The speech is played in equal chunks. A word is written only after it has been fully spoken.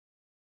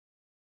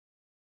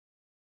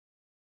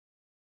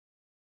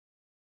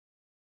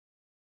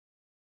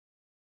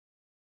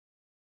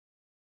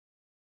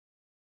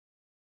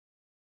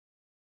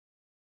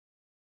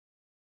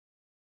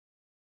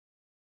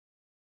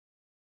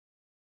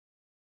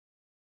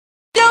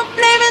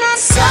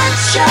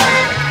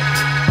sunshine.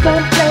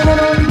 Don't blame it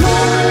on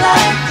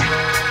moonlight.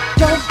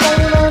 Don't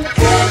blame it on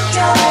good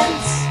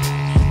times.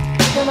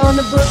 Blame it on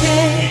the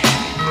boogie.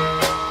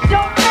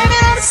 Don't blame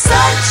it on the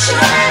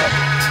sunshine.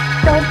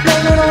 Don't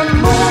blame it on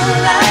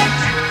moonlight.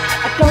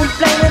 I don't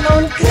blame it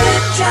on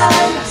good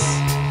times.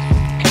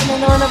 Blame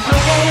it on the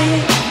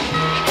boogie.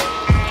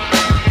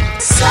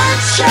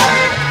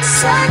 Sunshine,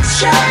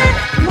 sunshine,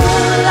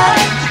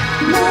 moonlight,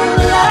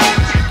 moonlight,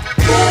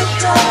 good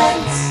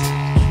times.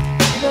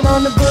 Blame it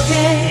on the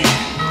boogie.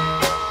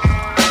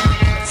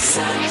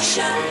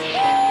 Sunshine,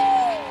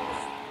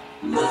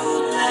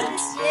 moonlight,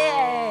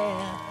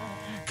 yeah,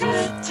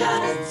 good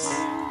times.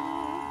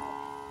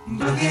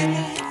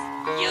 Boogie,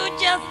 you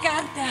just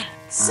got that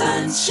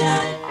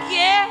sunshine,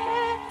 yeah,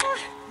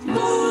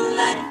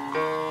 moonlight,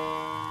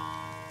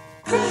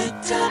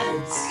 good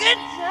times, good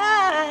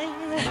times.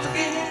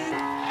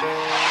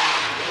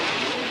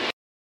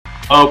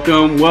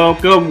 Welcome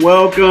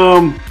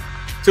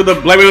to the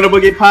Blame It on the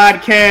Boogie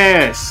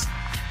podcast.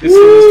 This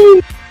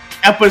is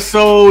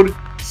episode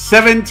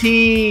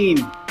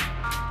 17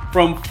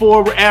 from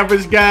four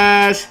average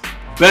guys,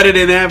 better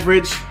than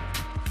average.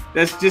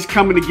 That's just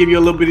coming to give you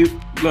a little bit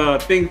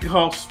of thing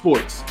called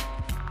sports.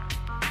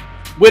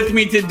 With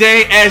me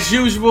today, as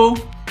usual,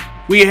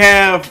 we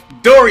have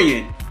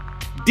Dorian,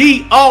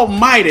 the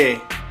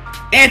Almighty,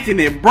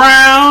 Anthony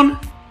Brown,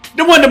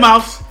 the Wonder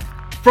Mouse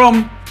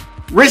from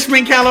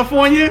Richmond,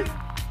 California.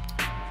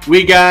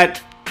 We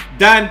got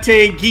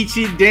Dante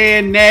Geechy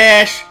Dan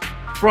Nash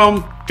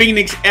from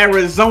Phoenix,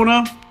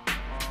 Arizona.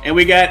 And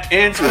we got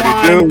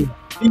Antoine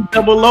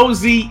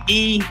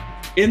COOZE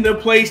in the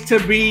place to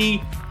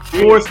be,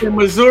 Florissant,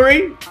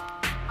 Missouri.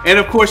 And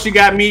of course, you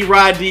got me,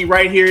 Rod D,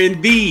 right here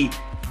in the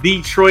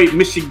Detroit,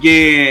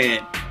 Michigan.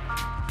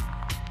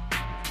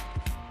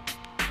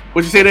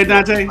 What'd you say there,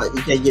 Dante? You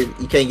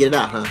can't get it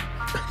out, huh?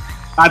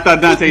 I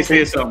thought Dante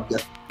said something,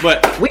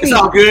 but it's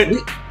all good.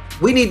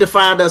 We need to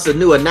find us a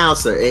new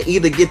announcer and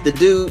either get the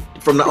dude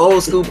from the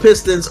old school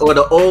Pistons or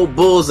the old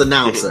Bulls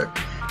announcer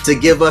to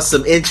give us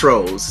some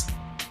intros.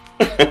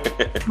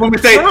 Want me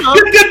to say,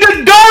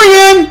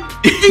 Dorian,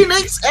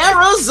 Phoenix,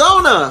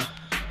 Arizona.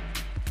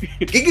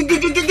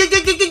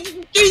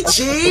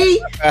 Geechy,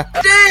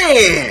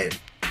 Dan.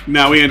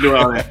 No, we didn't do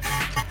all that.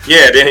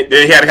 Yeah, then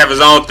he had to have his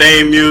own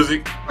theme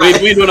music. We ain't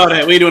doing all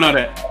that.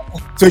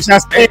 So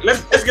let's get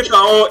the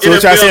old. So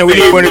y'all saying we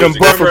need one of them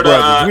Buffer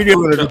brothers. We need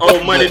one of the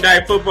old Monday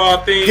Night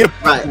Football theme.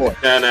 Right.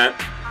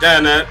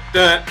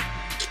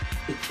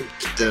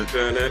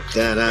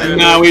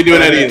 No, we ain't doing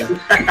that either.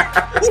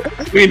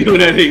 We ain't doing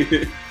that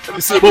either.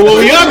 But what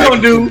we are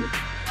gonna do,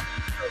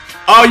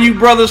 all you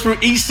brothers from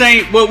East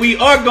Saint, what we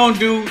are gonna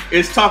do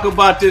is talk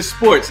about this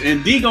sports,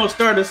 and D gonna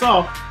start us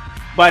off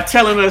by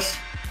telling us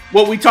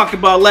what we talked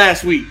about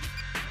last week.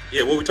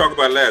 Yeah, what we talked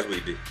about last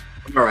week, D.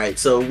 All right,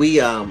 so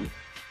we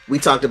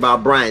talked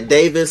about Brian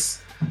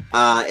Davis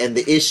and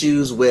the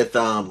issues with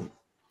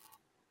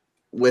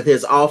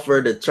his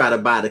offer to try to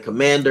buy the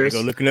Commanders,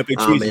 and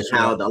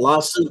how the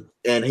lawsuit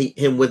and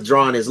him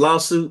withdrawing his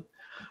lawsuit.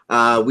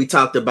 We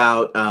talked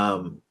about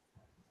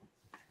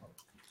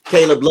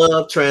Caleb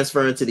Love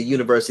transferring to the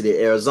University of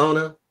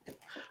Arizona.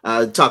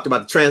 Talked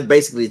about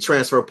basically the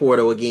transfer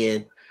portal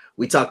again.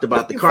 We talked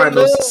about the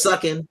Cardinals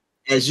sucking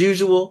as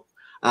usual,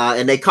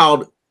 and they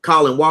called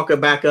Colin Walker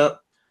back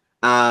up.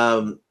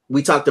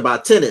 We talked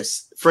about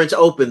tennis, French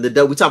Open. We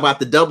talked about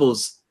the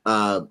doubles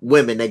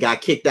women that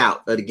got kicked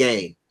out of the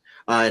game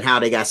and how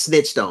they got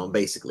snitched on,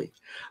 basically.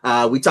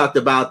 We talked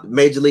about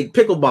Major League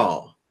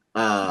Pickleball.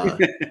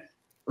 Wait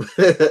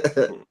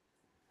a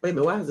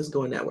minute, why is this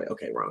going that way?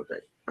 Okay, wrong thing.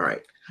 All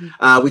right.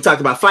 We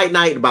talked about Fight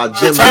Night, about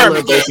Jim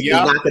Miller basically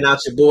knocking out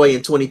your boy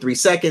in 23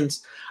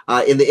 seconds.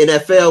 In the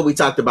NFL, we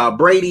talked about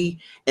Brady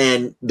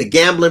and the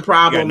gambling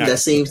problem that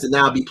seems to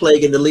now be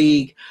plaguing the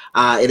league.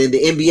 And in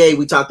the NBA,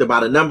 we talked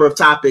about a number of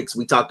topics.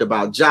 We talked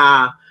about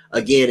Ja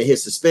again and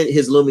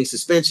his looming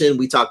suspension.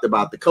 We talked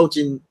about the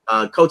coaching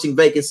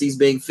vacancies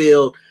being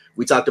filled.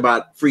 We talked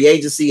about free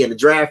agency and the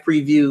draft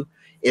preview.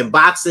 In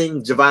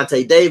boxing,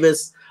 Gervonta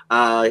Davis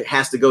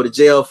has to go to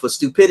jail for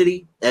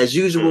stupidity. As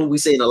usual,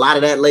 we've seen a lot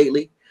of that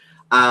lately.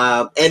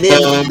 And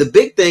then the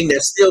big thing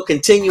that's still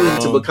continuing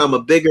to become a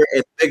bigger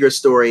and bigger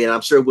story, and I'm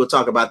sure we'll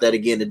talk about that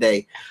again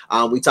today.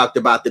 We talked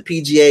about the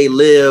PGA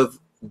Live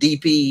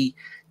DP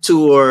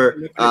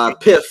Tour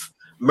PIF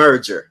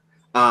merger.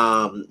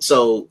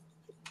 So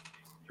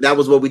that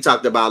was what we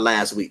talked about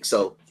last week.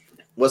 So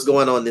what's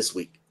going on this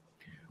week?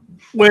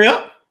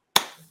 Well,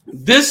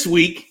 this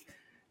week,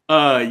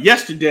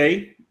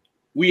 yesterday,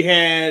 we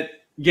had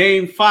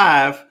Game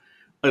 5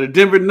 of the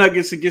Denver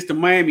Nuggets against the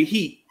Miami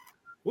Heat.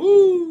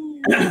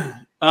 Woo!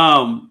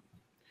 And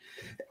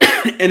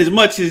as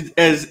much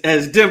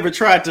as Denver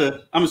tried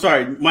to,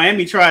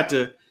 Miami tried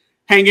to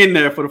hang in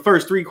there for the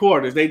first three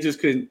quarters, they just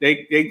couldn't.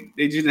 They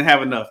just didn't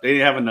have enough. They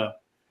didn't have enough.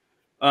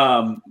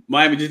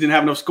 Miami just didn't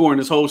have enough scoring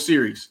this whole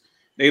series.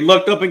 They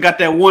lucked up and got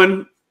that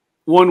one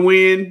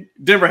win.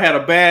 Denver had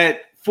a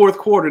bad fourth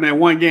quarter in that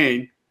one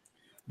game,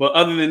 but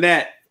other than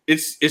that,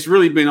 it's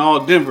really been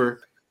all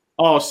Denver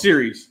all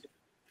series.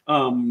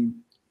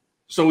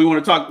 So we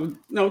want to talk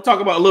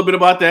about a little bit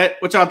about that.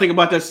 What y'all think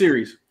about that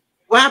series?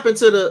 What happened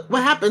to the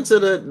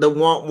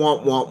womp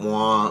womp womp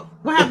womp?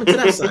 What happened to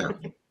that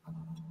sound?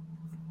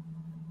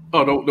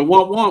 Oh, the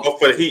womp womp. Oh,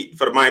 for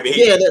the Miami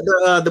Heat. Yeah,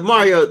 the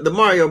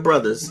Mario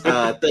Brothers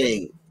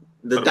thing.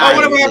 The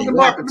whatever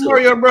happened to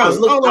Mario Brothers?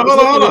 Hold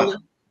on.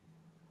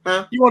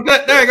 Huh? You want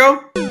that? There you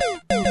go.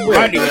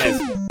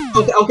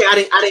 Okay,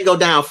 I didn't go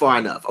down far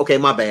enough. Okay,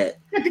 my bad.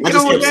 I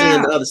just kept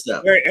seeing the other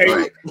stuff. All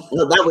right.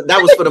 No, that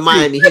was for the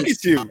Miami Heat.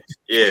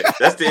 Yeah,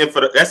 that's it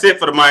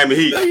for the Miami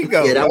Heat. There you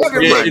go. Yeah, that was for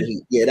the Miami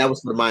Heat. Yeah, that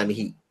was for the Miami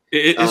Heat.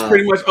 It's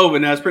pretty much over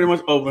now. It's pretty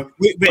much over.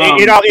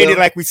 It all ended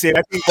like we said.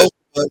 I think both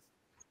of us.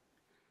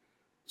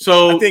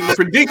 So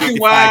prediction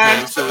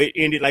wise, so it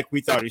ended like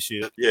we thought it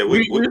should. Yeah,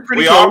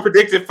 we all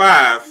predicted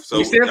 5. So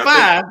we said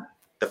 5.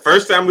 The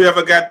first time we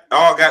ever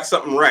got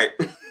something right.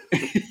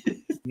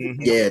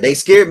 Yeah, they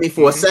scared me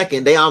for a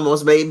second. They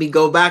almost made me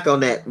go back on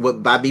that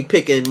by me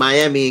picking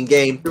Miami in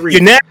Game 3.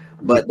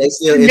 But they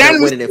still ended up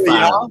winning in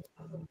 5.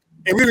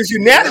 And we was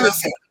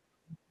unanimous.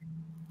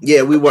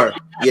 Yeah, we were.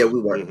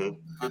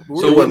 Mm-hmm.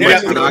 So what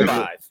matters?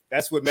 5.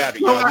 That's what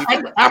matters.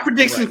 Our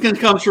predictions can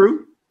come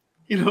true.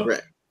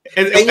 Right.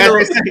 And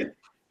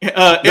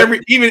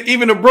you know,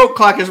 even a broke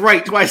clock is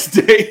right twice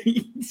a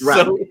day.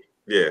 Right. So,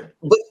 yeah.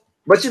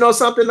 But you know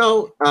something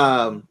though,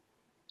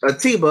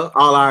 Atiba,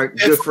 all our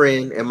good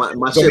friend and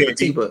my ship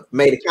Atiba,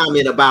 made a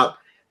comment about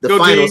the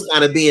finals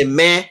kind of being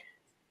meh,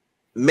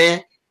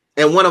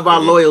 and one of our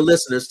loyal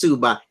listeners too,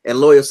 and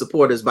loyal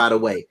supporters, by the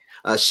way.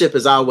 Ship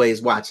is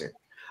always watching,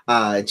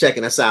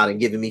 checking us out and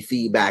giving me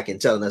feedback and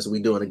telling us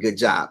we're doing a good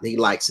job. He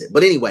likes it.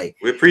 But anyway,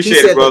 we appreciate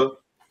it, brother.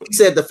 He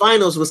said the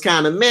finals was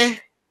kind of meh,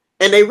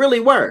 and they really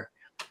were.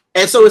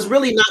 And so it's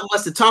really not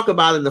much to talk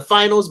about in the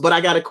finals, but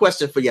I got a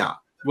question for y'all.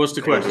 What's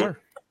the question?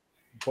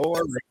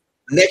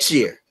 Next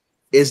year,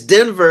 is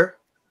Denver,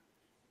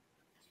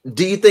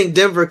 do you think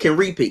Denver can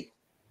repeat?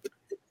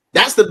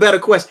 That's the better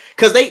question.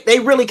 Because they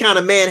really kind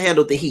of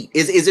manhandled the Heat.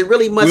 Is it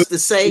really much to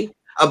say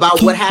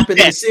about what happened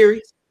in the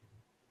series?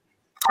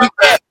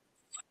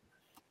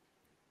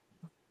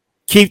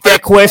 Keep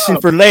that question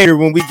for later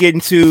when we get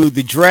into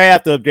the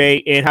draft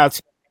update and how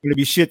it's going to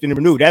be shifting and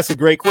renewed. That's a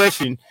great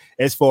question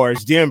as far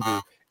as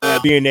Denver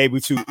being able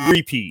to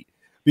repeat.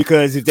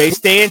 Because if they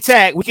stay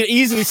intact, we can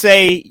easily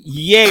say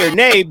yay or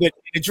nay, but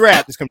the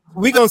draft is coming.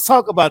 We're going to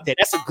talk about that.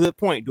 That's a good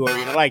point,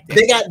 Dorian. I like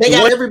that. They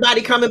got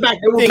everybody coming back.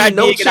 There will be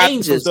no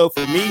changes for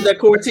me. The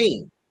core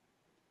team.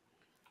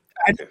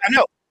 I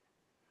know.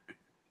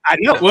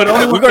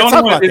 Well, we're going to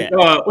talk about that.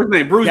 What's his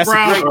name? Bruce that's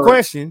Brown? That's a great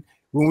question.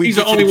 When we he's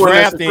get the only to one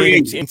draft that's free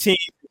and team,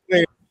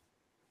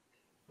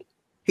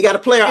 he got a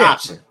player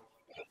option.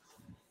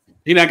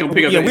 He's not going to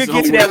pick up. Yeah, we'll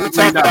get to that. We'll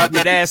talk about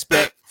that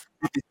aspect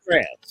with the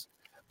drafts.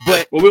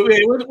 But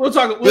we'll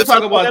talk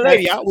about that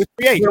later.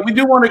 Yeah, we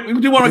do want to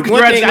congratulate.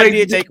 One thing I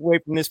did take away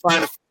from this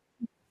final.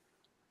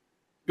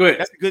 Go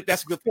ahead.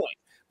 That's a good point.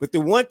 But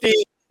the one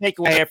thing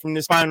takeaway I had from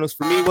this finals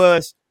for me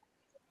was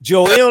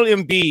Joel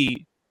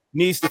Embiid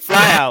needs to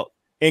fly out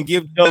and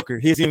give Joker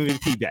his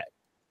MVP back.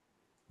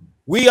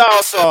 We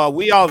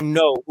all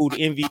know who the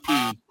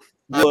MVP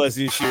was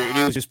this year, and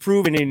it was just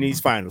proven in these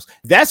finals.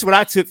 That's what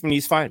I took from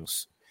these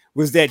finals,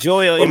 was that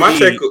Joel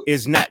Embiid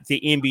is not the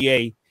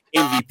NBA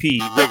MVP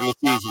regular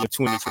season of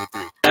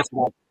 2023. That's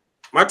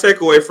my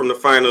takeaway from the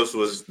finals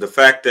was the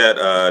fact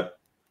that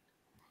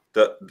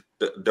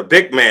the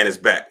big man is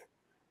back.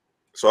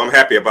 So I'm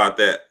happy about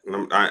that.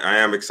 I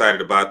am excited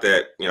about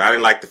that. You know, I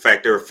didn't like the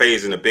fact they were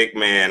phasing the big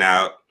man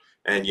out,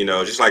 and you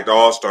know, just like the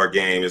All-Star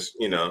game is,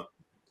 you know,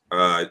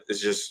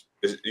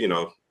 you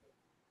know,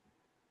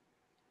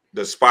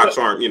 the spots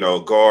aren't, you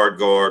know, guard,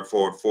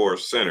 forward,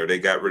 center. They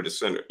got rid of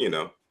center, you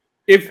know.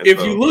 If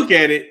you look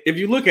at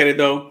it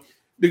though,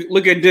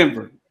 look at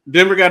Denver.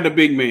 Denver got the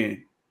big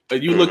man.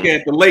 You look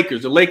at the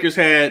Lakers. The Lakers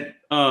had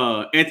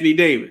Anthony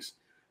Davis,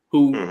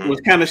 who was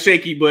kind of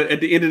shaky, but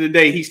at the end of the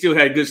day, he still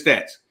had good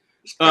stats.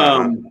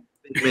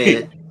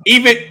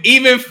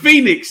 Even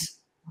Phoenix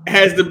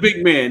has the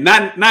big man,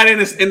 not in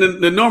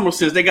the normal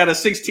sense. They got a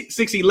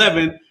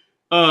 6'11"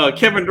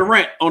 Kevin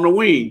Durant on the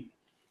wing.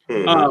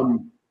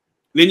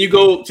 Then you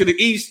go to the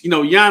East. You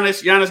know,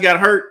 Giannis got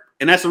hurt,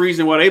 and that's the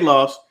reason why they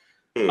lost.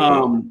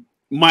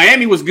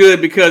 Miami was good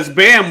because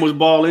Bam was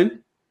balling.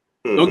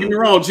 Don't get me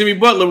wrong, Jimmy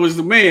Butler was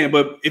the man,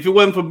 but if it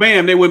wasn't for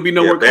Bam, they wouldn't be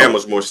nowhere. Bam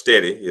was more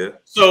steady. Yeah.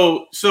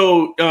 So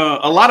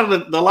a lot of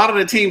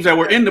the teams that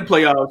were in the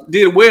playoffs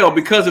did well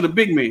because of the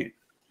big man.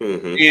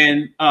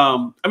 And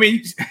I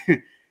mean,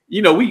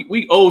 you know,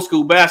 we old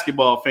school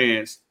basketball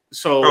fans.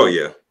 So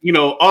you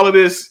know, all of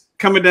this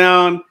coming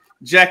down,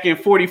 jacking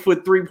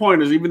 40-foot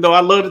 3-pointers, even though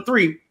I love the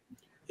three.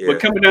 But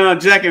coming down,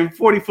 jacking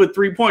 40-foot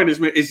 3-pointers,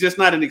 it's just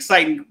not an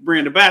exciting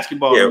brand of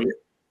basketball. Yeah.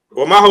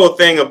 Well, my whole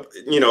thing of,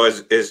 you know,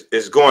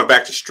 is going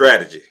back to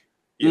strategy,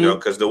 you know,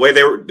 because the way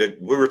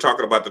we were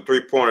talking about the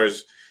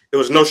 3-pointers, there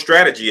was no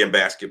strategy in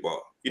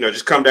basketball. You know,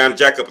 just come down,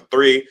 jack up a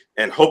 3,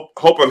 and hope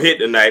I'm hitting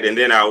tonight, and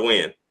then I'll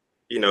win.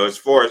 You know, as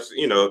far as,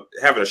 you know,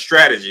 having a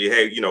strategy,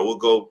 hey, you know, we'll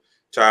go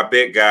to our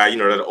big guy, you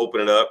know, that'll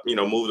open it up, you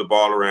know, move the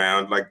ball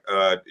around. Like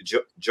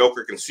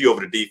Joker can see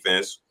over the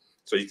defense,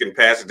 so you can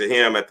pass it to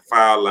him at the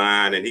foul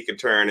line, and he can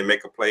turn and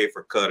make a play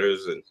for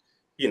cutters. And,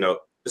 you know,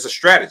 it's a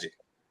strategy.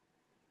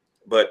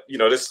 But, you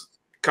know, this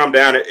come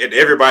down at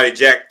everybody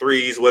jack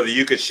threes, whether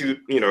you could shoot,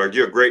 you know, or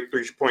you're a great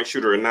 3-point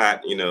shooter or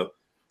not, you know,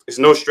 there's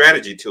no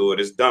strategy to it.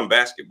 It's dumb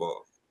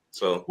basketball.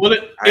 So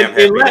I am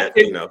happy that,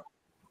 you know.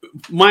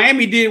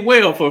 Miami did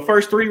well for the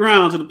first 3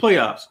 rounds of the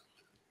playoffs.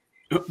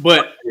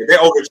 But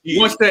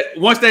once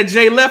that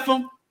Jay left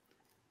them,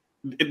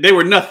 they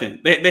were nothing.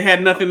 They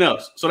had nothing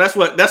else. So that's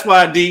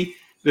why the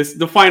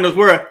finals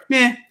were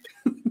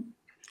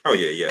Oh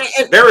yeah.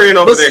 They were in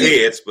over their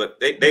heads, but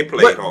they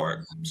played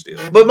hard still.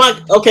 But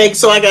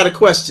so I got a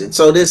question.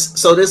 So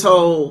this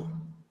whole,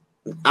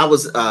 I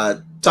was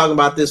talking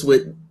about this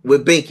with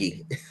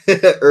Binky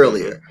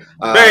earlier.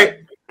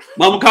 I'm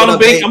gonna call him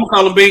Bink. I'm gonna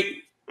call him Bink.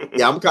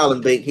 Yeah, I'm gonna call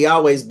him Bink. He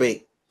always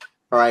Bink.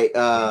 All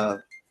right.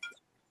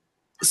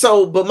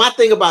 So, but my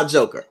thing about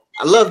Joker,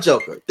 I love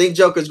Joker. Think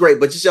Joker's great,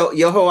 but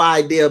your whole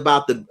idea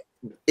about the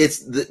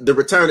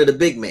return of the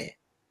big man.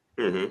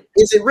 Mm-hmm.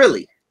 Is it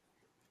really?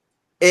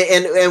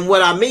 And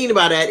what I mean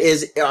by that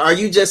is, are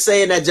you just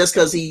saying that just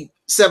because he's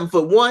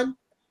 7'1",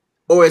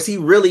 or is he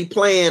really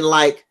playing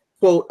like,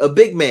 quote, a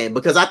big man?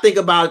 Because I think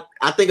about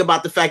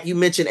the fact you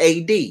mentioned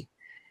AD,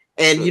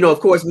 and you know,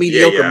 of course,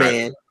 mediocre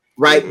man,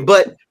 right? Mm-hmm.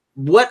 But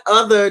what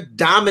other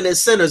dominant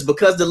centers?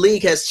 Because the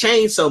league has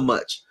changed so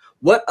much.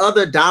 What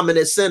other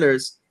dominant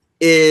centers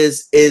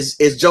is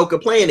Joker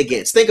playing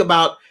against? Think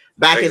about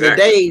back in the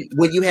day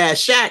when you had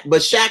Shaq,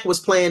 but Shaq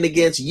was playing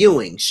against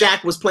Ewing.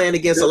 Shaq was playing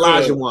against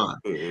Olajuwon.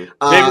 Mm-hmm.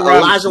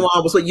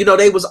 Olajuwon was, you know,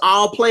 they was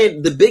all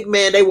playing the big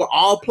man. They were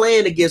all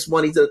playing against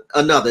one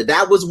another.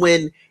 That was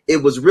when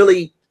it was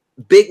really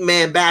big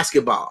man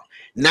basketball.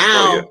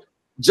 Now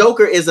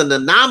Joker is an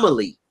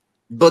anomaly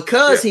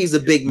because he's a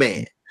big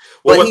man.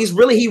 But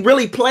he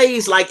really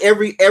plays like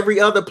every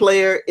other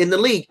player in the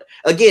league.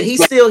 Again,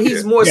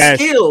 he's more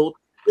skilled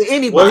than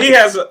anybody.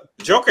 Well,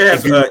 Joker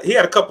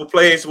had a couple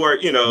plays where,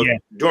 you know,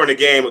 during the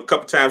game, a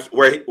couple times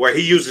where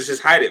he uses his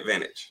height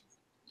advantage.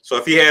 So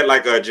if he had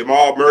like a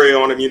Jamal Murray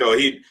on him, you know,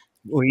 he'd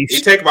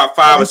take about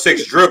 5 or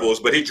 6 dribbles,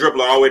 but he'd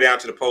dribble all the way down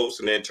to the post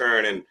and then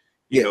turn and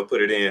you know,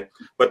 put it in.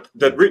 But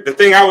the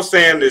thing I was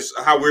saying is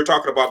how we were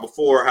talking about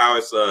before, how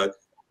it's a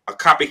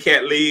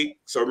copycat league.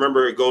 So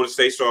remember, Golden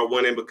State started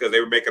winning because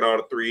they were making all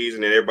the threes,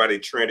 and then everybody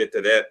trended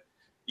to that,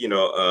 you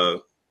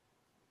know,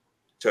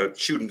 to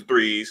shooting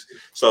threes.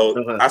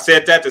 So I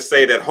said that to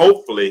say that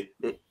hopefully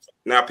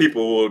now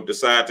people will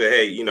decide to,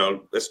 hey, you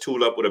know, let's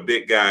tool up with a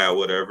big guy or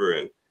whatever,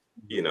 and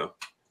you know,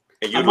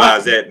 and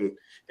utilize that,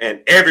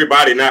 and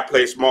everybody not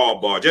play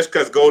small ball. Just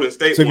because Golden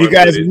State won, you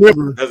guys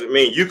remember, doesn't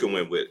mean you can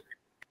win with it.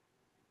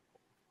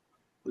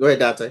 Go ahead,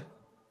 Dante.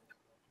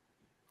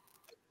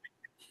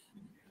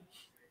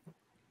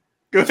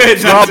 Go ahead,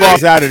 small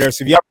ball's out of there.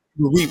 So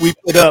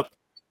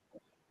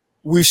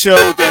we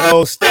showed that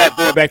whole stat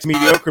going back to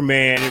mediocre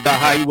man about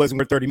how he wasn't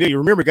worth $30 million.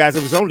 Remember, guys,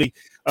 it was only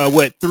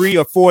 3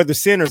 or 4 of the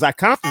centers I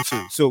comped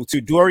to. So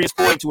to Dorian's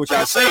point, to which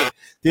I was saying,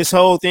 this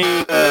whole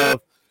thing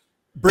of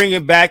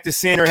bringing back the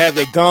center, have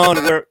they gone?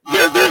 They're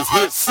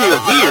still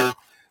here,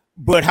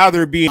 but how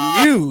they're being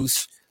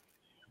used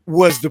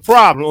was the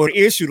problem or the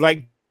issue.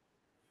 Like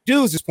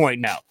Dudes is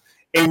pointing out,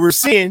 and we're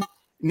seeing.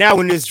 Now,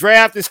 when this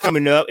draft is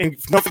coming up, and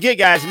don't forget,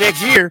 guys,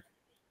 next year,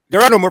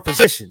 there are no more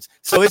positions.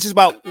 So it's just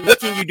about what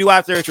can you do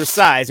out there at your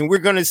size. And we're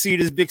going to see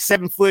this big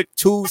 7'2",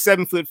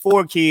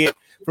 7'4" kid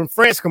from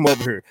France come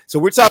over here. So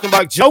we're talking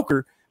about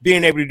Joker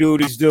being able to do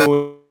what he's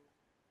doing.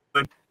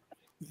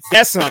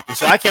 That's something.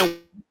 So I can't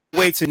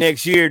wait till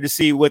next year to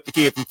see what the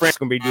kid from France is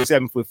going to be doing,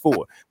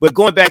 7'4". But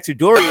going back to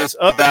Dorian's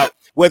about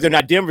whether or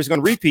not Denver's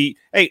going to repeat,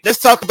 hey, let's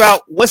talk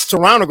about what's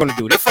Toronto going to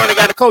do. They finally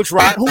got a coach,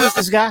 right? Who is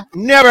this guy?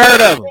 Never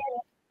heard of him.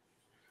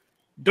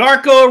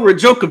 Darko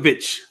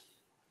Rajokovic.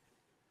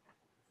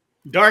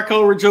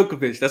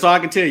 That's all I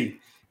can tell you.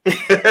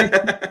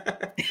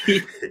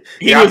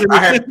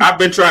 I've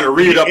been trying to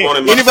read up on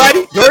him.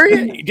 Anybody?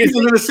 Dorian? He's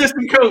an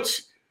assistant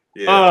coach.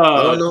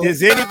 Yeah.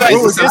 Does anybody?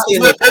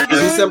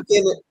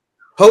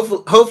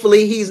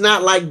 Hopefully he's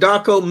not like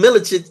Darko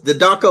Milicic, the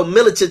Darko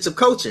Milicic of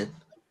coaching.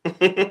 But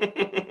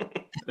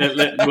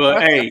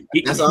hey,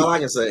 that's all I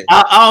can say.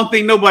 I don't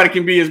think nobody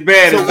can be as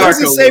bad as Darko. So what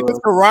does it say with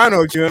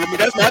Toronto, John? I mean,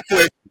 that's my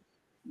question.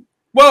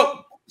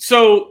 Well,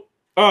 so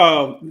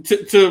so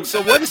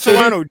what does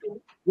Toronto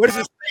do? What does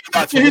this say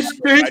about to his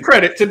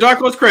credit, to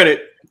Darko's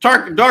credit,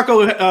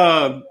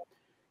 Darko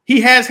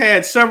he has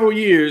had several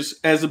years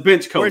as a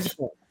bench coach.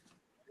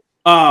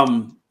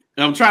 I'm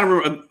trying to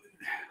remember.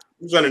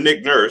 He was under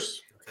Nick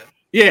Nurse.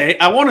 Yeah,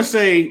 I want to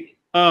say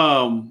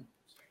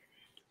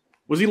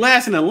was he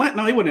last in Atlanta?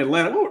 No, he wasn't in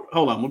Atlanta.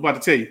 Hold on, I'm about to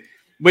tell you.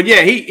 But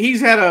yeah,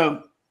 he's had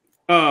a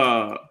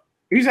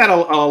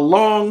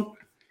long.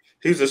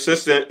 He's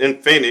assistant in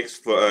Phoenix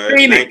for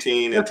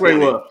 19 and 20. Where he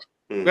was.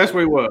 Mm-hmm. That's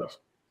where he was.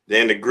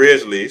 Then the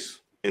Grizzlies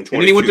in 20.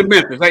 And then he went to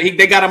Memphis.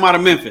 They got him out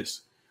of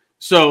Memphis.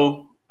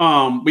 So,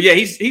 but yeah,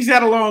 he's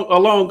had a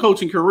long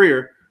coaching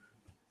career.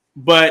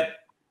 But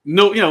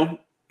no,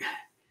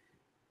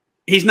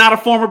 he's not a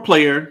former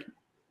player.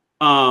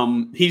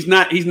 He's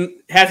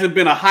hasn't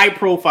been a high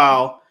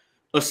profile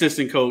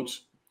assistant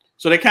coach.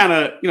 So that kind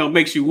of,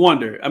 makes you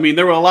wonder. I mean,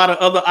 there were a lot of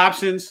other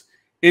options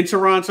in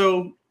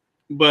Toronto,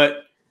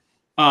 but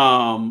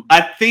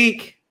I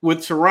think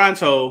with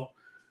Toronto's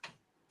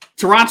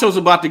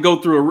about to go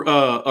through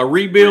a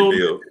rebuild.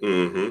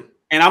 Mm-hmm.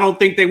 And I don't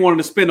think they wanted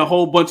to spend a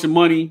whole bunch of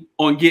money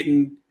on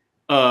getting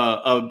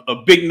a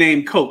big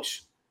name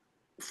coach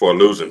for a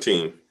losing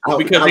team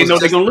because they know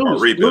they're going to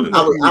lose. Rebuilding.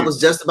 I was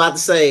just about to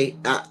say,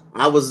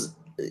 I was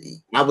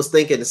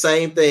thinking the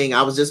same thing.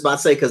 I was just about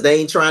to say, because they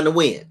ain't trying to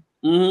win.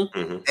 Mm-hmm.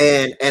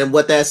 Mm-hmm. And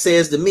what that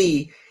says to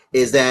me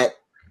is that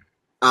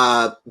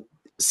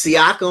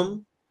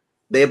Siakam,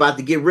 they're about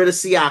to get rid of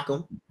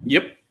Siakam.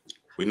 Yep.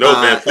 We know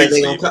Van Fleet's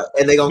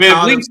and they're gonna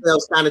call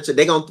themselves kind of.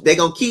 They're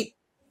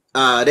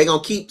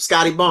gonna keep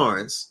Scotty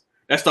Barnes.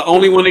 That's the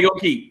only one they're gonna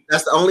keep.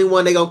 That's the only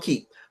one they're gonna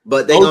keep.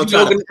 But they're gonna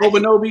try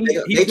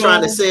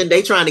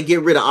They trying to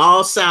get rid of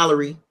all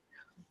salary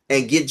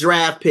and get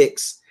draft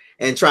picks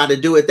and try to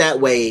do it that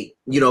way.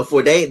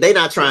 They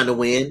not trying to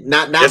win.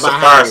 Not it's by a fire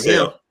hiring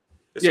sale. him.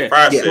 It's a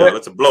fire sale.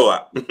 It's a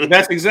blowout.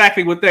 That's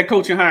exactly what that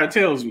coaching hire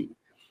tells me.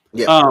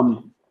 Yeah.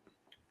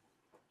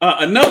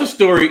 Another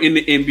story in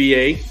the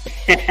NBA.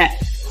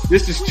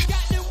 This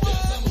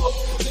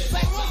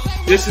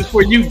is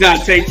for you,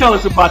 Dante. Tell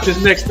us about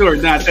this next story,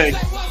 Dante.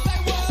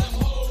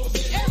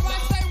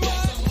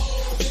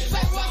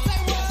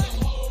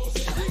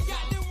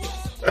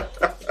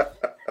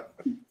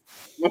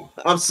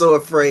 I'm so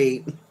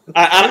afraid.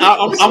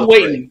 I'm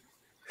waiting.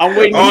 I'm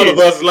waiting. All of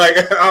us are like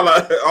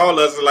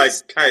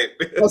tight.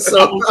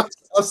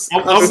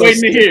 I'm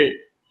waiting to hear it.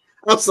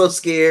 I'm so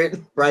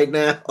scared right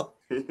now.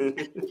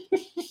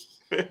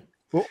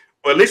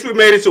 Well, at least we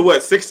made it to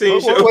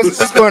 16 shows.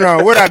 What's going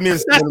on? What I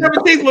missed? That's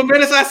 17th one,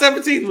 man. It's our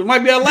 17th one. It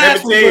might be our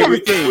last one.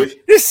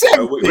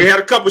 We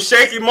had a couple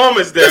shaky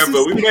moments there,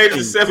 but we made it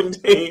to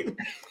 17.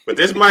 But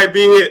this might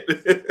be it.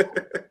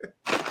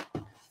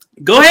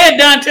 Go ahead,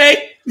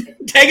 Dante.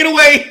 Take it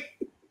away.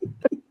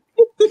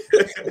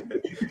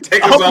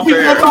 Take us off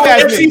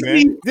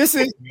there. This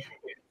is.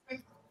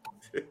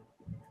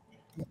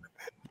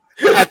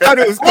 I thought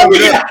it was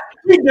coming up.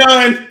 We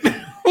done.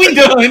 We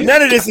done.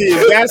 None of this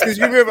is, guys, because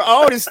you remember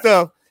all this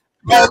stuff.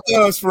 All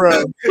this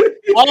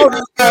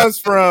comes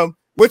from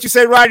what you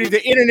say, Roddy.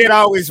 The internet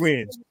always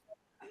wins.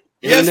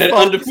 Yes,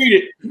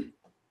 undefeated.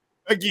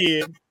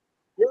 Again,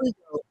 here we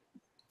go.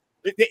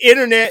 The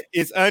internet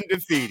is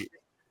undefeated.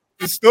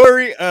 The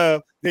story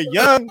of the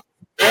young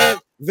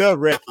and the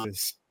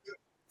reckless.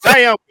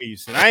 Zion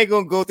Williamson. I ain't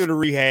gonna go through the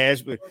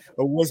rehash of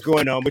what's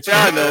going on, but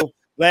y'all know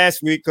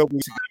last week, couple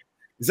weeks ago,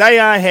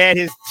 Zion had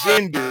his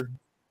gender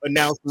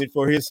announcement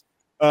for his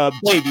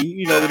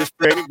baby, with his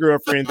pregnant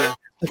girlfriend,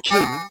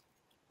 Akima,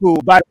 who,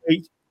 by the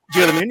way,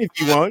 gentlemen, if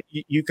you want,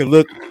 you can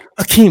look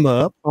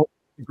Akima up on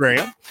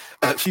Instagram.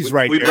 She's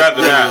right there. We'd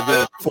rather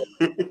not.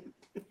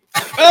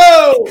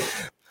 Oh!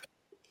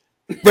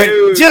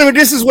 But, gentlemen,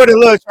 this is where the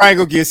love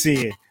triangle gets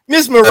in.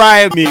 Miss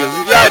Mariah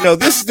Mills, y'all know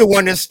this is the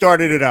one that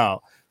started it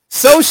all.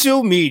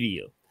 Social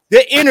media,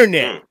 the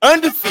internet,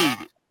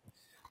 undefeated.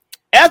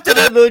 After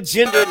the little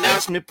gender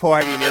announcement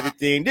party and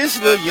everything,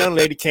 this little young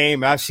lady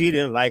came out. She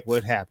didn't like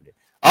what happened.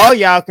 All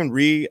y'all can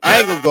read. I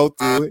ain't gonna go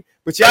through it,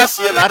 but y'all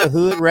see a lot of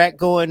hood rat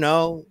going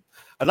on,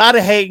 a lot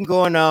of hating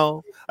going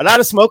on, a lot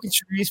of smoking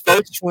trees,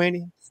 420,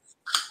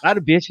 a lot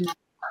of bitches.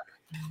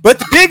 But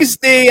the biggest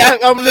thing,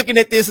 I'm looking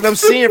at this and I'm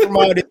seeing from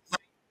all this,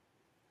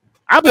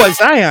 I boy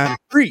Zion a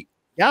freak.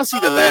 Y'all see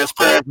the last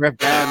paragraph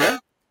down there,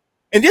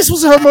 and this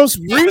was her most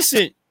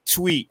recent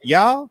tweet,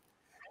 y'all.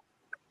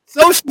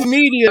 Social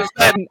media is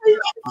having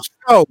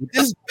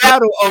this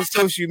battle on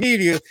social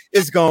media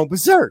is going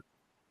berserk.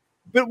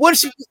 But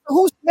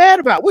who's mad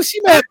about? What's she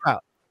mad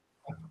about?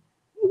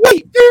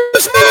 Wait,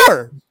 there's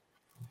more.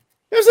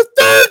 There's a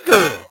third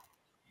girl.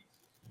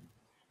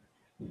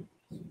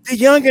 The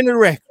young and the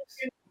reckless.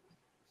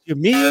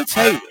 Jamil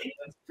Taylor.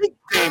 She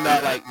came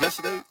out like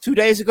yesterday, 2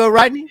 days ago,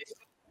 Rodney.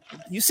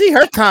 You see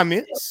her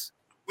comments,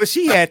 what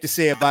she had to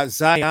say about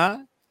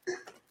Zion.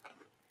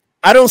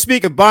 I don't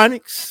speak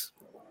Ebonics.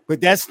 But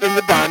that's in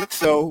the Ebonics,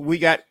 so we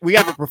got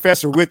the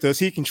professor with us.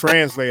 He can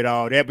translate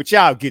all that, but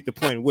y'all get the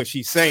point of what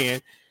she's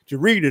saying to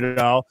read it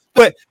all.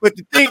 But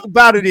the thing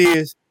about it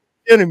is,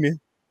 gentlemen,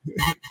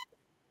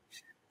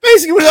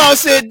 basically when all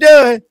said and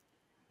done,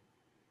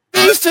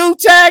 these two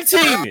tag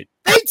teaming.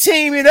 They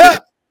teaming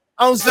up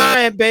on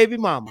Zion baby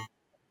mama.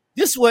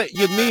 This is what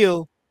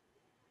Yamil,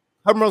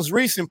 her most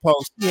recent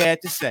post, she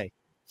had to say.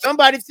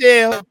 Somebody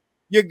tell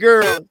your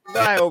girl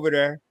guy over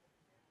there,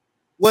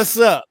 what's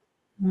up?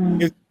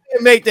 If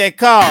make that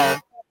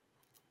call,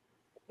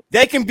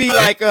 they can be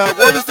like what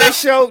was that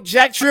show?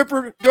 Jack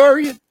Tripper,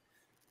 Dorian?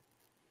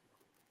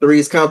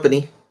 Three's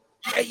Company.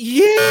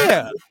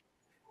 Yeah.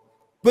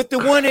 But the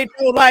one they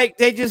don't like,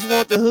 they just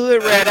want the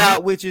hood rat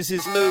out, which is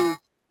his new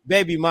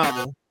baby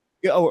mama.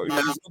 Or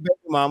his baby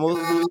mama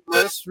who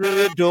must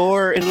really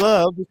adore and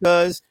love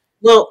because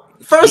well,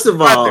 first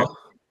of all,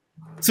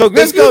 so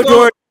let's go,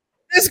 Dorian.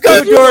 Let's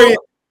go, Dorian.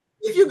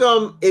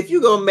 if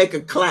you're gonna make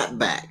a clap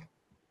back,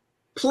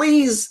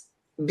 please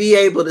be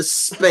able to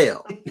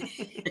spell.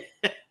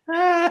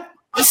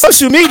 It's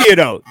social media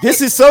though.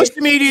 This is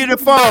social media to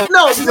phone.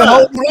 No, This is a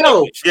whole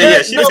language.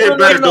 Yeah, she did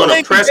better doing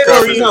a press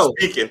conference and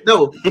speaking.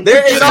 No,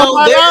 there's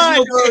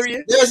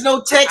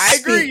no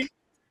text speech.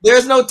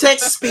 There's no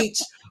text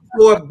speech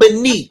for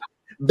beneath.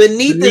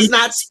 Beneath is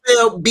not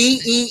spelled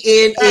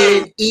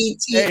BENNETH.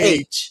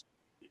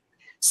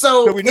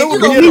 So we know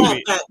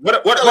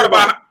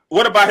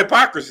what about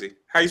hypocrisy?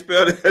 How you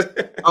spell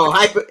that? Oh,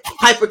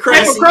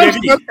 hypocrisy.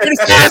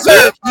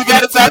 You got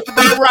to talk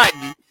about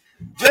Rodney.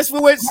 Just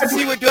for what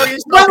see what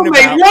Dorian's talking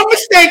about. One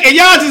mistake, and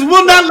y'all just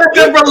will not let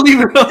that brother leave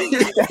it alone.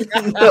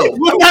 No,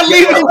 will not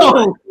leave it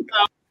alone.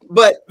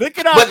 But look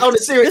at all. But on the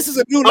serious, this is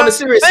a new on the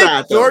serious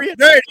side, though. Dorian.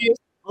 There it is.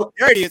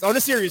 There it is. On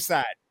the serious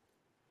side.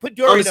 Put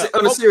Dorian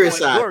on the serious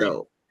side,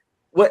 though.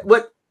 What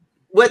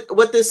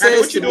this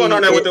says to me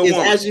is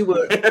as you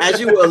were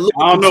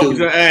alluding I don't know.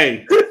 to.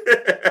 Hey,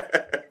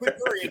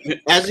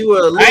 as you were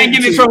alluding I ain't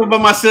getting in trouble by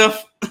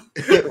myself.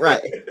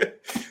 Right.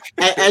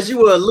 As you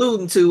were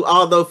alluding to,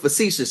 although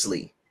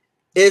facetiously,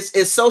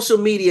 it's social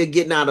media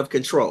getting out of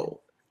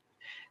control.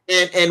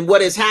 And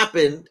what has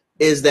happened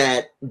is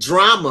that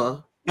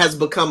drama has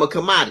become a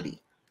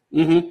commodity.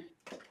 Mm-hmm.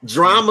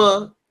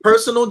 Drama,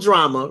 personal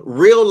drama,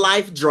 real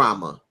life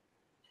drama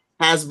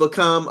has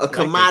become a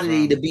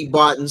commodity to be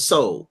bought and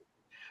sold.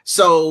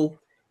 So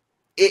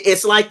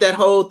it's like that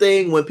whole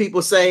thing when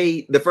people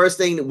say the first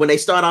thing when they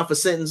start off a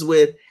sentence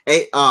with,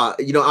 "Hey, I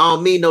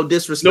don't mean no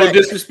disrespect." No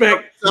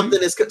disrespect.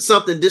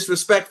 Something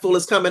disrespectful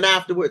is coming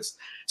afterwards.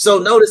 So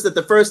notice that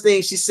the first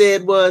thing she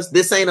said was,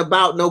 "This ain't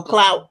about no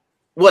clout."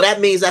 Well, that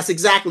means that's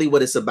exactly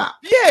what it's about.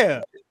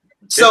 Yeah.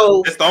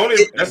 So that's the only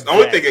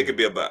thing it could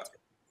be about.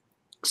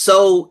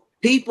 So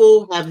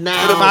people have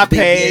now put on my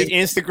page,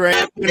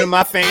 Instagram, put on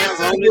my fans,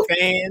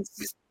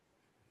 OnlyFans.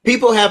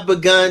 People have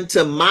begun to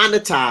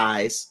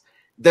monetize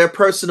their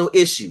personal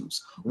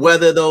issues,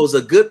 whether those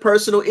are good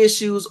personal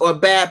issues or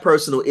bad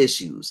personal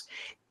issues.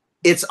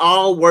 It's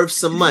all worth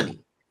some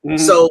money. Mm-hmm.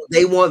 So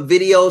they want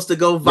videos to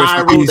go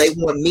viral. They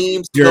want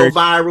memes to go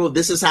viral.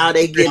 This is how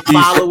they get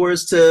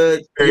followers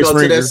to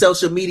to their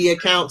social media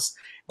accounts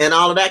and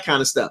all of that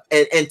kind of stuff.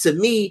 And to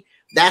me,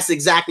 that's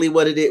exactly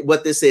what it is.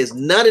 What this is.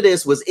 None of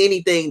this was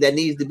anything that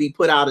needs to be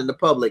put out in the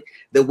public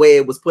the way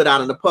it was put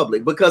out in the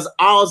public, because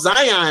all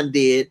Zion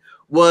did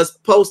was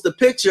post a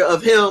picture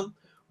of him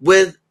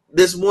with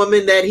this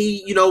woman that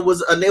he,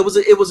 was, and it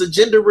was a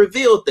gender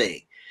reveal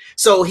thing.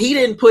 So he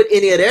didn't put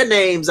any of their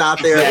names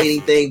out there or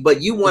anything,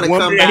 but you want to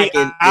come back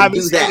and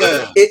do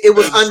that. It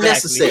was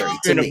unnecessary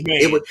to me.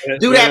 It would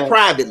do that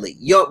privately.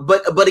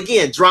 But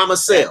again, drama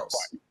sells.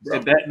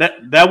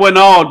 That wasn't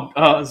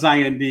all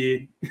Zion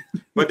did.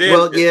 But then,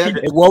 well, yeah.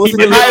 What was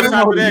the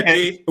title?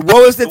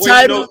 What was the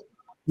title?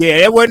 Yeah,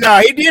 it wasn't.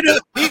 No, he did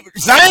it.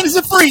 Zion's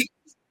a freak.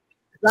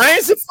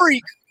 Zion's a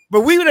freak.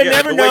 But we would have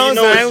never known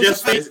Zion was a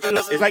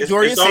freak. Like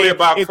Dorian said,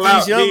 if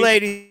these young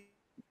ladies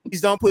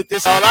don't put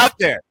this all out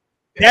there.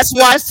 That's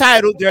why it's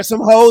titled, "There's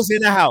Some Hoes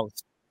in the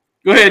House."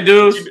 Go ahead,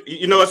 dude.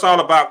 It's all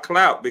about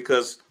clout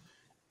because,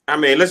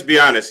 let's be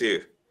honest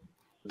here.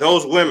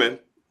 Those women,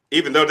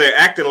 even though they're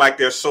acting like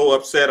they're so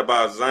upset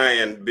about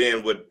Zion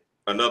being with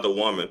another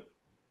woman,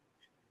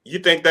 you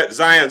think that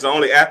Zion's the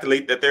only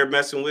athlete that they're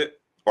messing with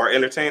or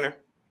entertainer?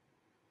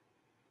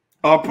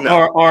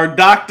 Or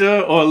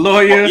doctor or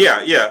lawyer?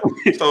 Yeah.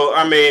 So,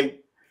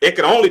 it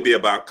can only be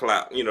about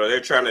clout.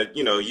 They're trying to,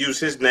 use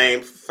his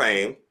name for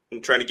fame.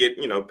 And trying to get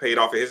paid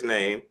off of his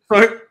name,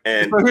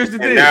 and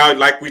now,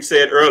 like we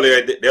said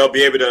earlier, they'll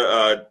be able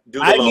to do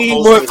the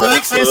little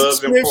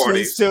hostings and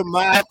parties to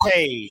my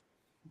page.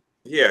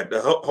 Yeah, the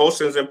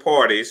hostings and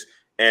parties,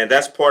 and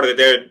that's part of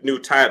their new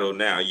title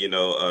now.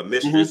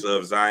 Mistress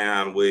of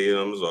Zion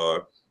Williams,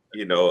 or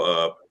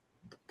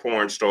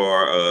porn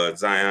star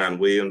Zion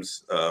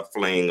Williams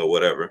fling or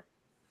whatever.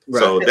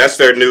 Right. So that's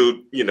their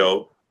new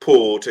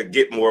pull to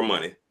get more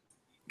money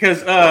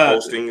because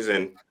hostings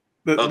and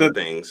other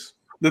things.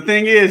 The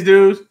thing is,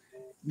 dudes,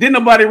 didn't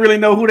nobody really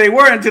know who they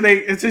were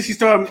until she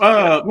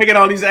started making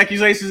all these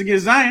accusations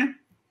against Zion.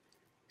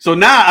 So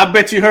now I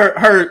bet you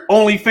her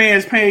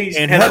OnlyFans page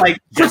and has like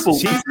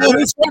tripled.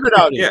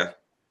 Yeah.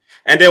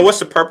 And then what's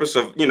the purpose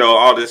of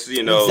all this?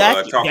 Talking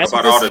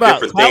about all the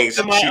different things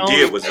she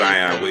did with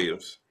Zion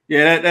Williams.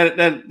 Yeah,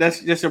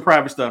 that's just your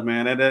private stuff,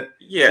 man. That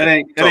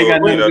ain't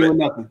got nothing to do with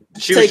nothing.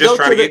 She was just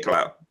trying to get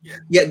clout.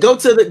 Yeah, go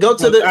to the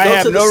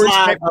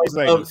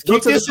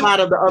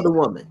slide of the other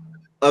woman.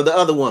 Of the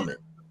other woman.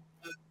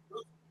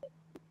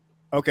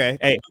 Okay.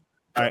 Hey.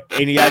 All right.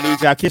 Any of y'all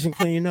need y'all kitchen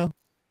clean,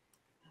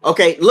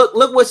 Okay,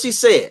 look what she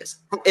says.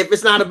 If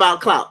it's not about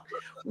clout,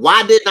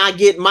 why didn't I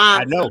get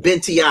my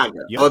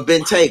Bentiaga or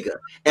Bentayga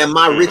and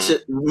my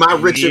Richard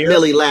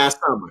Millie last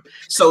summer?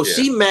 So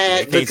she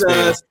mad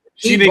because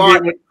he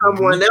bought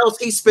someone else.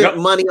 He spent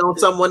money on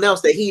someone else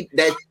that he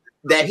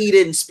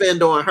didn't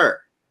spend on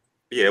her.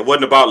 Yeah, it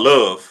wasn't about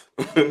love.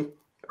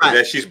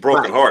 That she's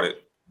brokenhearted.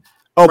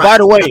 Oh, by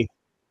the way.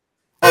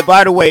 Oh,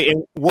 by the way,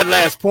 and one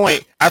last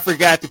point, I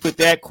forgot to put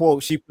that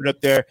quote she put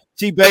up there.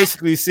 She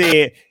basically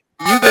said,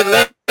 "You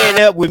been laying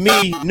up with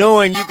me,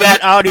 knowing you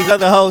got all these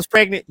other hoes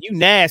pregnant. You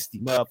nasty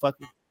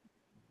motherfucker."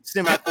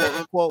 Semi-quote,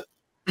 unquote.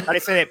 How they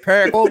say that?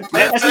 Paraquote.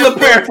 That's a little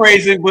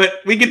paraphrasing,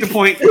 but we get the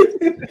point.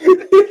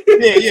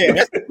 Yeah.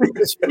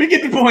 We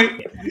get the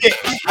point. Yeah.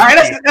 All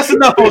right, that's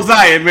enough on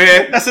Zion,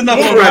 man. That's enough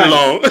on Right Zion.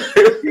 along.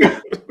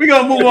 We're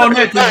gonna move on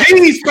next to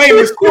Genie's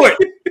favorite sport.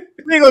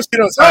 We ain't gonna shit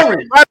on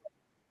Zion.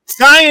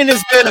 Zion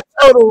has been a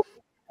total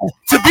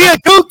to be a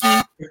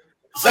dookie.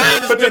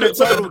 Zion has been a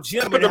total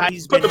gentleman. How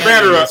he's been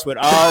handling this with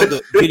all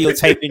the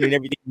videotaping and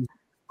everything.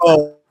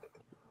 Oh,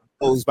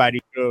 by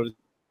these girls.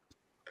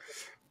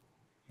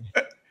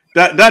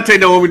 Dante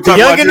know what we The talking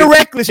young about. and the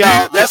reckless,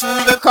 y'all. That's what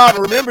we're gonna call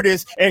them. Remember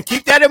this and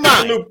keep that in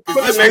mind. Put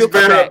the next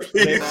banner up,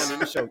 please.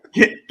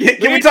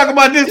 Can we talk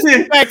about this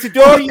here? Back to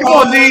Dory. Come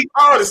on, D.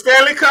 Oh, the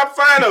Stanley Cup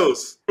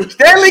Finals.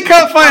 Stanley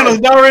Cup Finals,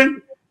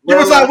 Doran. Give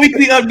us our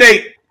weekly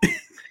update.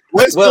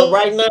 Well,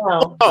 right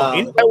now,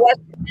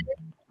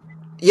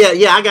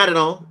 yeah, I got it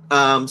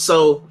on.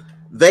 So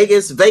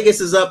Vegas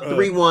is up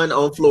 3-1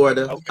 on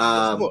Florida.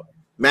 Okay,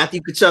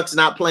 Matthew Kachuk's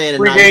not playing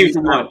Three tonight. games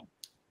to one.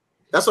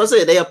 That's what I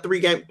said. They up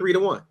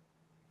 3-1.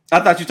 I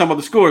thought you were talking about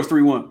the score is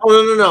 3-1.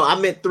 Oh no! I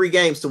meant 3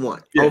 games to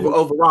 1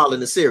 overall in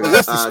the series. Well,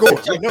 that's the score.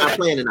 Kachuk's not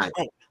playing tonight.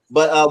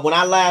 But when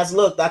I last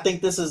looked, I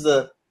think this is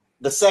the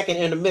second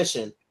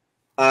intermission.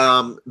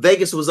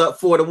 Vegas was up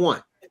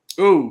 4-1.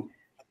 Ooh.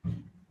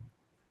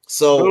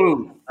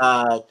 So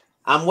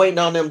I'm waiting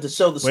on them to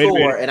show the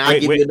score, and I'll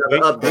give you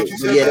another update.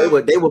 Yeah,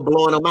 they were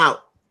blowing them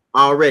out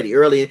already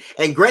early,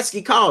 and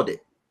Gretzky called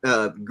it.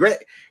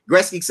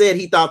 Gretzky said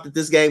he thought that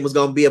this game was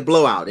going to be a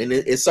blowout, and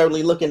it's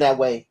certainly looking that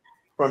way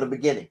from the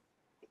beginning.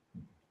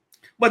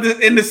 But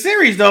in the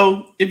series,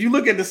 though, if you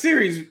look at the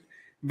series,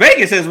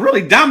 Vegas has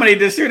really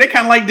dominated this series. They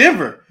kind of like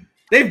Denver.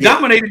 They've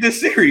dominated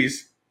this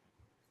series.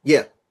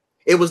 Yeah,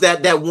 it was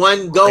that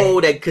one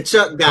goal that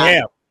Kachuk got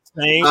at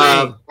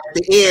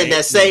the end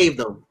that saved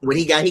them when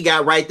he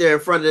got right there in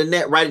front of the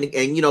net, right,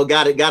 and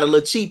got a little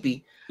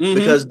cheapy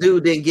because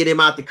dude didn't get him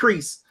out the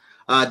crease,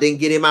 didn't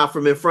get him out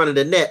from in front of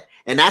the net.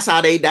 And that's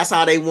how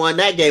they won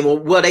that game.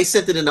 Well, they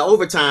sent it into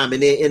overtime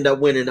and they end up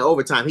winning the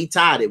overtime. He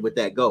tied it with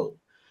that goal.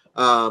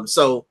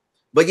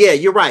 But yeah,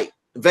 you're right.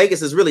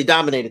 Vegas has really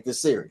dominated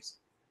this series.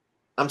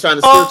 I'm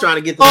still trying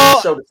to get to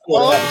show the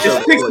score.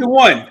 It's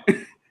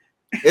 6-1.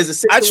 Is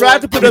it 6-1? I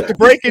tried to put up the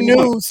breaking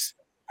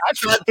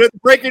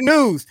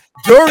news.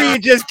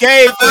 Dorian just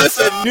gave us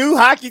a new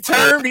hockey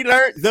term. He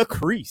learned the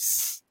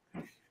crease.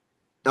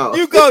 Oh.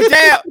 You go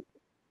down.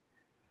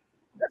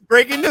 That's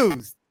breaking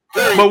news.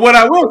 But what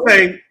I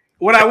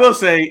will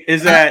say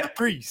is that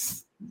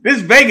this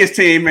Vegas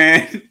team,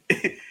 man,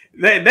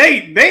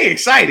 they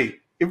excited.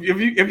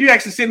 If you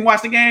actually sit and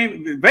watch the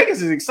game,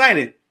 Vegas is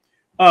excited.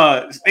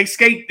 They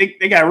skate.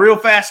 They got real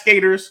fast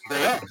skaters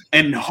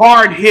and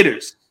hard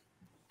hitters.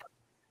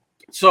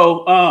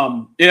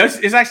 So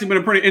it's actually been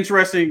a pretty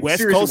interesting West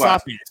series Coast to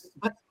watch. offense.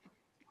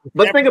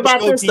 But think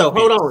about this though.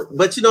 Hold on.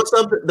 But you know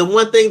something? The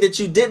one thing that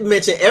you didn't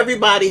mention,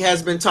 everybody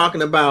has been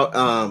talking about.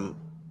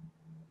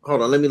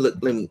 Hold on. Let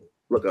me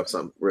look up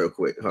something real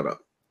quick. Hold on.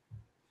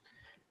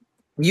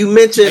 You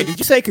mentioned. Hey, did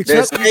you say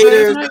Kachuk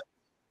skaters?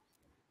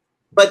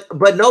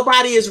 But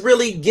nobody is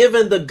really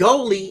giving the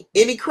goalie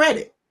any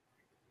credit.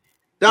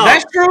 No,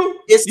 that's true.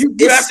 It's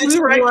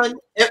absolutely right.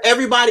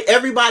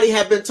 Everybody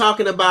had been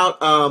talking about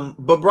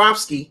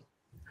Bobrovsky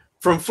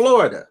from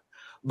Florida,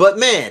 but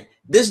man,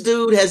 this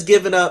dude has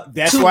given up.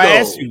 That's 2 why goals. I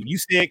asked you. You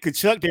said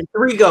Kachuk did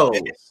 3 goals,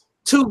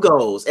 2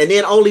 goals, and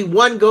then only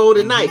 1 goal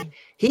tonight.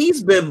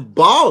 He's been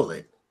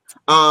balling.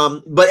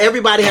 But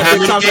everybody has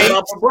been talking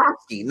about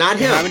Bobrovsky, not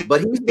him, but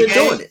he's been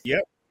doing it.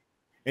 Yep.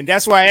 And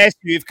that's why I asked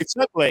you if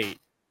Kachuk played.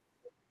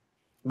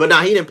 But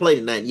no, he didn't play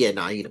tonight. Yeah,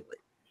 no, he didn't play.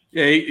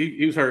 Yeah,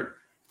 he was hurt.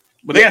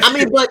 But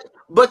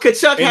but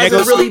Kachuk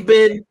hasn't really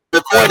been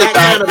that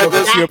kind of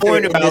a factor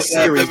in this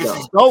series,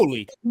 though.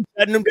 Goalie,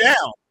 shutting him down.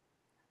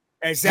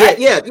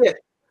 Exactly.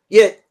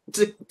 Yeah.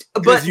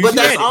 But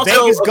that's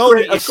also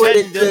a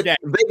credit to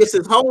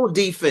Vegas's whole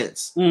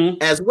defense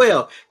as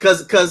well,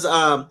 because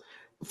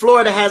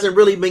Florida hasn't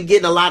really been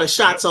getting a lot of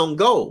shots on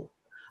goal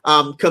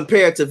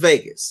compared to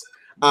Vegas.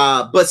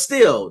 But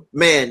still,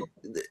 man,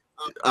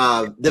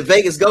 the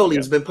Vegas goalie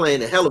has been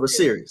playing a hell of a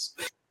series.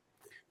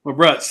 Well,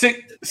 bro,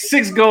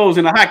 six goals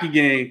in a hockey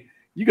game,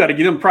 you got to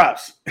get them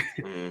props.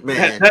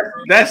 Man,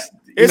 that's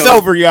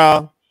over,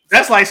 y'all.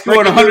 That's like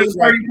scoring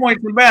 130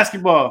 points in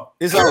basketball.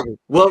 It's over.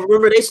 Well,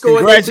 remember they scored.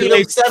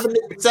 Congratulations,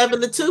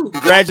 7-2.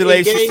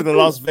 Congratulations to the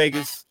Las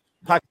Vegas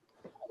hockey.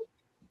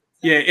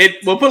 Yeah,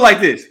 well, put it like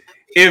this: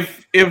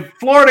 if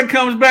Florida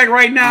comes back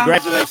right now,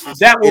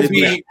 that will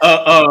be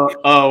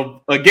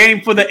a game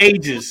for the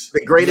ages,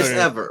 the greatest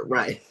ever.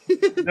 Right?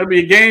 That'll be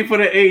a game for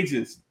the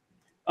ages.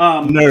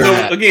 So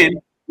again,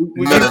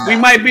 we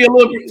might be a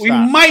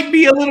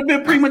little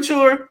bit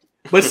premature,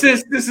 but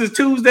since this is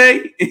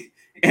Tuesday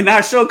and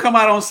our show come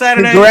out on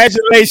Saturday,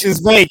 congratulations,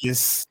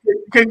 Vegas.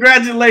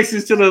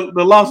 Congratulations to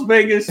the Las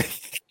Vegas.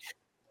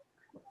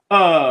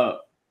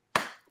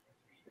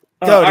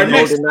 Our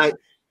next, Golden Knights.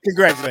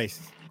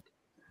 Congratulations.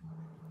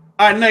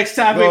 our next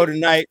topic. Golden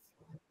Knights.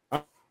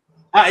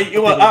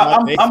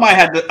 I might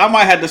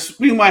have to.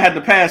 We might have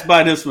to pass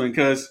by this one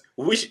because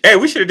we should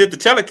have did the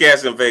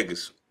telecast in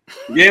Vegas.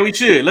 yeah, we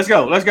should. Let's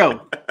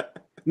go.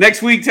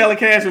 Next week,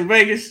 telecast in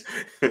Vegas.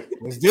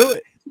 Let's do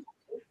it.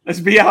 Let's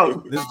be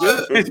out. Let's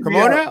do it. Come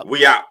on out.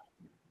 We out.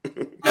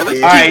 All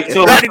right.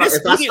 So If I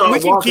start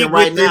walking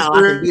right now, I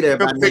can be there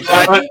by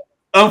next week.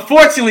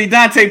 Unfortunately,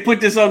 Dante put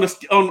this on the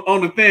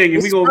thing,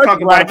 and we're gonna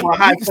talk about it for a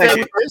hot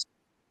second.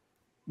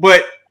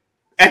 But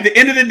at the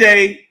end of the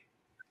day,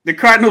 the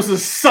Cardinals are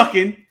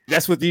sucking.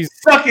 That's what these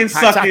sucking. They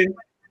not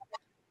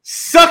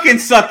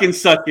sucking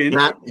as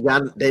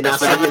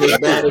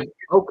bad as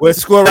What's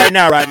the score right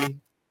now, Rodney?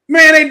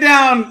 Man, they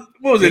down.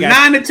 What was it?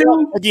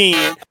 9-2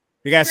 again.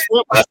 They got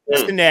swept by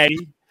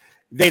Cincinnati.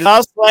 They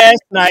lost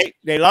last night.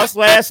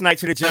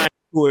 To the Giants,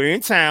 who are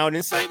in town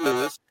in St.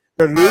 Louis.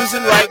 They're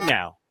losing right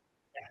now.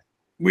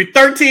 We're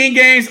 13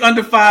 games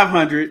under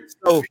 500.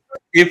 So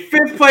in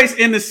fifth place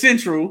in the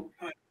Central.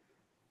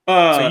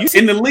 so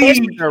in the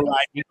league,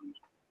 Rodney.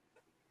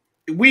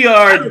 We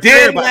are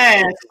dead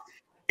last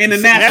in the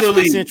National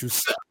League. Central.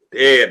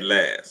 Dead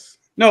last.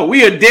 No,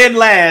 we are dead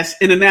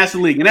last in the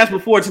National League, and that's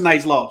before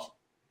tonight's loss.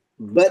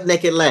 butt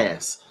naked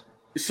last.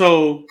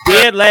 So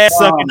dead last,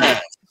 sucking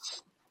ass.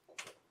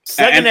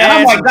 And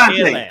I'm like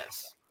Dante.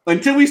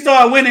 Until we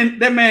start winning,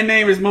 that man's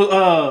name is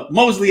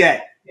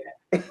Mosliak.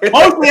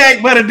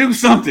 Mosliak better do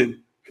something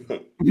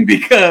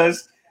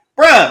because,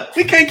 bruh,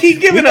 we can't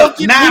keep giving up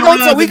 9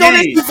 runs we a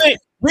gonna game.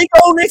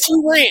 let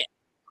you rant.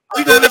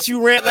 We're going to let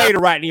you rant later,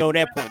 Rodney, on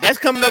that point. That's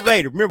coming up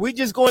later. Remember, we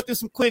just going through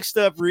some quick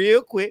stuff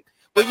real quick.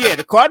 But, yeah,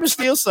 the Cardinals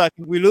still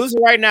sucking. We're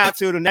losing right now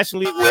to the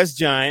National League West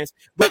Giants.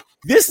 But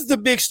this is the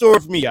big story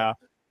for me, y'all.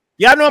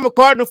 Y'all know I'm a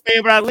Cardinal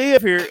fan, but I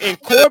live here,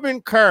 and Corbin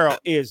Carroll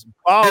is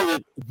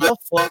balling the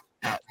fuck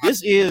out.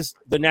 This is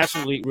the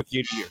National League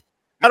Rookie of the Year.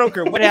 I don't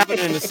care what happened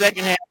in the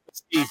second half of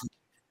the season.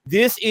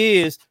 This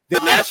is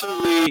the National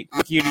League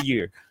Rookie of the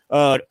Year.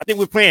 I think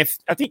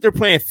they're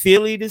playing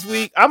Philly this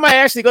week. I might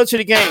actually go to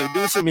the game,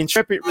 do some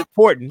intrepid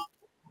reporting.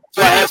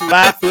 So I have some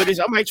live footage.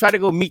 I might try to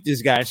go meet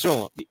this guy and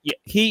show him. Yeah,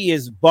 he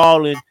is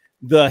balling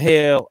the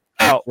hell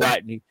out,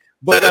 Rodney.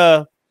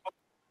 But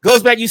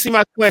goes back, you see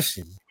my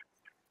question.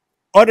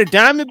 Are the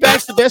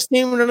Diamondbacks the best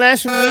team in the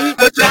National League?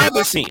 What y'all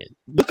been seeing?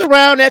 Look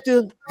around at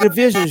the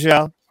divisions,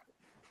 y'all,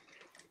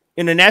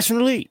 in the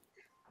National League.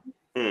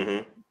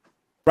 Mm-hmm.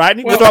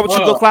 Rodney, we'll start with you,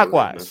 go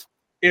clockwise.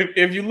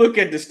 If you look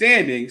at the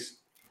standings,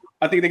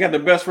 I think they got the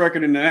best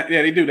record in the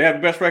they do. They have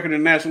the best record in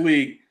the National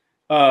League,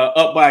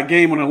 up by a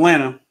game on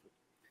Atlanta.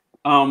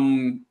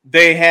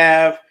 They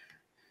have.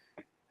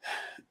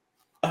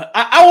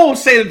 I won't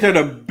say that they're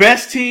the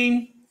best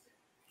team,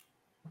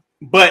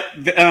 but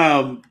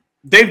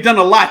they've done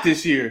a lot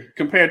this year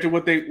compared to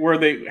what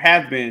they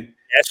have been.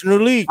 National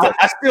League.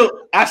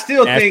 I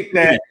still think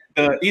that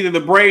either the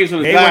Braves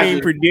or the Dodgers weren't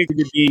even predicted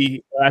to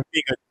be. I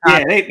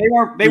think.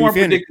 They weren't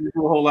predicted to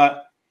do a whole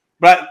lot.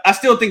 But I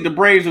still think the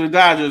Braves or the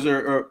Dodgers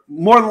are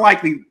more than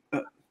likely.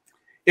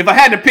 If I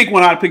had to pick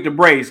one, I'd pick the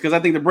Braves because I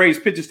think the Braves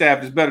pitching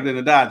staff is better than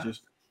the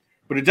Dodgers.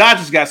 But the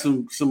Dodgers got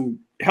some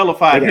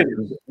hellified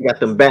hitters. They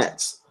got them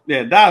bats.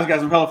 Yeah, Dodgers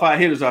got some hellified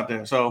hitters out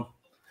there. So,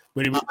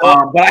 but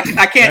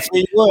I can't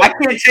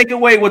take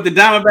away what the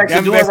Diamondbacks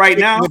are doing right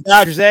now. The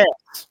Dodgers ass.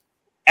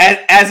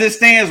 As it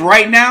stands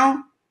right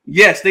now,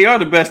 yes, they are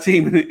the best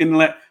team in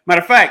the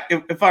matter of fact.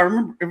 If I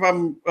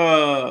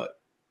remember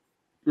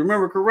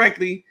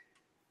correctly.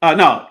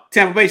 No,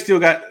 Tampa Bay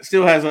still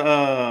has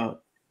a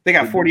they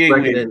got 48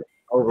 wins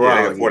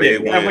overall. Yeah,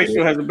 48 wins. Tampa Bay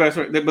still has the best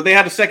record, but they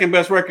have the second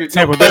best record.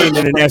 Tampa Bay in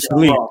the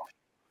National League.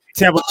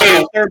 Tampa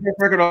Bay third best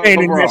record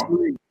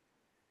overall.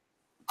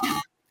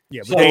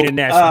 Yeah, but they in the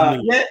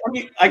National League. Yeah, I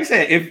mean, like I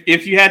said,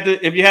 if you had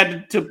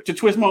to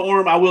twist my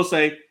arm, I will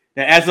say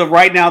that as of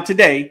right now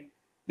today,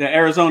 that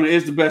Arizona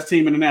is the best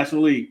team in the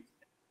National League.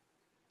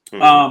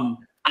 Mm-hmm.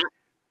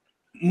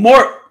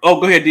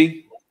 Go ahead,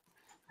 D.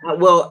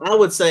 Well, I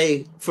would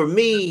say for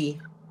me,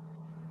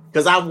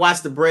 because I've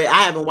watched the Braves.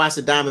 I haven't watched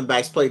the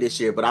Diamondbacks play this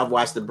year, but I've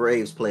watched the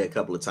Braves play a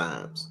couple of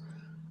times.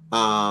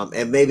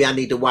 And maybe I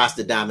need to watch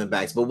the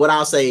Diamondbacks. But what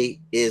I'll say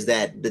is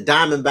that the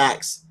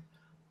Diamondbacks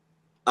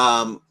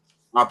are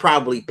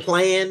probably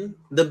playing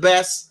the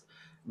best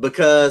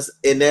because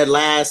they're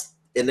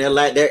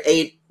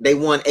 8. They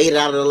won 8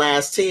 out of the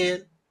last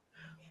 10.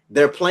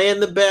 They're playing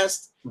the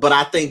best, but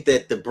I think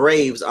that the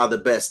Braves are the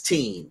best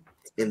team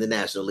in the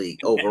National League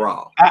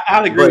overall.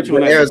 I'll agree with you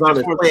on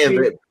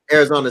that.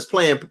 Arizona's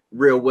playing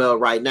real well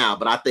right now,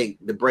 but I think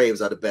the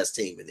Braves are the best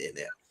team in the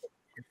NL.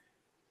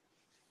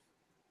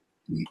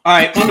 All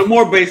right, on the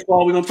more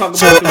baseball, we're gonna talk about.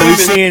 So are we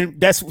saying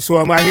that's so?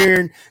 Am I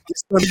hearing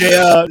this from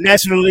the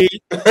National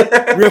League?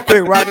 Real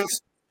quick,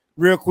 Roberts.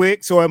 Real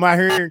quick. So am I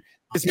hearing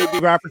this may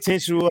be our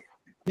potential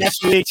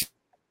National League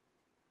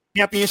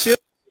championship?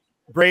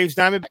 Braves,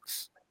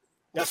 Diamondbacks.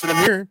 That's what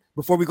I'm hearing.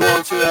 Before we go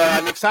on to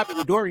next topic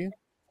with Dorian.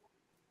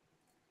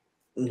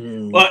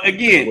 Well,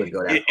 again,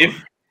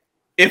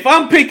 if if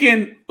I'm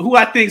picking who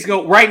I think's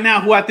going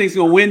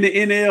to win the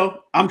NL,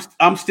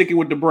 I'm sticking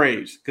with the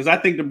Braves because I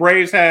think the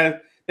Braves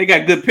they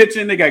got good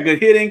pitching, they got good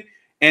hitting,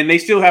 and they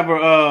still have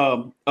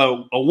a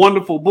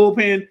wonderful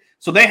bullpen.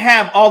 So they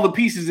have all the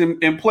pieces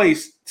in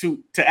place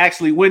to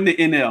actually win the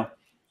NL.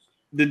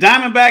 The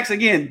Diamondbacks,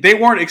 again, they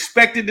weren't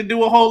expected to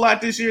do a whole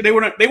lot this year. They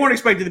weren't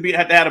expected to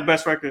have the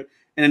best record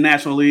in the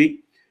National League.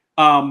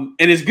 And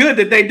it's good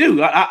that they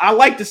do. I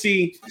like to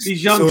see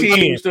these young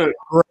teams to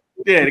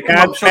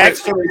come up short.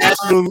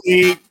 National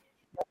League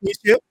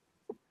championship?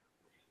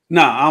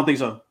 No, I don't think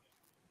so.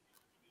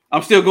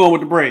 I'm still going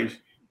with the Braves.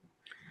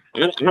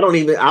 I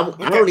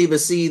don't even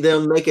see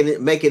them making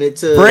it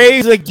to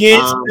Braves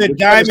against the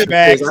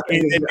Diamondbacks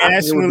in the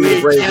National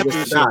League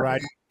championship,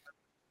 right?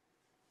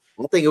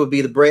 I think it would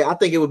be the Braves. I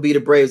think it would be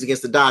the Braves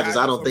against the Dodgers.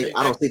 I don't see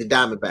the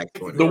Diamondbacks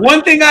doing it. The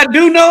one thing I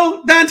do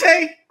know,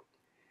 Dante,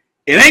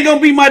 it ain't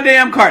gonna be my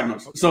damn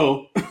Cardinals.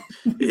 So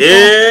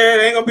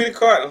it ain't gonna be the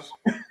Cardinals.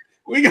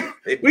 we gonna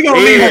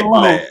leave that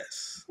alone.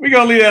 We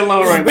gonna leave that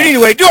alone right But now.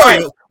 anyway,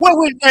 Dorian, what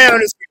went down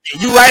this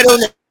weekend? You right on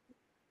that.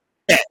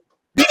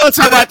 We gonna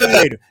talk about that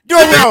later.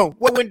 Dorian,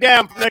 what went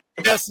down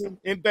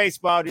in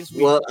baseball this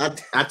week? Well,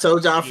 I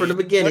told y'all from the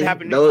beginning.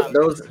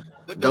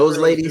 Those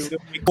ladies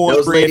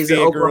in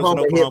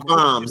Oklahoma hit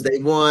bombs. They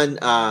won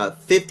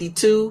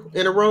 52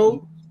 in a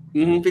row.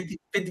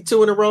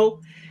 52 in a row.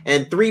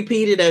 And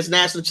three-peated as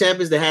national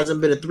champions. There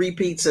hasn't been a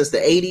three-peat since the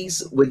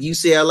 80s with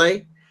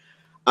UCLA.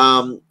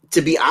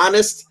 To be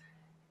honest,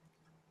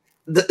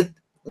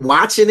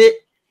 watching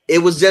it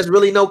was just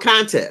really no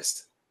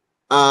contest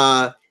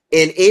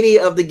in any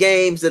of the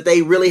games that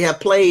they really have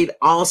played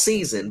all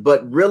season.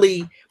 But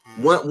really,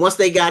 once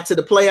they got to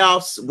the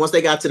playoffs, once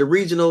they got to the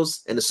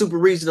regionals and the super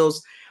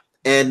regionals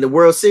and the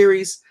World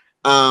Series,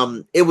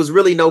 it was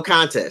really no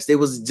contest. It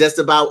was just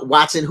about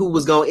watching who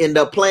was going to end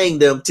up playing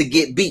them to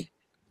get beat.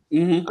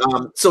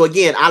 So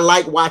again, I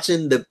like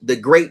watching the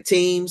great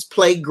teams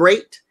play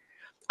great.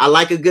 I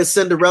like a good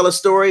Cinderella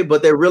story,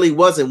 but there really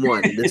wasn't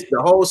one.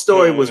 The whole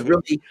story was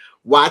really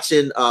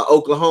watching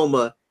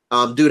Oklahoma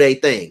do their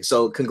thing.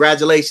 So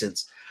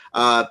congratulations.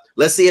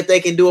 Let's see if they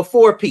can do a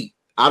four-peat.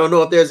 I don't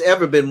know if there's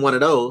ever been one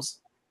of those.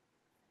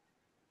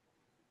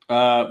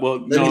 Let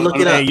me look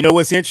it up. You know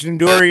what's interesting,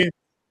 Dorian?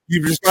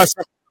 You discussed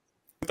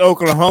with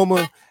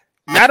Oklahoma.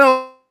 Not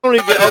only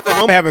did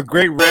Oklahoma have a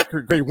great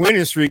record, great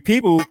winning streak,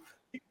 people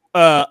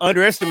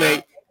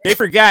underestimate. They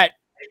forgot.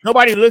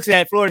 Nobody looks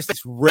at Florida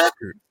State's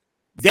record.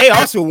 They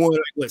also won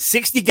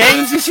 60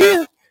 games this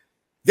year.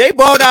 They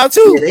balled out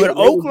too, but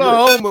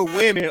Oklahoma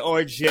women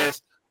are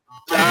just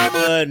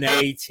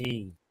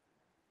dominating.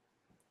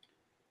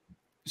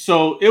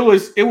 So it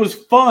was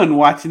fun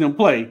watching them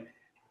play,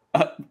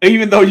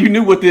 even though you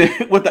knew what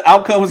the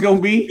outcome was going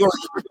to be.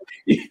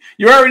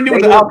 You already knew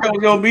what the outcome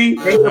was going to be.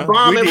 They were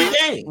bomb every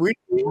game.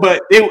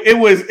 But it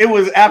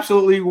was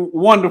absolutely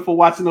wonderful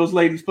watching those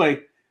ladies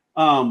play.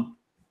 And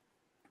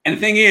the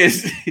thing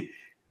is,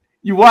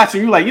 you watch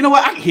and you're like, you know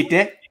what? I can hit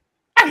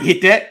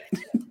that.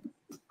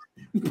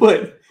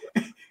 But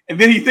and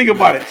then you think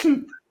about it.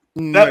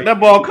 That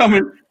ball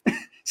coming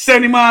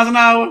 70 miles an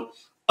hour,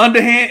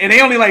 underhand, and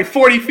they only like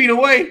 40 feet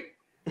away.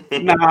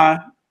 Nah.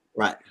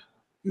 Right.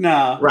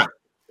 Nah. Right.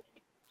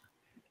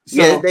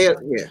 So,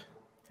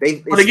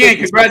 but again,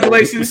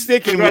 congratulations to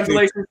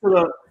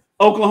the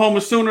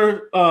Oklahoma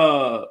Sooner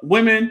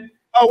women.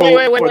 Oh,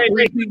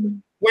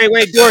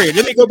 wait, Dorian.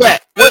 Let me go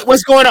back.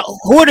 What's going on?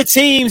 Who are the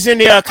teams in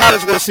the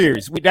College World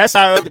Series?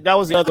 That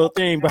was the other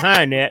thing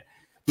behind that,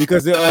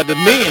 because the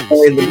men.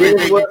 The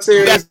Men's World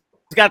Series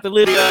got the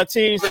little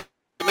teams that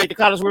make the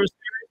College World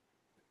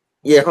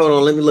Series. Yeah, hold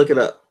on. Let me look it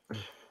up.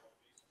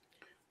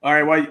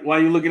 All right,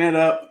 while you looking it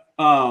up,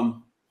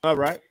 all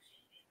right,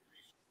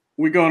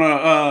 we're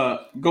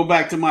gonna go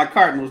back to my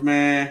Cardinals,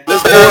 man.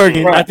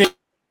 Oregon. I think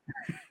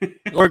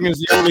Oregon's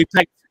the only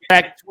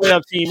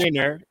Pac-12 team in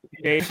there.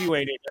 You ain't in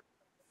there.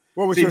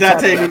 What was you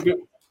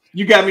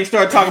got me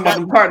start talking about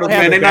them Cardinals,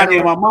 man. They're not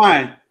in my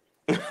mind.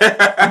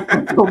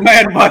 I'm so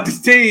mad about this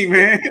team,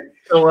 man.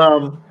 So we're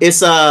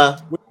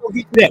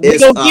gonna get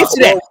to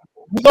that.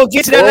 We're gonna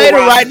get to that later,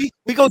 Rodney.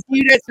 We're gonna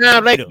give you that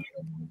time later.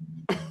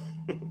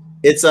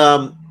 It's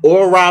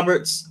Oral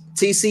Roberts,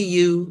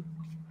 TCU,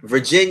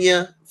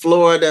 Virginia,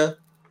 Florida,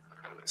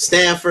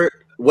 Stanford,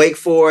 Wake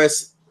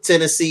Forest,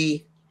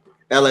 Tennessee,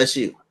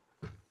 LSU.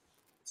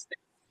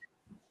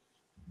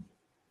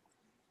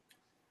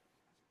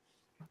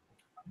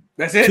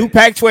 That's it. 2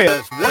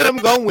 Pac-12s. One of them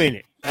gonna win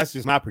it. That's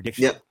just my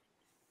prediction. Yep.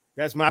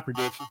 That's my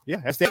prediction.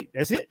 Yeah, that's it.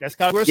 That's it. That's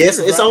College World Yes,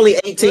 Series. it's only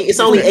 18.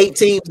 It's only 8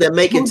 teams that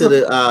make it to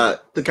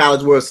the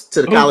College World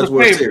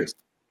Series.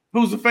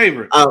 Who's the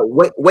favorite?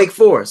 Wake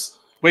Forest.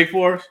 Wake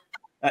Forest.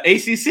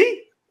 ACC.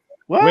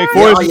 What? Wake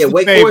Forest.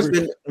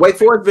 Wake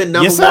Forest been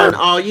number one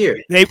all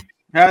year.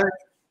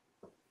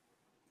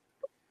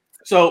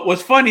 So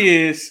what's funny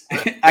is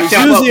it's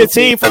usually a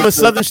team from a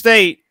southern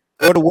state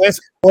or the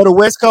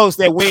West Coast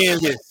that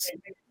wins this.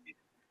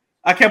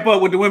 I kept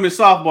up with the women's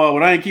softball,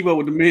 but I didn't keep up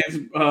with the men's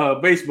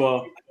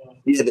baseball.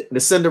 Yeah, the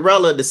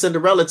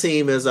Cinderella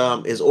team is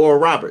Oral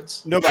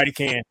Roberts. Nobody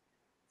can.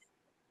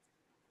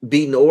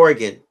 beating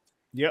Oregon.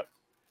 Yep,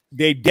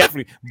 they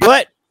definitely.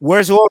 But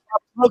where's Oral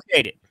Roberts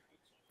located?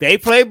 They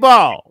play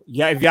ball.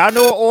 Yeah, if y'all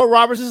know where Oral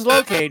Roberts is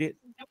located,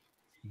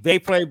 they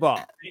play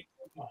ball.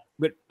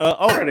 But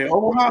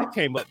Omaha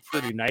came up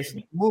pretty nice.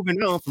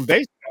 Moving on from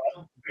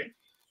baseball.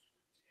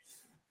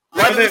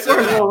 Where's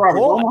Oral Roberts?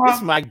 Boy, Omaha? this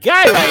is my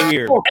guy right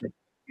here.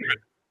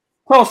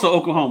 Tulsa,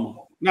 Oklahoma,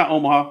 not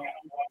Omaha.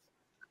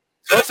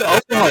 Tulsa,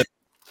 Oklahoma.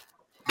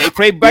 They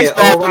play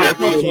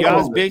baseball.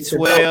 Y'all's Big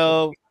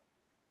 12.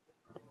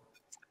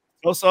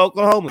 Tulsa,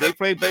 Oklahoma. They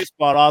play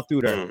baseball all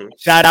through there. Mm-hmm.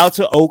 Shout out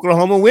to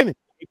Oklahoma women.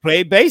 They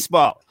play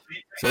baseball.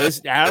 So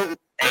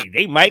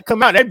they might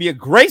come out. That'd be a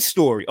great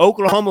story.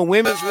 Oklahoma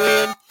women's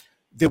win.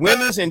 The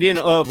women's and then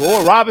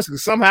Oral Roberts could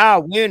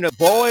somehow win the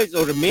boys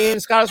or the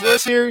men's College World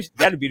Series.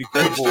 That'd be the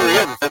greatest story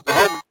ever for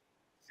Oklahoma.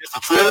 Just a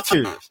trail of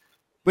tears.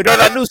 But on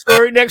that new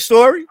story, next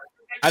story,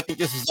 I think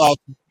this is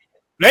awesome.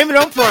 Blame it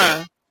on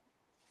Prime.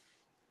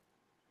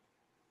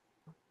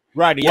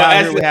 Right,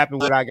 y'all hear what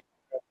happened with I got.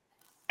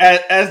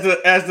 As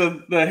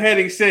the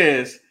heading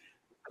says,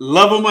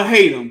 love him or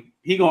hate him,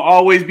 he gonna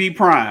always be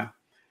Prime.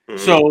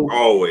 So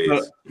always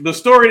the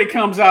story that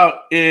comes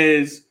out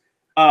is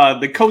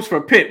the coach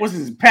for Pitt. What's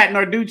his Pat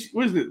Narducci?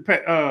 What is it?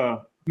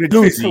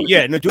 Narduzzi.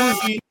 Yeah,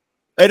 Narduzzi.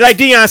 And like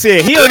Dion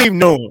said, he don't even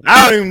know him.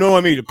 I don't even know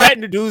him either. Pat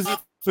Narduzzi,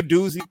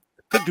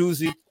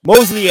 Faduzzi,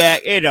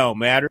 Mosliak, it don't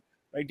matter.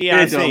 Like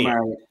Dion said.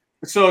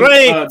 So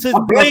blame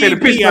the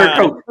Pittsburgh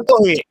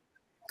coach.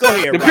 Go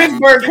ahead. The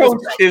Pittsburgh coach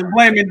is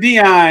blaming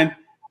Dion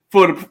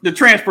for the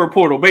transfer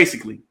portal,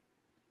 basically.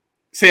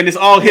 Saying it's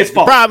all his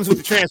fault. Problems with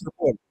the transfer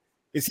portal.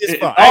 It's his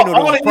fault. All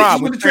the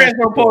issues with the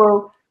transfer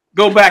portal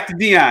go back to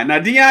Dion. Now,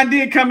 Dion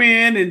did come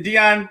in, and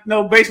Dion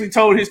basically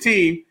told his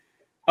team,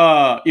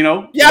 y'all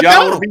want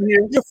to be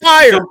here. You're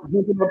fired.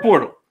 Jump in the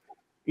portal.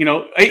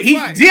 Dion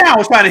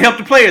was trying to help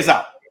the players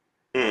out.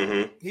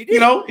 Mm-hmm. He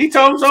did. He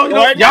told them so.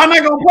 Y'all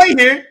not going to play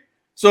here.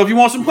 So if you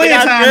want some playing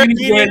time, you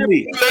need to go ahead and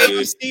leave.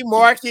 ABC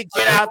market,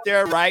 get out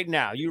there right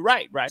now. You're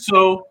right.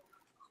 So,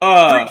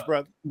 Preach,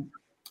 brother.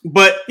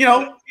 But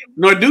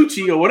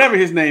Narducci or whatever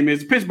his name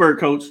is, the Pittsburgh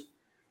coach,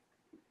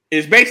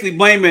 is basically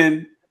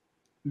blaming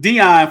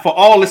Dion for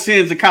all the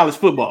sins of college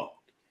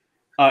football.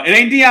 It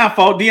ain't Dion's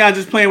fault. Dion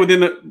just playing within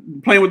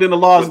the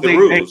laws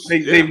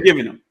they've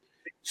given him.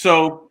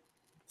 So,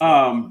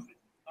 and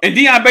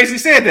Dion basically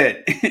said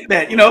that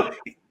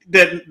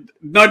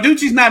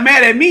Narducci's not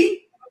mad at me.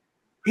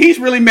 He's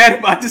really mad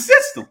about the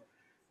system.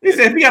 He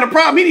said if he got a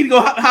problem, he need to go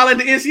holler at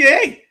the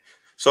NCAA.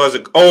 So as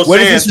an old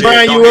saying,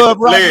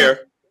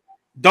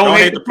 don't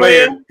hate the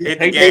player, hate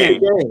the game.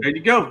 There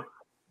you go.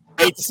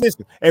 Hate the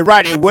system. Hey,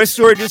 Rodney, what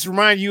story just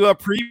remind you of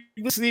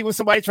previously when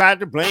somebody tried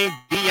to blame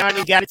Dion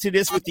and got into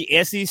this with the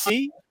SEC?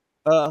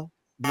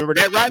 Remember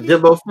that, Rodney?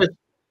 Jimbo Fisher.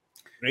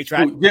 They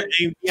tried to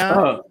blame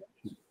Dion.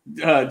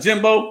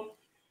 Jimbo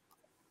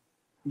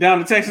down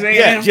to Texas A&M.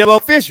 Yeah, Jimbo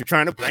Fisher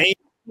trying to blame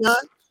Dion.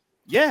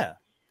 Yeah.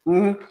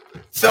 Mm-hmm.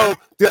 So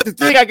the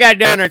thing I got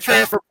down there,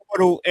 transfer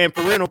portal and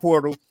parental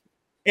portal,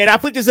 and I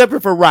put this up here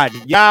for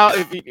Rodney. Y'all,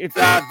 if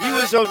our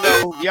viewers don't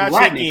know, y'all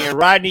check in.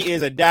 Rodney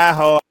is a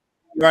diehard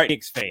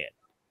Knicks fan.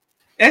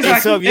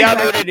 So if y'all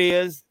know what it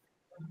is,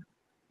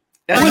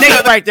 who's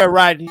that right there,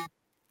 Rodney?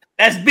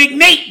 That's Big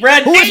Nate,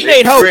 bro. Who is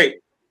Nate holding?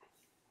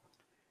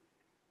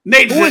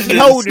 Nate, who is he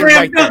holding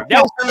right there?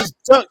 That was his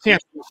dunk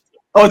championship.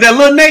 Oh, is that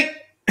little Nate?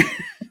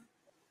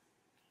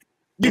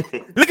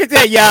 Look at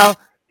that, y'all.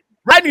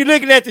 Rodney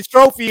looking at the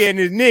trophy and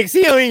his Knicks.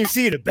 He don't even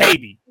see the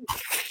baby.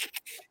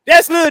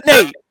 That's little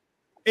Nate.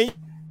 And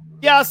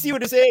y'all see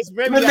what it says?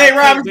 Maybe Nate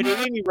Robinson. But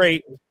at any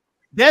rate,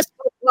 that's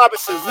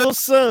Robinson's little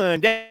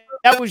son.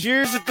 That was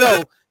years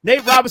ago.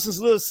 Nate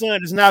Robinson's little son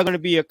is now going to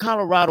be a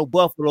Colorado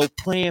Buffalo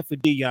playing for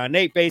Dion.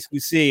 Nate basically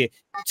said,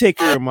 take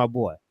care of my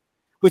boy.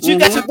 But you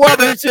got your boy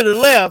over to the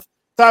left,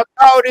 talk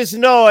all this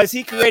noise.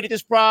 He created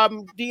this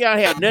problem. Dion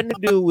had nothing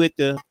to do with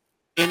the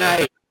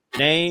NIL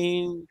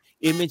name,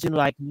 image, and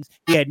likeness.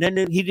 He had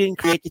nothing. He didn't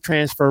create the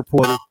transfer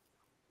portal.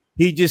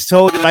 He just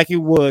told it like it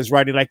was,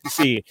 right? Like you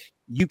said.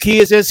 You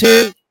kids that's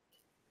here,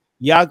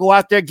 y'all go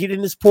out there, get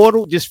in this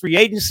portal, this free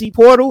agency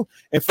portal,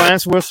 and find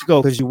somewhere else to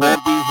go because you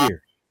won't be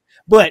here.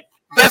 But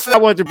that's what I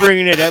wanted to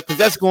bring it up because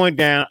that's going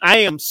down. I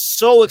am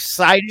so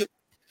excited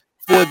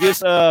for this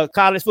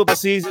college football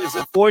season. It's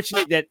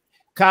unfortunate that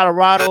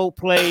Colorado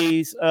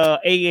plays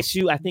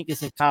ASU. I think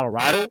it's in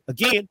Colorado.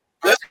 Again,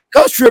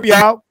 coach trip,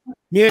 y'all.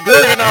 Yeah,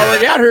 Dorian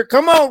already out here.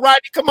 Come on,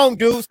 Rodney. Come on,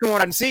 dudes. Come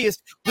on and see us.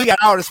 We got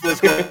all this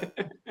what's going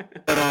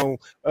on.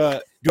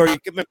 Dorian,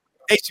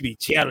 they should be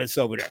jealous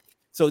over there.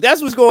 So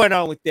that's what's going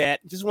on with that.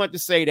 Just wanted to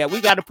say that.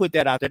 We got to put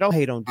that out there. Don't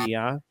hate on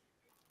Dion.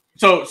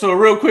 So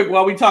real quick,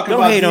 while we talking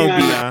about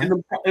Dion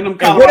in them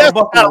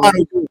Colorado.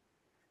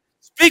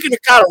 Speaking of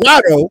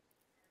Colorado,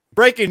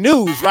 breaking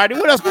news, right?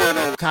 What else going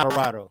on in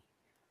Colorado?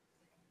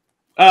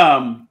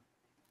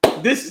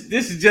 This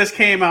just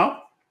came out.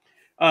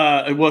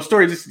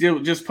 Story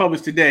just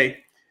published today.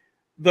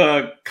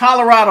 The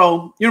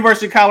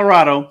University of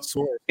Colorado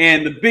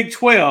and the Big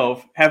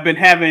 12 have been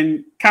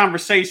having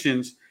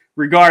conversations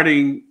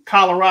regarding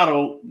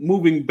Colorado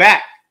moving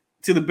back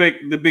to the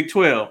Big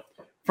 12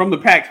 from the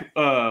Pac.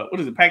 What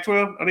is it?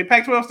 Pac-12? Are they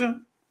Pac-12 still?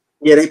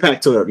 Yeah, they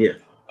Pac-12.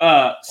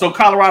 Yeah. So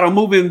Colorado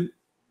moving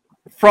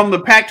from the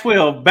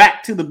Pac-12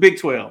 back to the Big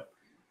 12.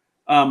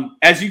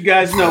 As you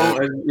guys know,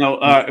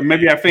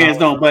 maybe our fans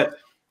don't, but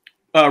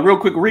real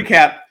quick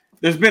recap: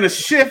 there's been a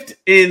shift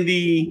in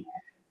the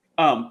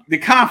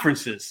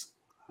conferences.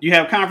 You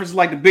have conferences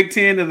like the Big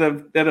Ten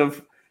that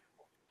have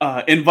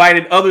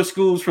invited other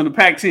schools from the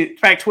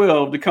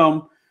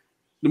Pac-12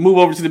 to move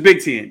over to the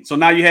Big Ten. So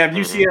now you have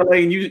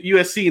UCLA and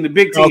USC in the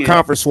Big Ten.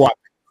 Conference swap.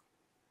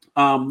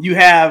 You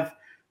have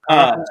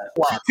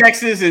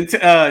Texas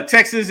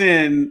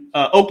and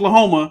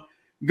Oklahoma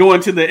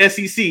going to the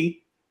SEC.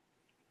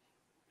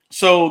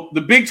 So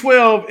the Big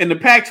 12 and the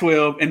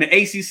Pac-12 and the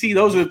ACC,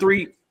 those are the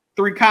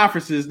three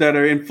conferences that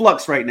are in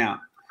flux right now.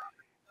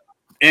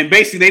 And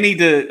basically, they need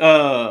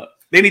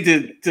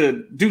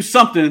to do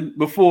something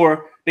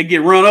before they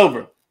get run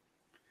over.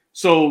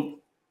 So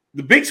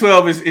the Big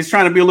 12 is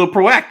trying to be a little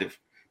proactive.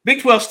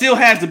 Big 12 still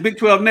has the Big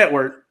 12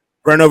 network.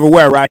 Run over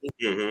where, right?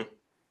 Mm-hmm.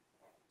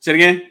 Say it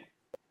again.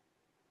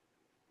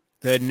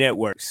 The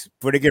networks.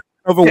 For the get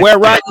over where,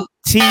 right?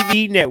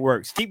 TV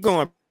networks. Keep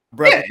going,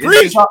 brother.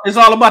 Yeah, it's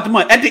all about the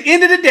money. At the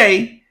end of the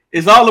day,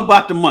 it's all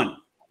about the money.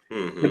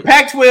 Mm-hmm. The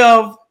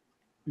Pac-12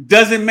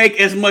 doesn't make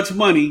as much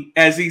money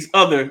as these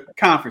other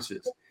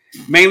conferences,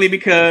 mainly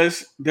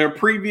because their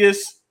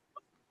previous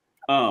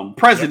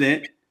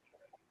president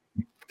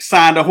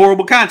signed a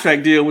horrible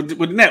contract deal with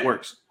the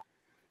networks.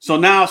 So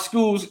now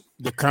schools,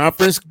 the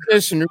conference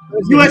commissioner,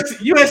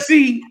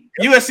 USC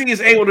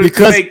is able to make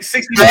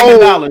 $60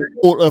 million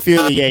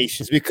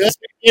affiliations because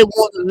they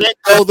want to let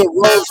go the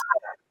Rose.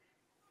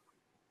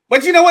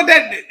 But you know what?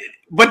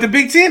 But the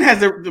Big Ten has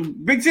the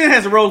Big Ten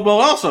has a Rose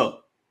Bowl also.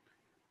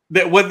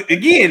 They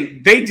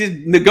just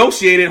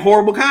negotiated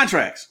horrible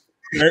contracts.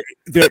 They're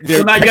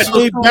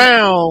contractually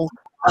bound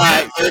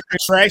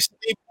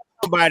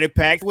by the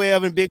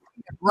Pac-12 and Big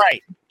Ten,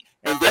 right?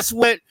 And that's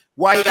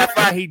why he got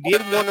fired. He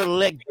didn't want to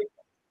let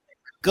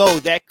go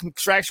that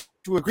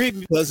contractual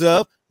agreement because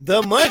of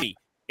the money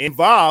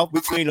involved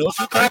between those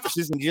two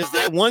conferences and just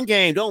that one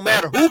game. Don't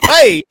matter who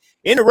played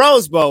in the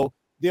Rose Bowl.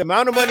 The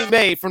amount of money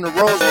made from the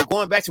Rose Bowl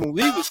going back to when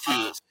we was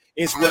kids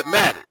is what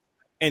mattered.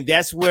 And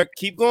that's where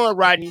keep going,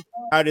 Rodney.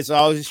 How this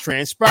always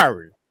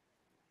transpiring.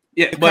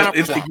 Yeah, but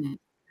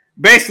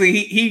basically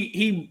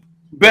he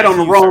bet on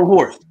the wrong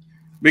horse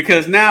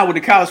because now with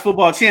the college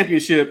football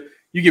championship,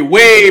 you get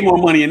way more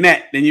money in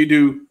that than you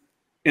do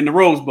in the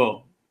Rose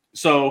Bowl.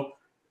 So,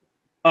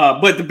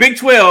 but the Big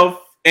 12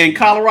 and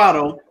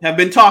Colorado have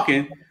been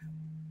talking.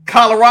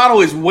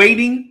 Colorado is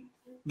waiting.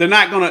 They're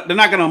not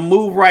gonna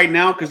move right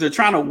now because they're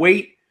trying to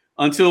wait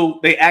until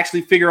they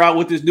actually figure out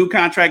what this new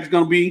contract is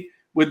going to be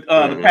with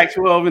the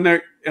Pac-12 in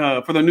there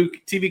for the new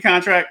TV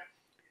contract.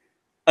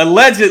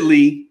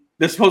 Allegedly,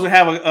 they're supposed to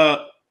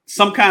have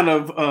some kind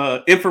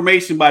of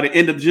information by the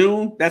end of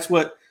June. That's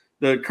what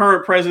the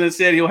current president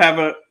said. He'll have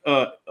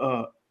an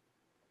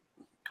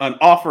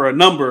offer, a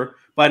number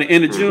by the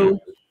end of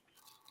June.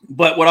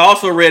 But what I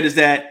also read is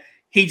that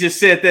he just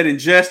said that in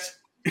jest.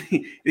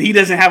 He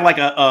doesn't have like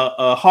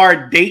a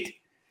hard date.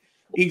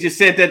 He just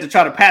said that to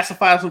try to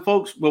pacify some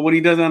folks. But what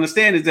he doesn't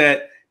understand is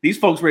that these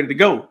folks ready to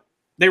go.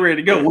 They're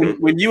ready to go.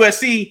 When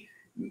USC,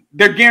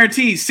 they're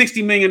guaranteed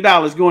 $60 million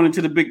going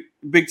into the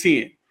Big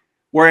Ten,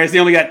 whereas they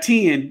only got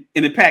 10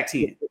 in the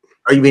Pac-10.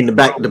 Are you mean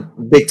the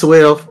Big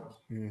 12?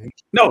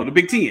 No, the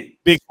Big 10.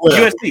 Big 12.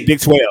 USC.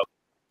 Big 12.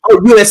 Oh,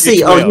 USC.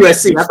 Big 12. Oh,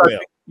 USC. Big I thought 12.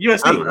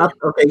 USC.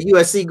 okay,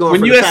 USC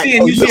going when for USC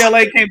and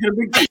UCLA came to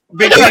the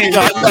Big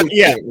Ten.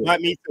 Yeah,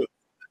 not me too.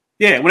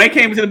 Yeah, when they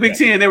came into the Big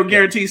Ten, they were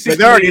guaranteed $60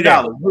 million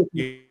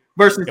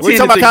versus 10. We're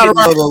talking about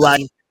Colorado, right?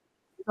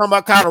 We're talking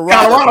about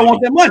Colorado. Colorado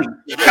wants that money.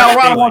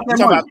 Colorado wants that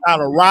money. About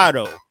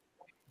Colorado.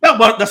 No,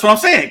 but that's what I'm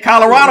saying.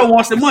 Colorado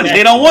wants the money.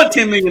 They don't want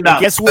 $10 million.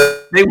 Guess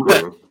what? They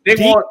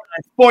want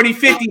 40,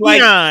 50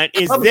 like Deion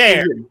is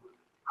there. Teams.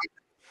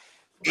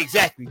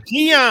 Exactly.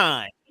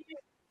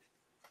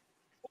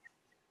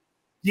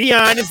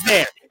 Deion is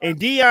there. And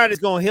Deion is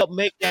going to help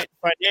make that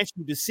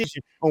financial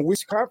decision on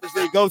which conference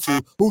they go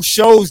to, who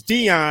shows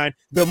Deion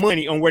the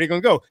money on where they're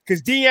going to go.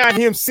 Because Deion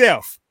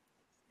himself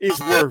is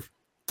worth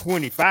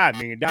 $25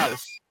 million.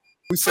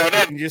 We saw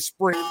that in just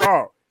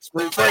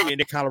spring training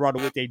in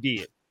Colorado, what they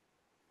did.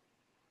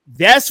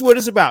 That's what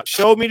it's about.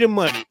 Show me the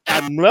money.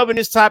 I'm loving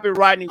this topic,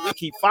 Rodney. We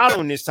keep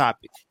following this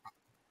topic.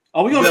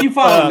 Oh, we're going to keep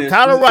following this.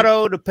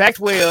 Colorado, the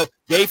Pac-12,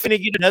 they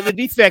finna get another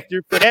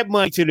defector for that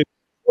money to the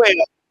 12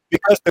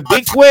 because the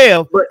Big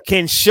 12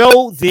 can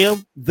show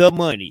them the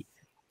money.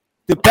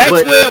 The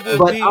Pac-12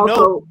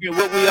 will be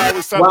what we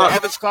always talk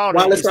about. It's called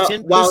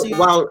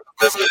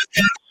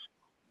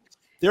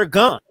they're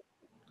gone.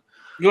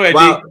 Go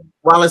ahead,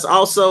 while it's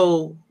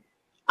also,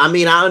 I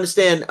mean, I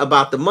understand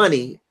about the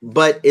money,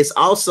 but it's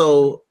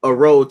also a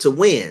road to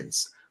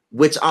wins,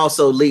 which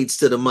also leads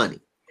to the money.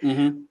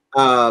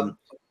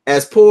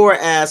 As poor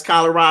as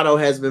Colorado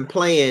has been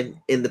playing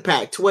in the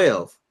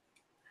Pac-12,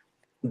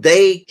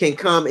 they can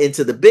come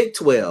into the Big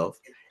 12,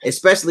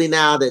 especially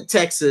now that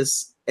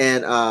Texas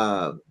and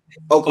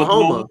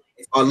Oklahoma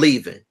are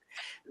leaving.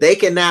 They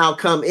can now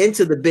come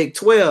into the Big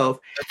 12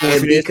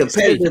 and be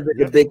competitive in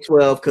the Big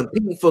 12,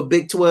 compete for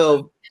Big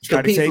 12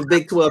 titles,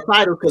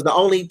 because the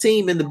only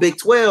team in the Big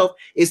 12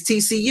 is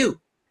TCU.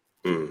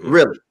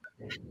 Really.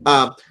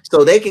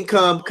 So they can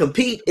come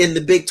compete in the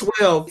Big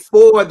 12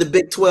 for the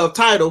Big 12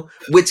 title,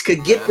 which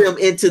could get them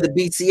into the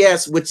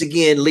BCS, which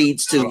again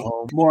leads to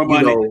more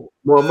money.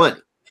 More money.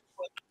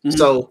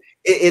 So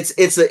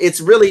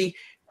it's really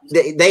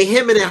they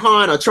him and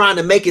Han are trying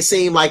to make it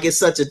seem like it's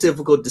such a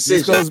difficult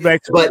decision.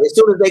 But as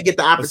soon as they get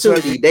the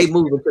opportunity, they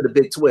move into the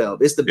Big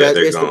 12. It's the best.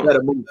 It's the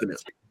better move for them.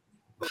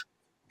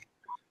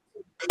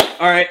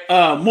 All right,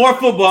 more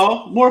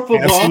football.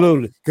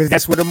 Absolutely, because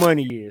that's where the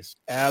money is.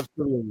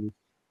 Absolutely.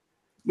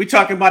 We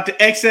talking about the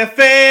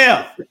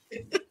XFL.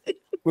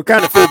 What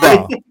kind of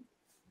football?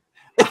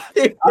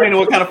 I don't know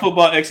what kind of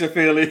football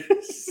XFL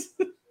is,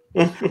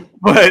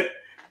 but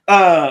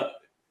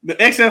the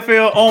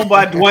XFL owned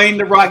by Dwayne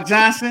 "The Rock"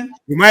 Johnson.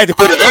 You might have to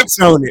put an X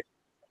on it.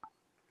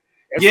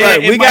 That's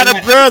right. We got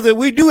a brother.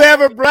 We do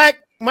have a black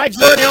Mike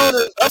Jordan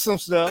on some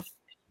stuff.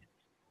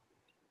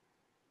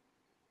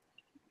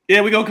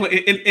 Yeah, we gonna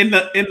in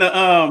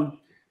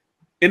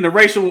the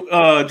racial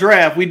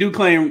draft. We do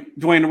claim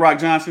Dwayne "The Rock"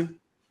 Johnson.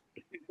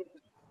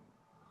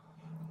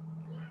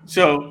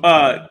 So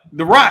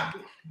The Rock,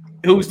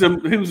 who's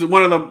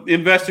one of the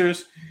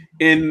investors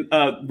in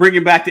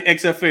bringing back the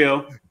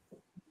XFL.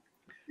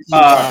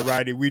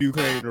 Right, we do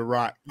claim The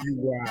Rock. You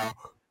wow.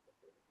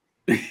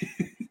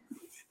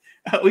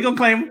 We gonna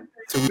claim him.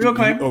 So we gonna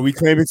claim him. Are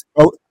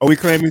we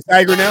claiming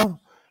Tiger now?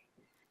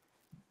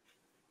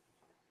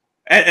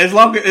 As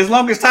long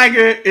as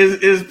Tiger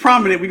is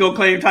prominent, we gonna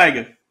claim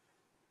Tiger.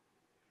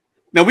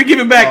 Now we give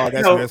him back. Oh,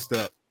 that's messed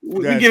up.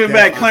 We give him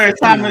back Clarence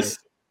Thomas.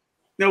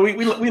 No, we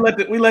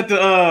let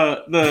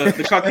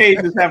the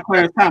Caucasians have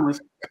Clarence Thomas.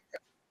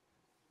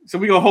 So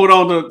we gonna hold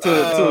on to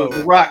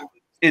The Rock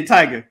and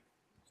Tiger.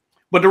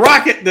 But The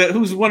Rock,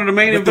 who's one of the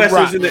main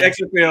investors in the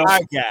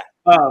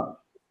XFL,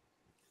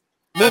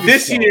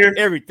 this year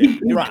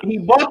he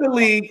bought the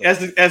league, as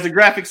the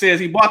graphic says,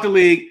 he bought the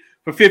league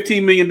for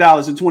 $15 million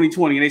in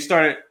 2020, and they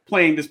started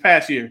playing this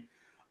past year.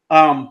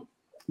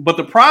 But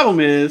the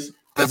problem is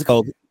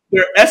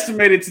they're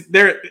estimated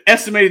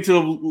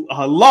to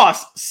have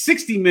lost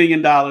 $60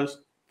 million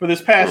for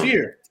this past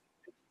year.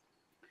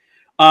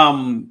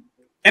 And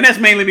that's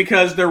mainly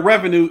because their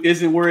revenue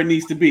isn't where it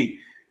needs to be.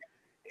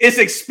 It's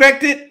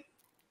expected.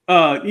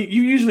 You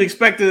usually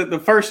expect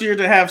the first year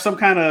to have some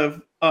kind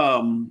of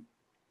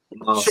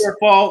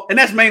shortfall, and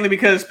that's mainly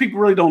because people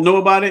really don't know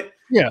about it.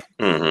 Yeah.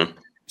 Mm-hmm.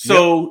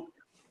 So,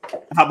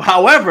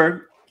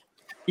 however,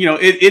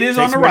 it is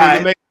on the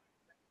rise.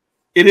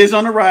 It is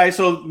on the rise.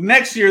 So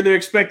next year they're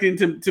expecting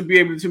to be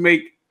able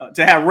to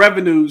have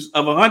revenues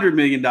of $100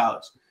 million.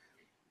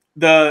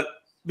 The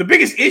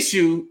biggest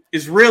issue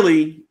is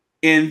really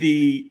in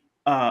the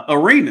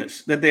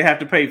arenas that they have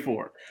to pay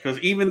for, because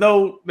even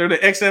though they're the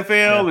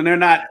XFL and they're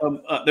not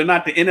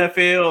the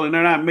NFL and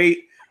they're not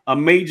a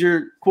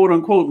major quote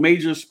unquote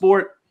major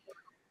sport,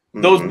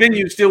 those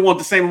venues still want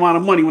the same amount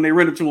of money when they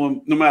rent it to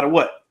them, no matter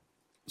what.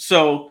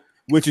 So,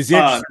 which is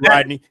interesting,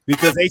 Rodney,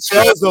 because they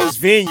chose those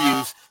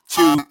venues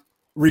to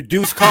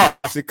reduce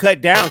costs, to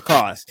cut down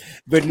costs.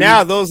 But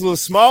now those little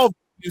small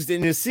venues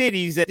in the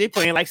cities that they're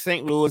playing, like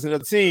St. Louis and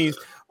other teams,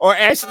 are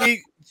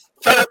actually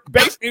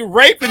basically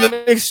raping them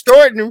and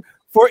extorting them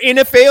for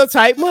NFL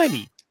type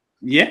money.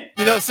 Yeah.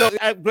 So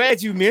I'm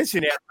glad you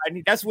mentioned that,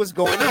 Rodney. That's what's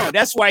going on.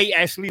 That's why he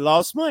actually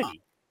lost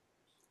money.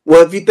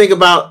 Well, if you think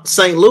about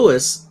St.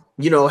 Louis,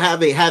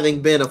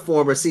 having been a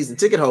former season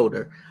ticket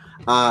holder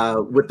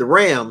with the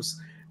Rams,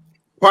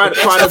 part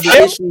of the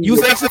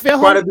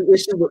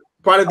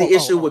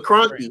issue with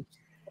Kroenke,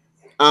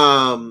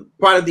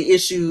 part of the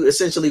issue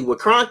essentially with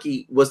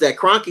Kroenke was that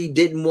Kroenke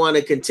didn't want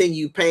to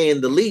continue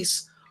paying the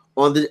lease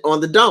on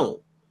the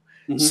dome.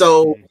 Mm-hmm.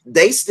 So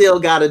they still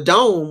got a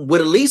dome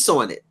with a lease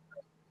on it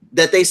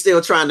that they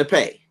still trying to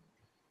pay.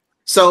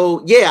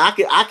 So yeah,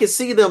 I could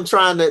see them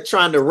trying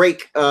to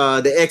rake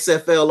the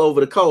XFL over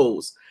the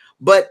coals,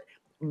 but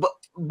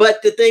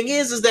the thing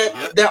is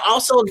that they're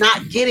also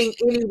not getting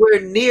anywhere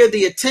near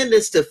the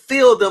attendance to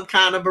fill them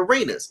kind of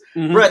arenas.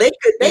 Mm-hmm. Bro,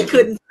 they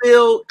couldn't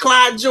fill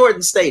Clyde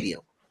Jordan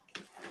Stadium.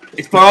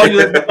 For all you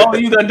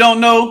that don't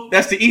know,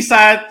 that's the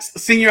Eastside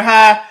Senior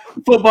High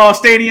Football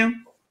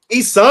Stadium.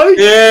 Eastside?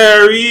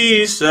 Yeah,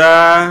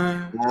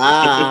 Eastside.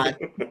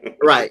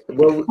 Right.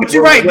 Well, but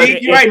you're right, D.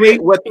 You're right, D.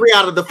 Well, 3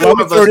 out of the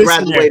 4 of us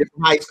graduated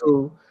from high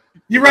school.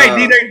 You're right,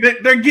 D.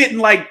 They're getting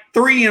like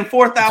 3,000 and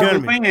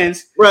 4,000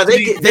 fans. Bro,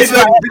 they get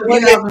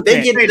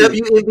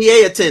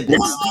WNBA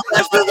attendance.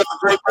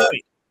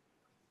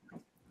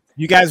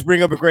 You guys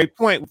bring up a great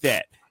point with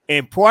that.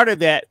 And part of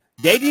that,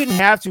 they didn't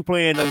have to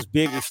play in those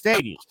bigger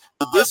stadiums.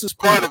 But this was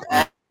part of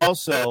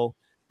also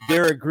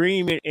their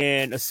agreement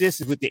and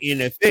assistance with the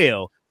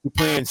NFL to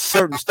play in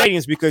certain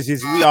stadiums, because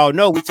as we all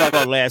know, we talked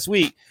about last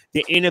week,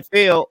 the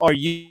NFL are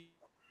using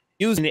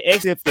the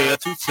XFL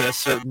to test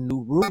certain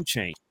new rule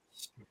changes.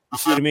 You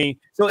see what I mean?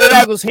 So it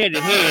all goes hand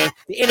in hand.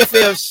 The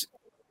NFL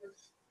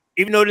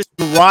even though this is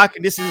The Rock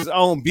and this is his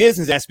own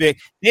business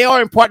aspect, they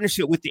are in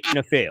partnership with the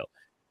NFL.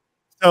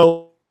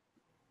 So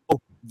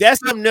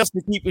that's something else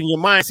to keep in your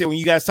mindset when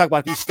you guys talk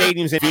about these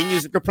stadiums and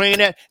venues that they're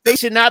playing at. They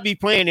should not be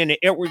playing in the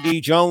Edward D.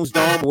 Jones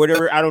Dome or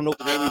whatever. I don't know what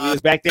the name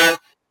is back there.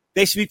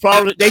 They should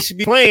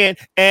be playing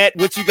at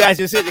what you guys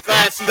just said, the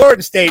Clyde C.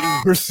 Gordon Stadium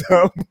or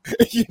something.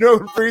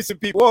 Bring some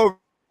people over.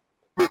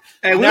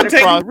 And not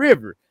across the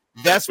river.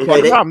 That's part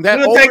of the problem.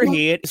 That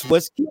overhead is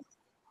what's key.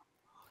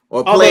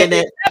 Or playing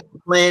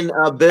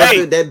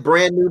Belleville, that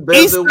brand new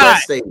Belleville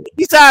West Stadium.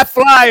 Eastside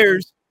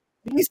Flyers.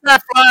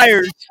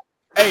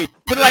 Hey,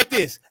 put it like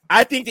this.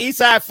 I think the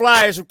Eastside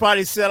Flyers would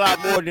probably sell out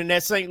more than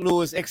that St.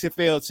 Louis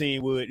XFL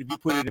team would if you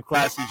put it in the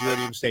Clyde C.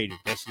 Gordon Stadium.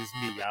 That's just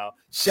me, y'all.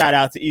 Shout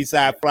out to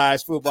Eastside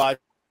Flyers football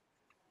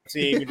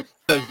team.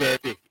 But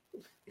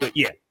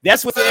yeah,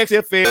 that's what the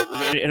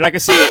XFL. And like I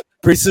said,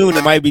 pretty soon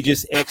it might be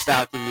just X'd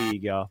out the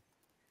league, y'all.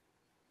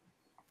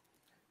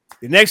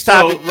 The next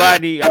topic,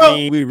 Rodney,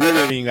 we really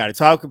don't even got to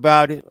talk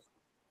about it.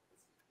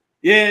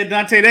 Yeah,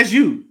 Dante, that's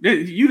you.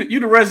 You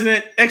the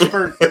resident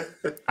expert.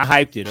 I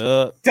hyped it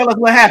up. Tell us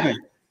what happened.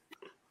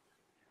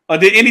 Or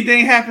did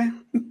anything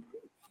happen?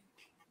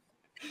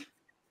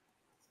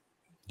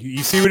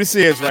 You see what it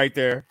says right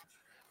there.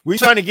 We're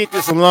trying to get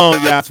this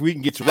along, y'all, so we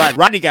can get you right.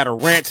 Rodney got a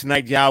rant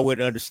tonight, y'all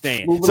would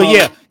understand.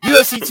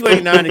 UFC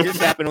 289, it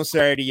just happened on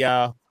Saturday,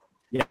 y'all.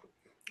 Yeah.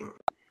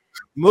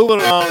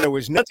 Moving along, there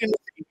was nothing to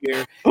see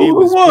here. It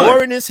was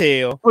boring as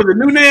hell. For the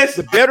Nunes?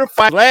 The better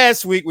fight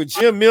last week with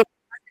Jim Miller.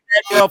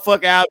 That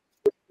motherfucker out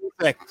in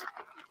seconds.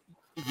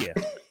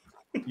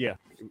 Yeah.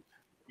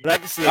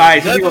 Like I said, all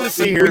right, nothing to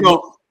see here.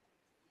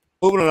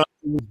 Moving on.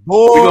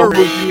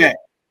 Boring.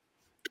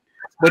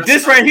 But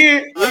this right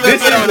here,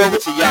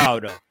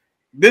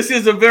 this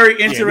is a very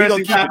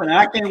interesting topic, and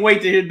I can't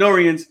wait to hear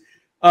Dorian's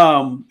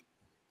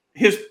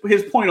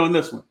his point on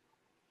this one.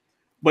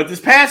 But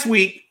this past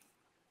week,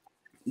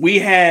 we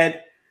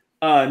had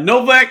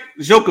Novak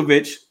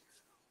Djokovic,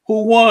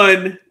 who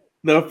won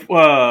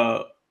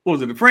the what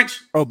was it, the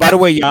French? Oh, by the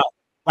way, y'all.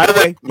 By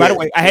the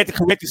way, I had to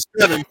correct the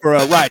spelling for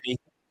Rodney.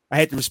 I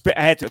had to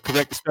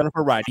correct the spelling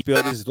for Rodney. He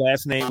spelled his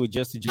last name with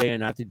just a J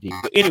and not the D.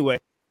 But anyway,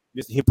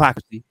 just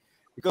hypocrisy.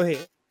 Go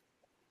ahead.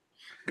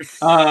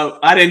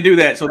 I didn't do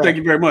that, so thank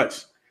you very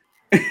much.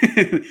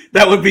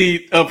 That would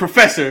be a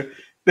professor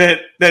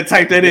that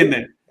typed that in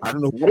there. I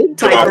don't know. 4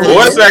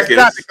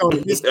 seconds.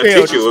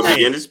 The teacher will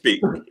begin to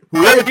speak.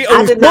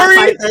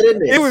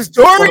 It was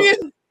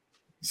Dorian.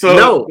 So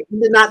no, he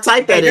did not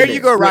type that. There you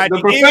go, Rodney.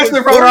 The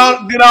professor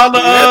did all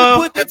the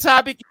put the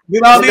topic.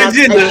 Did all the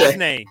agenda.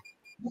 Name.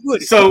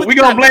 So we're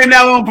gonna blame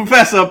that one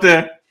professor up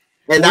there.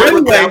 And that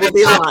would be a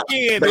lie.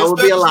 That would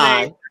be a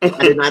lie. I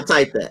did not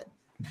type that.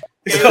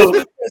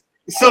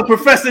 So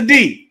Professor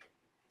D,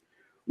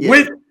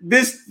 with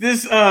this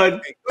victory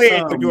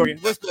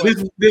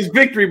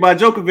by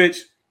Djokovic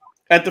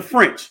at the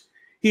French,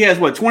 he has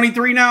what,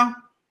 23 now?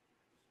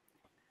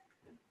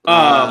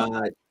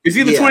 It's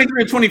either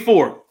 23 or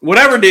 24.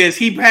 Whatever it is,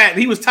 he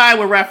was tied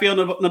with Rafael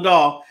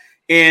Nadal,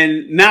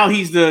 and now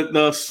he's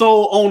the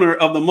sole owner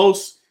of the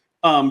most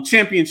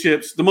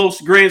championships, the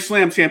most Grand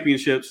Slam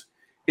championships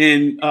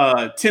in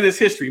tennis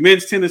history,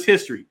 men's tennis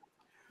history.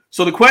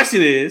 So the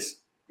question is,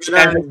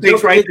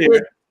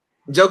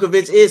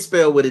 Djokovic is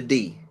spelled with a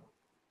D.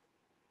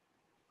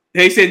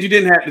 They said you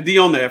didn't have the D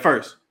on there at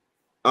first.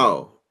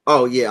 Oh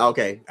yeah,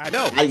 okay. I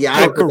know.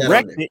 I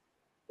correct it.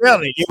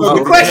 Really? So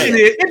the question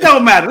is, it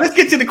don't matter. Let's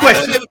get to the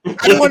question.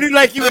 I don't want to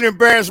like you and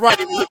embarrass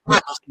Rodney.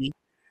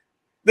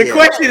 The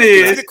question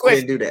is,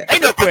 do that.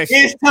 Ain't no question.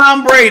 Is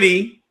Tom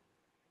Brady?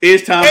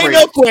 Ain't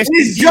no question.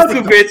 Is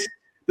Djokovic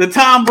the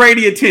Tom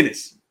Brady of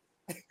tennis?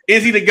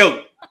 Is he the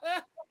GOAT?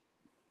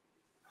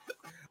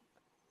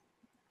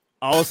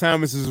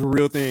 Alzheimer's is a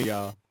real thing,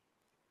 y'all.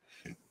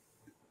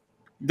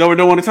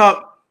 Don't want to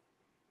talk?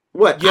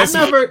 What? Yes,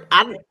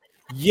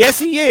 yes,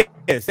 he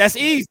is. That's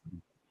easy.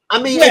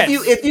 I mean,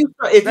 if you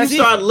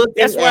start looking,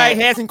 that's why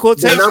he has in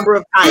quotation the number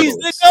of titles. He's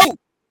the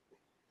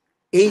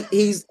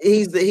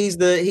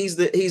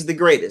GOAT. He's the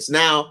greatest.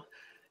 Now,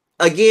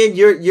 again,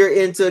 you're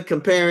into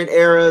comparing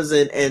eras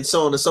and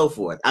so on and so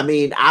forth. I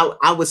mean,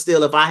 I would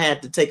still, if I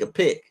had to take a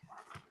pick,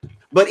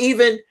 but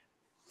even.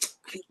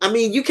 I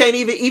mean, you can't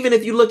even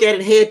if you look at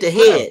it head to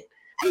head.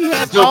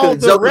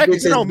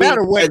 Djokovic no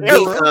matter what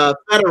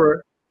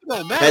Federer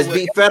has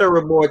beat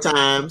Federer more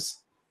times.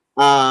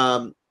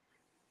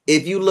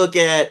 If you look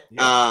at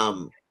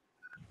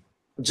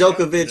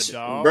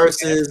Djokovic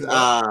versus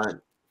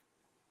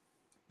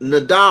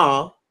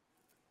Nadal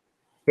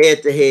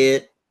head to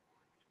head,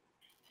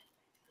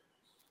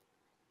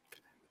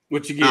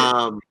 what you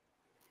get?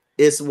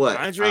 It's what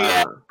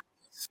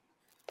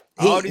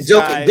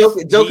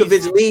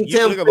Djokovic leads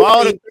him. Look at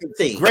all the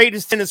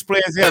greatest tennis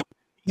players ever.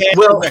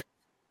 Well,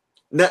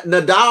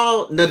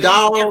 Nadal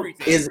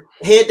is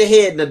head to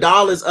head.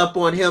 Nadal is up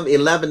on him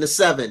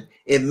 11-7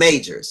 in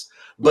majors,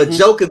 but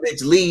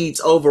Djokovic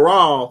leads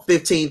overall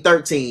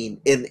 15-13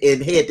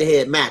 in head to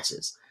head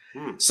matches.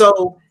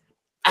 So,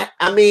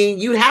 I mean,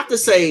 you have to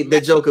say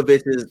that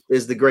Djokovic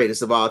is the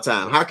greatest of all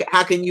time.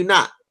 How can you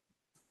not?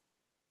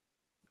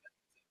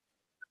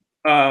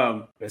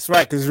 That's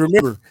right. Because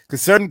remember,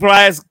 certain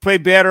players play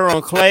better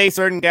on clay,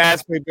 certain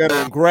guys play better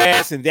on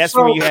grass, and that's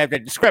where you have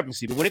that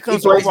discrepancy. But when it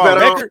comes to overall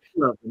record,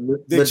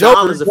 the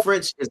Joker is a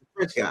French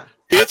guy.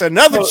 It's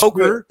another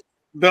Joker.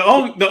 The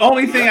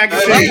only thing I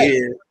can say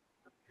is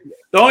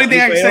to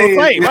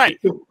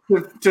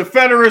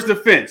Federer's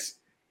defense,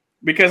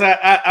 because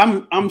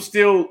I'm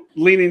still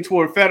leaning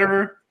toward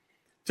Federer.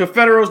 To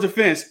Federer's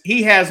defense,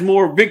 he has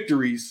more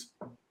victories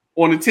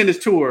on the tennis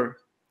tour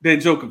than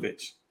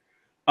Djokovic.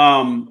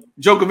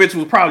 Djokovic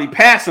will probably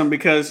pass him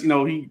because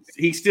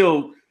he's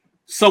still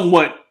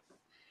somewhat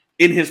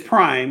in his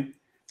prime.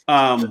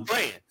 And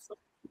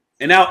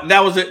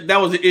that was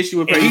the issue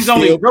with him. He's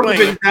only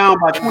Djokovic down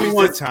by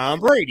 21. Tom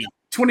Brady,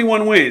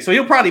 21 wins, so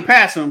he'll probably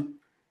pass him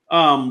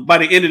by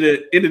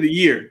the end of the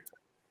year.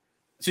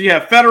 So you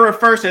have Federer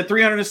first at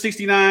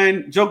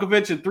 369,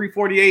 Djokovic at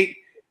 348,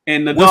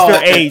 and Nadal what's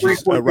their at age?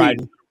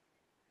 314.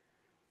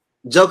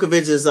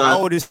 Djokovic is how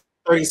old is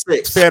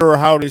 36. Federer,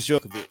 how old is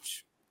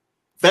Djokovic?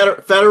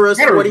 Federer is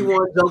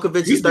 41.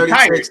 Djokovic is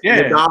 36.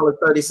 Yeah. Nadal is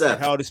 37.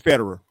 How old is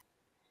Federer?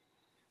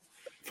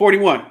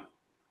 41.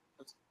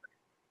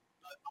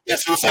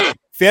 That's what I'm saying.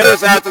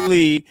 Federer's out the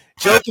lead.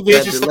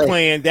 Djokovic is the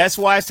plan. That's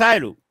why it's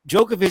titled.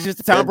 Djokovic is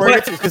the Tom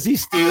Brady because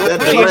he's still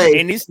playing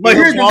and he's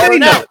still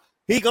balling out.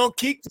 He's gonna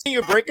keep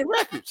breaking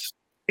records.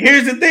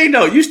 Here's the thing,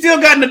 though. You still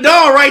got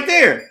Nadal right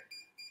there.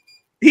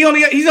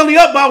 He's only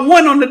up by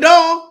 1 on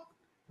Nadal.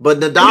 But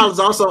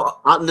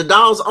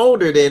Nadal's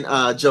older than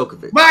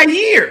Djokovic by a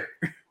year.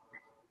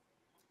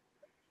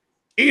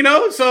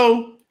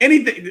 So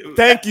anything.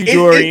 Thank you,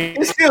 Dorian.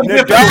 It's still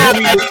Nadal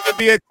needs to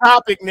be a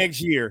topic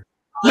next year.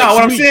 No,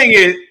 what I'm saying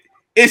is,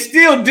 it's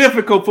still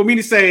difficult for me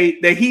to say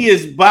that he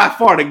is by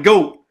far the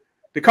GOAT,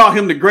 to call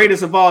him the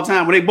greatest of all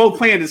time when they both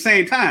play at the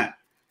same time.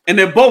 And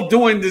they're both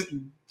doing this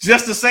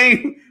just the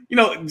same,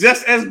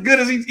 just as good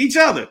as each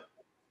other.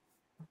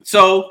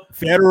 So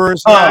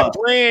Federer's not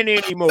playing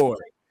anymore.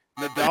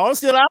 Nadal's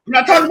still out. I'm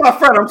not talking about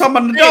Federer. I'm talking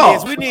about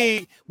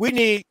Nadal. We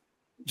need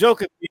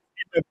Djokovic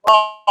and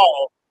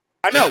Nadal.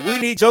 I know we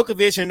need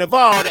Djokovic and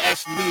Nadal to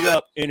actually meet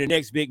up in the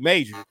next big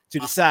major to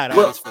decide on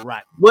this for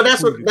right. Well,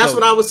 that's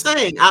what I was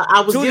saying.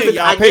 I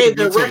gave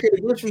their record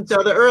against each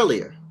other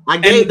earlier.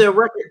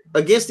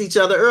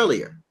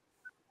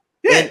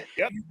 Yeah. And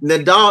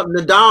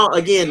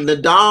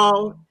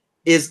Nadal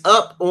is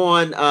up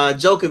on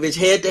Djokovic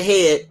head to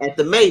head at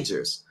the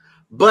majors,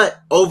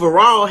 but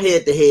overall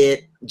head to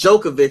head,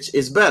 Djokovic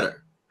is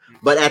better.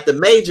 But at the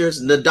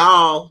majors,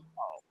 Nadal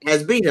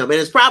has beat him, and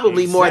it's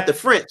probably more at the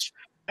French,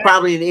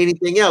 probably than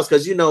anything else,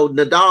 because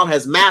Nadal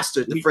has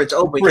mastered the French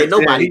Open. Can't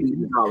nobody beat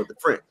Nadal at the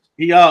French.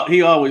 He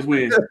always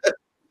wins.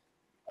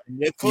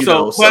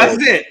 So that's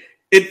it.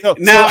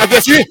 Now I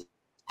guess here's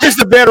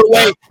the better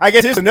way. I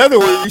guess here's another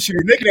way we should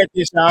be looking at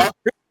this now. Here's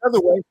another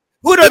way.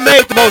 Who done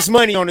made the most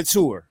money on the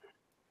tour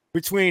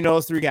between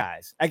those three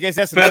guys? I guess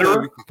that's another way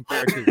we can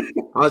compare to.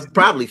 It's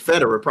probably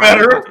Federer.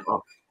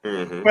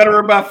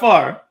 Federer by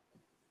far.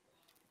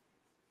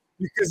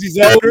 Because he's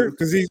older.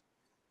 Because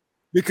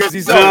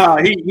he's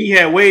older. He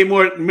had way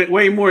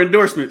more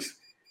endorsements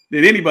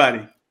than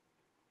anybody.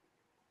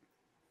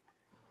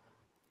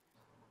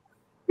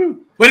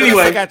 But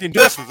anyway, I got the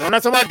endorsements. I'm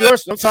not talking about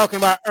endorsements. I'm talking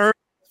about earnings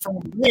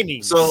from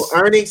winning. So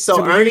earnings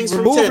from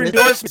remove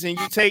endorsements and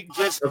you take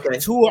just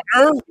tour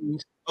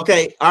earnings.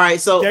 Okay, all right.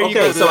 So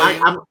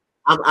I'm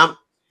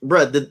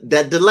bro,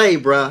 that delay,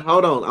 bro.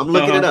 Hold on, I'm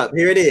looking it up.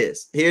 Here it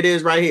is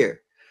right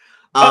here.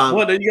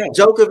 There you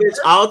go. Djokovic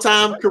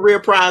all-time career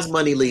prize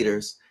money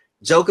leaders.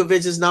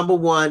 Djokovic is number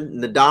 1.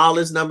 Nadal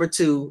is number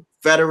 2.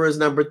 Federer is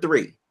number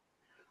 3.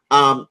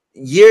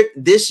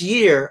 This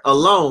year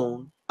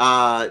alone,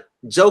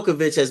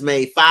 Djokovic has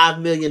made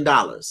 $5 million.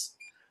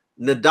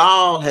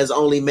 Nadal has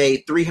only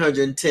made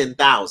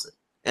 $310,000,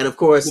 and of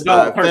course,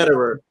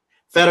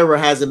 Federer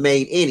hasn't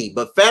made any.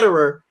 But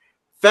Federer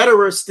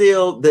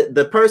still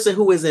the person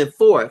who is in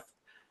 4th.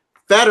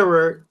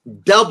 Federer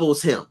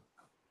doubles him.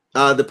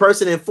 The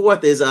person in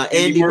 4th is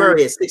Andy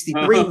Murray at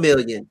 63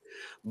 million.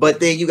 But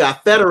then you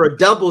got Federer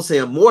doubles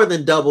him, more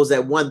than doubles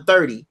at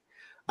 130.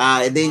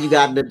 And then you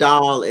got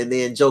Nadal and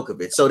then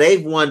Djokovic. So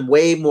they've won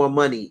way more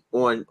money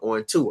on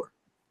tour.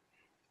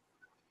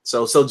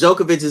 So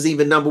Djokovic is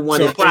even number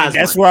 1 in prize.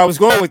 That's where I was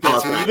going with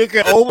this. When you look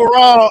at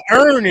overall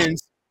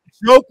earnings,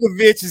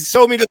 Djokovic is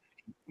so many.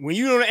 When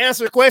you don't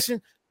answer the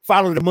question,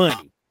 follow the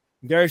money.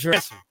 There's your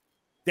answer.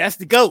 That's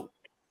the GOAT.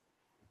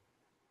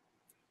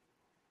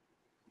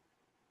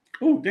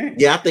 Oh, damn.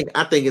 Yeah, I think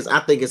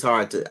it's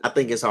hard to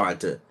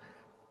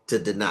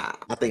deny.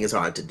 I think it's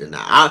hard to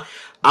deny.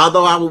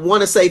 Although I would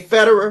want to say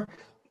Federer,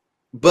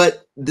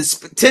 but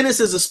tennis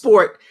is a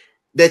sport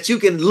that you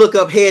can look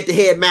up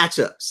head-to-head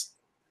matchups.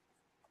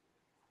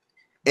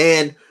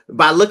 And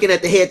by looking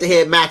at the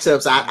head-to-head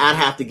matchups, I'd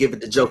have to give it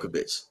to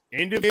Djokovic.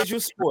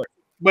 Individual sport.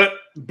 But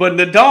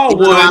Nadal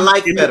won. I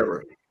like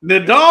Federer.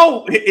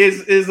 Nadal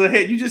is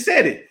ahead. You just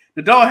said it.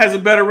 Nadal has a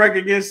better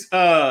record against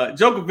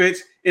Djokovic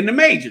in the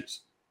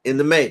majors. In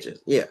the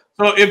majors, yeah.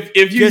 So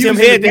if you use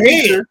head to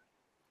head,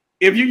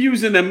 if you're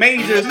using the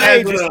majors as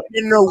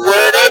in the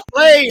World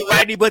played,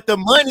 Rodney, but the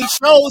money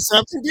shows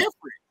something different.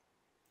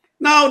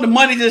 No, the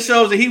money just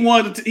shows that he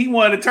wanted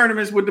the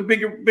tournaments with the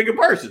bigger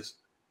purses.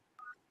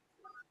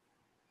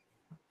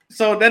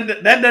 So that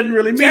doesn't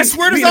really mean that's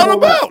what it's all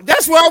about.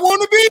 That's where I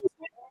want to be.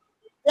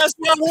 That's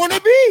where I want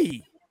to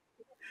be.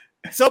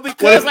 So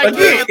because well,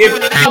 again,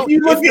 if you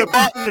look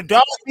at the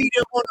dog beat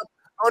him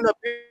on a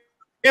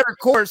better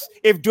course,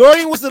 if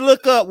Dorian was to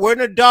look up where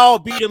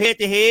Nadal beat him head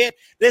to head,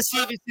 let's see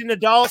if it's in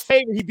Nadal's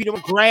favor. He beat him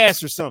on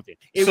grass or something.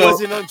 It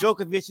wasn't on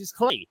Djokovic's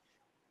clay.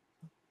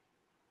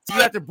 So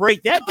you have to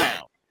break that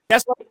down.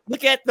 That's why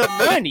look at the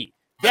money.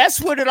 That's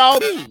what it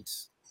all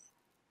means.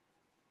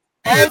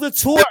 All the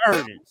tour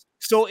earnings.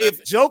 So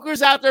if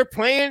Joker's out there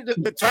playing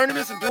the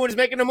tournaments and doing is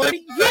making the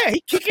money, yeah,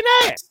 he kicking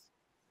ass.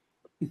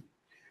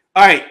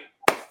 All right.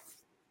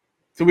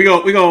 So we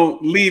gonna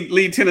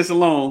leave tennis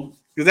alone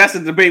because that's the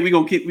debate we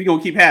gonna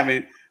keep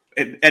having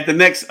at the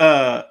next.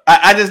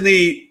 I just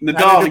need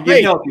Nadal to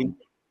get healthy.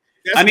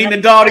 I need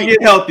Nadal to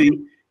get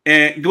healthy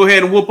and go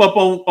ahead and whoop up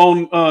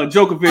on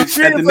Djokovic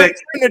at the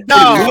next.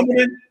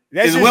 Wimbledon.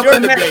 That's your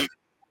debate.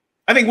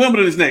 I think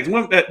Wimbledon is next.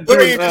 Around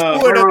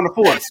the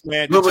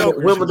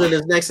 4th. Wimbledon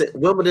is next.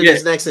 Wimbledon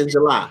is next in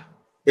July.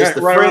 It's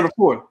right around the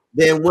 4th.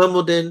 Then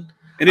Wimbledon.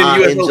 And then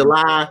the US in Open.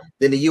 July,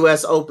 then the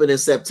U.S. Open in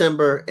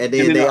September, and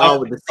then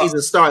the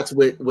season starts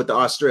with the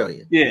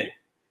Australian. Yeah,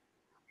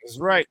 that's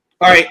right.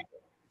 All right,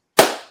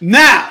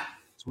 now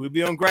so we'll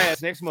be on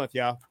grass next month,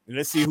 y'all. And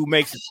let's see who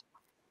makes it.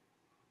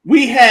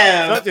 We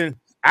have something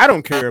I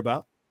don't care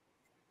about.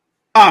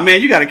 Oh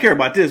man, you got to care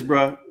about this,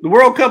 bro. The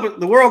World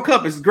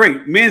Cup is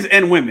great, men's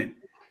and women.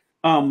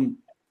 And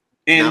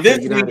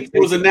this week it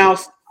was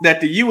announced that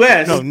the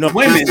U.S.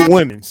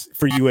 women's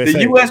for USA.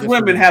 The U.S.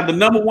 women have the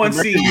number 1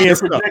 seed. They're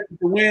projected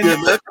to win.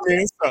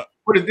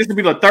 What is this to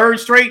be the third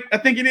straight? I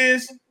think it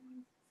is.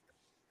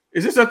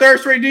 Is this a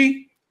third straight,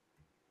 D?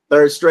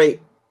 Third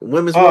straight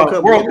women's World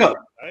Cup.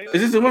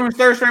 Is this the women's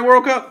third straight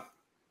World Cup?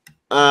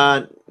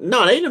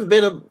 No, they done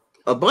been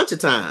a bunch of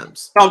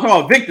times. I'm talking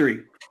about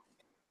victory.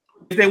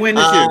 Did they win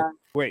this year?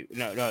 Wait,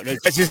 no.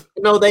 That's just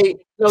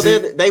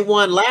they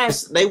won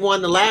last. They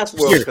won the last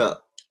World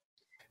Cup.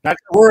 Not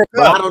the World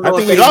Cup. I don't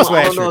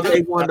know if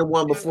they won the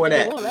one before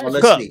that. Well,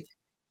 let's see.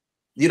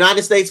 The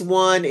United States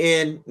won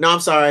in. No,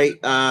 I'm sorry.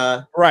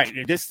 Right.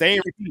 Just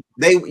saying.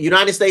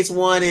 United States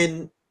won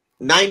in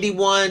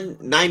 91,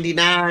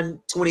 99,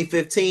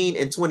 2015,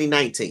 and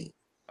 2019.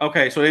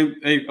 Okay, so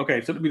they so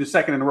it'll be the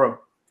second in a row.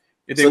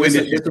 If they win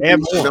this year.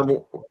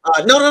 No.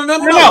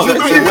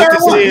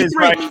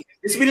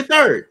 This will be the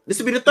third. This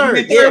will be the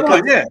third.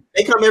 Yeah.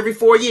 They come every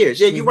 4 years.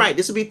 Yeah, you're right.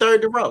 This will be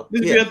third in a row.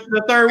 This will be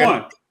the third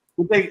one.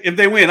 If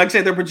they win, like I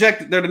said, they're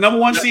projected. They're the number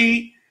 1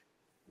 seed.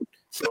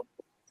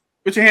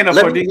 Put your hand up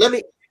for D.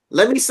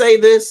 Let me say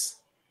this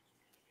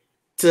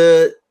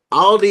to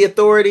all the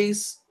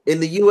authorities in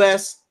the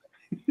U.S.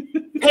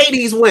 Pay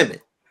these women.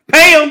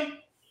 Pay them.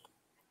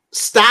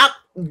 Stop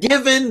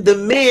giving the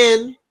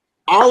men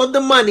all of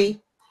the money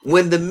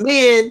when the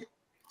men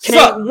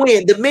can't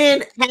win. The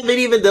men haven't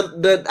even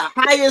the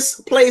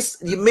highest place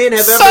the men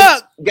have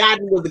ever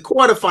gotten was the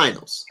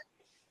quarterfinals.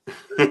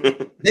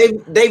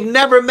 They've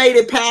never made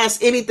it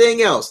past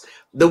anything else.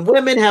 The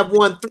women have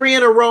won 3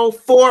 in a row,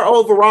 4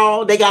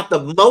 overall. They got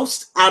the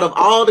most out of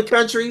all the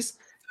countries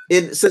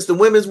since the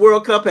Women's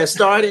World Cup has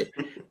started.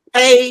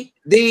 Pay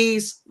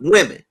these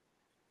women.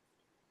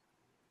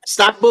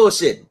 Stop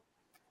bullshitting.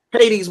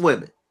 Pay these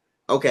women.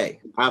 Okay,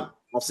 I'll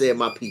say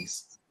my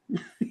piece.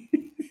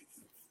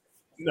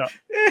 No.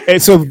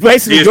 And so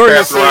basically,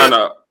 Jordan said,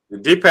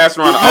 passed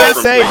around the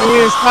USA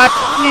men's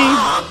soccer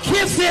team.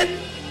 Kiss it.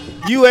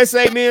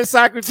 USA men's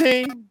soccer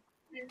team.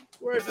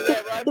 Where's it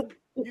at, right?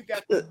 You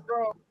got the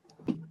bro.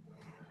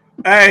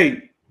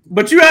 Hey,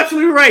 but you're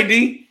absolutely right,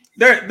 D.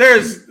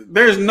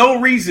 There's no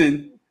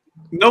reason,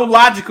 no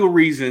logical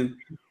reason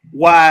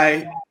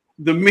why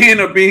the men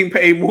are being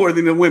paid more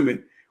than the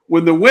women.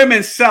 When the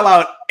women sell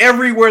out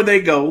everywhere they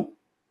go,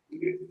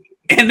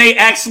 and they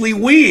actually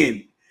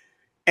win.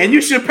 And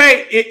you should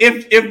pay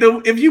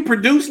if you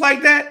produce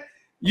like that,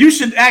 you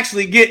should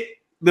actually get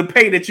the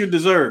pay that you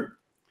deserving.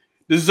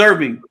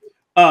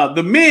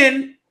 The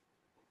men,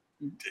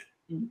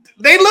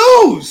 they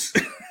lose.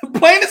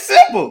 Plain and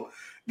simple.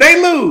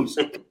 They lose.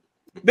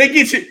 They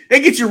get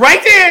you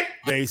right there,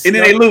 and then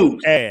they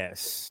lose.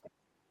 Ass.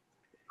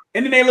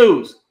 And then they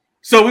lose.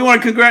 So we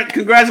want to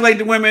congratulate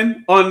the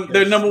women on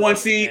their number 1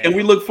 seed, and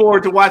we look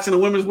forward to watching the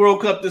Women's World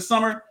Cup this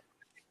summer.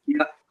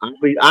 Yeah,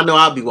 I know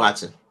I'll be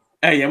watching.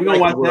 Hey, yeah, we're gonna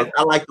watch that.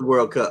 I like the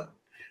World Cup.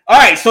 All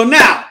right, so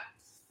now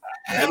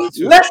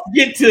let's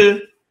get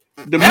to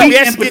the meat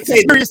and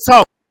potatoes.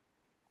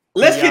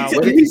 Let's get to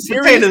the meat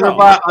and potatoes of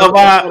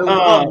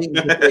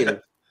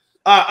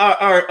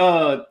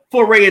our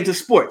foray into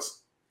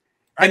sports.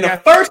 And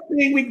the first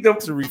thing we need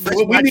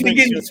to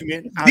get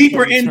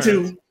deeper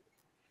into,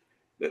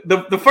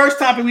 the first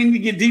topic we need to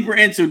get deeper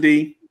into,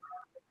 D,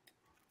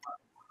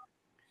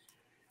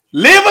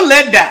 live or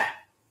let die.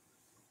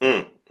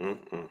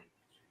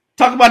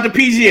 Talk about the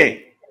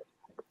PGA.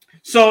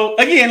 So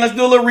again, let's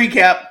do a little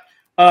recap.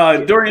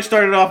 Dorian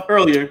started off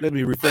earlier. Let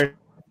me refresh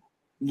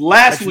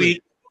last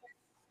week,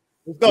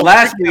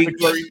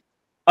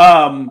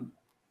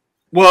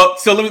 well,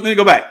 so let me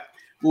go back.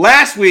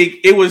 Last week,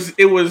 it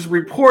was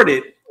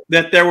reported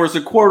that there was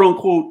a quote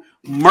unquote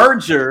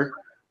merger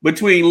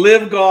between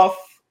Live Golf,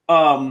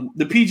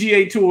 the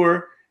PGA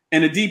Tour,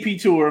 and the DP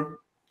Tour,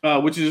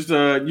 which is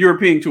the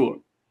European Tour.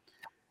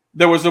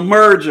 There was a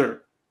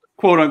merger,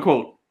 quote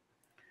unquote.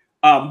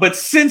 But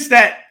since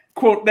that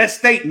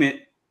statement,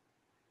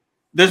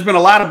 there's been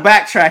a lot of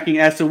backtracking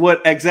as to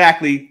what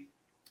exactly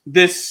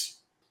this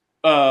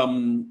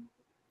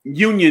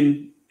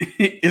union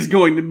is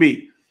going to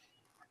be.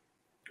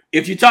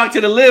 If you talk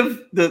to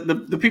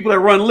the people that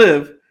run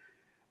Live,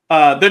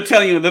 they're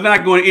telling you they're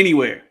not going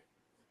anywhere.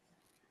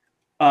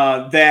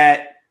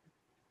 That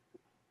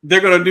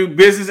they're going to do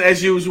business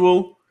as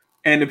usual,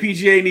 and the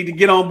PGA need to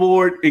get on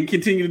board and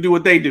continue to do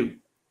what they do.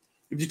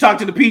 If you talk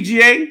to the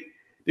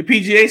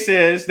PGA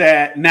says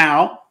that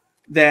now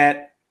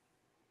that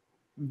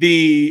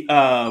the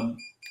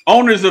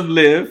owners of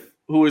Live,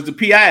 who is the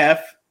PIF,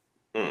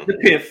 the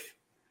PIF,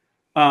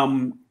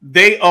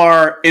 they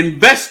are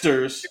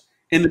investors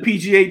in the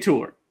PGA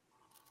Tour.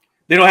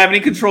 They don't have any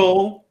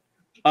control.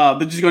 They're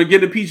just going to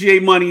give the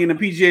PGA money, and the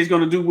PGA is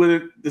going to do with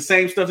it the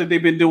same stuff that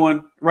they've been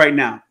doing right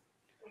now.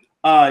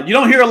 You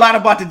don't hear a lot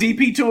about the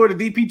DP Tour.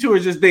 The DP Tour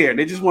is just there.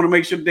 They just want to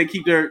make sure that they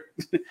keep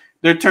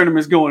their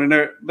tournaments going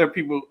and their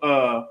people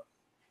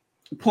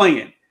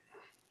playing.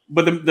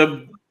 But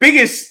the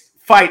biggest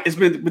fight has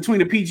been between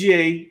the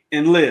PGA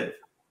and Live.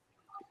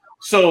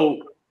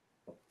 So,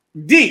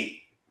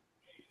 D,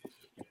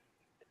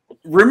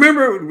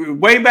 remember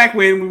way back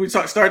when we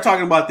started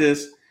talking about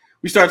this,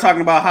 we started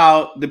talking about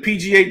how the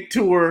PGA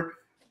Tour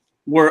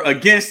were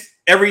against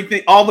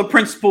everything, all the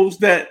principles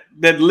that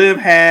Live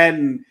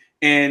had,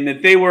 and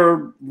that they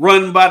were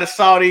run by the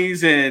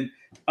Saudis, and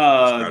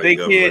they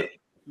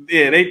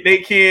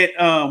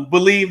can't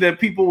believe that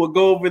people would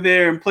go over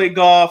there and play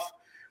golf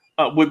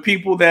with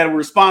people that are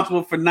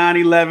responsible for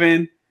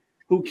 9/11,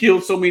 who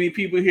killed so many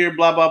people here,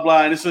 blah blah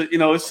blah. And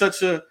it's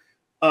such a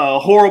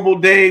horrible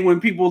day when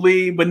people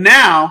leave, but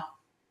now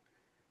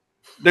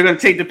they're going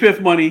to take the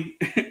PIF money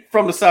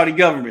from the Saudi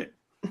government.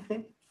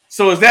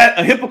 So is that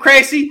a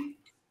hypocrisy?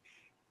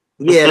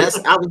 Yeah,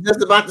 I was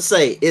just about to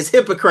say, it's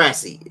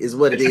hypocrisy is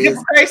what it is.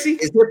 Hypocrisy?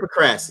 It's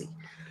hypocrisy.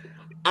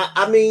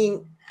 I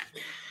mean,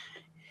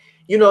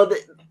 I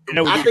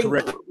think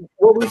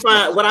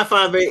what I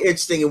find very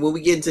interesting, and when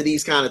we get into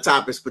these kind of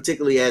topics,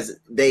 particularly as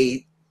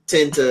they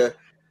tend to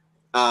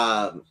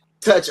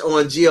touch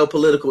on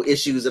geopolitical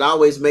issues, it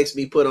always makes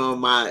me put on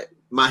my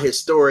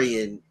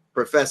historian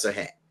professor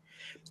hat.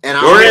 And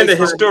I always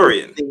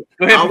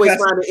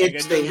find it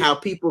interesting how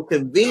people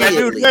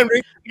conveniently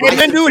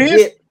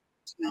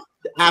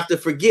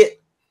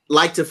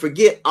like to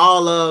forget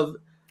all of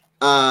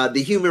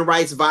the human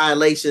rights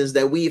violations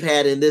that we've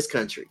had in this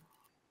country.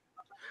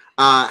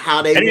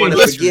 How they want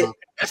to forget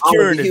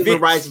all of the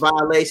human rights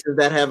violations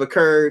that have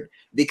occurred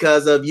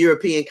because of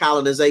European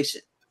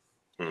colonization.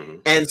 Mm-hmm.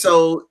 And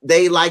so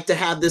they like to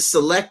have this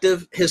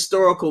selective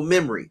historical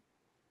memory.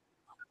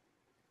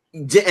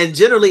 And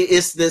generally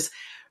it's this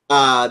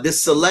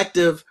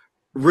selective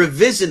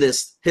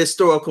revisionist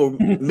historical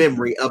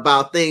memory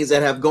about things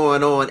that have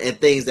gone on and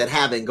things that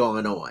haven't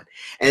gone on.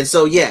 And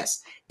so,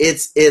 yes,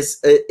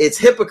 it's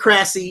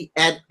hypocrisy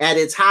at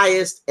its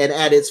highest and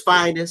at its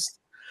finest.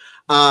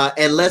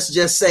 And let's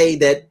just say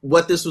that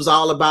what this was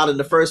all about in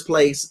the first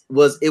place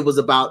was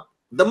about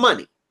the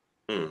money.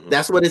 Mm-hmm.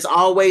 That's what it's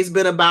always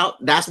been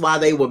about. That's why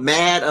they were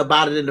mad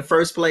about it in the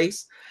first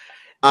place.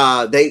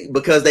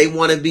 Because they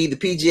want to be, the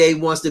PGA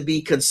wants to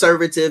be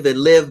conservative and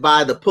live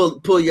by the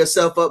pull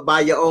yourself up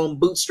by your own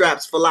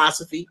bootstraps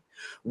philosophy,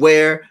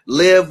 where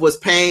Liv was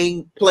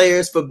paying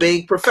players for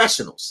being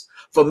professionals,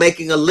 for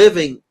making a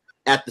living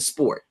at the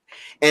sport.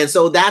 And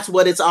so that's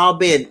what it's all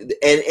been.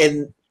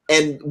 And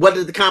what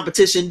did the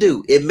competition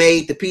do? It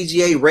made the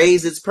PGA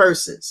raise its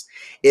purses.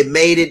 It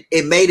made it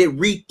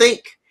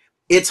rethink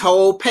its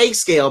whole pay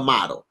scale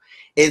model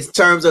in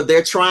terms of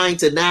they're trying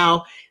to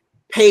now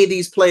pay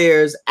these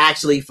players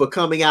actually for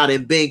coming out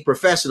and being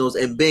professionals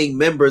and being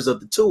members of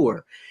the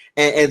tour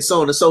and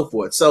so on and so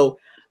forth. So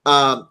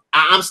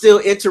I'm still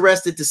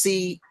interested to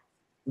see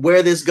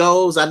where this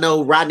goes. I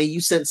know, Rodney,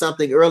 you sent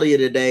something earlier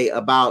today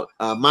about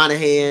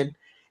Monahan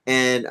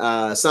and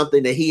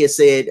something that he had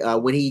said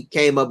when he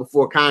came up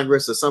before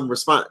Congress, or some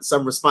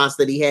response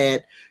that he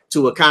had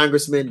to a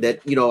congressman that,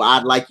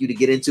 I'd like you to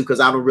get into, because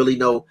I don't really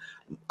know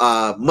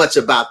much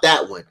about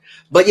that one.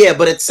 But at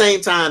the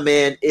same time,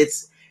 man,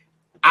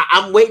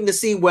 I'm waiting to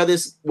see where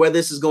this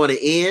is going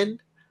to end,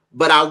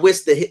 but I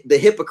wish the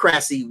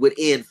hypocrisy would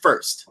end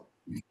first.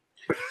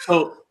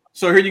 So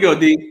here you go,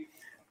 D.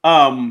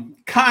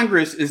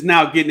 Congress is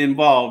now getting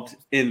involved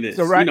in this.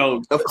 So right,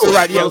 of course.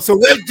 Right, yeah. So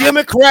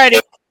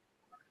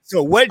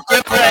what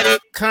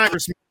Democratic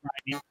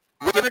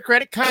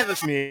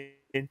congressman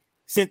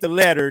sent the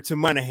letter to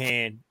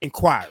Monahan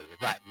inquiry?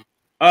 Right.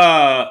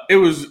 It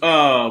was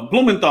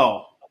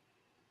Blumenthal.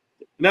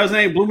 That was his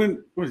name.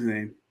 What's his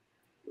name?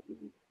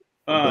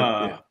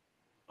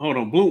 Hold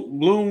on,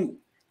 Bloom.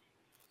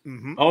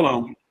 Mm-hmm. Hold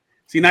on.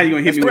 See, now you're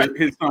gonna hit me with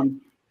his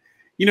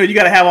you know, you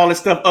got to have all this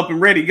stuff up and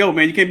ready to go,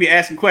 man. You can't be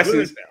asking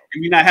questions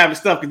and you're not having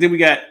stuff, because then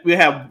we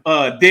have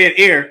dead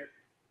air.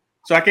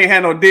 So I can't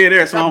have no dead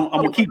air. So I'm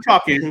gonna keep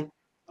talking.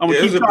 I'm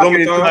gonna keep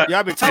talking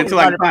until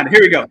I can find it.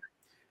 Here we go.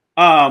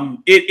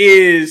 It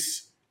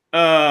is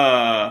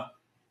y'all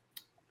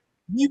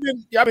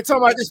been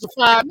talking about this for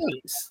 5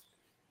 minutes.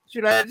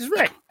 Should I have this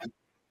ready?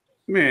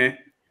 Man.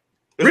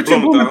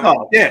 Richard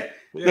Blumenthal,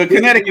 the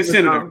Connecticut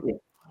senator.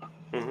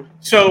 Mm-hmm.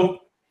 So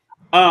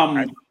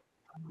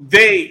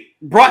they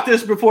brought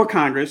this before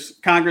Congress.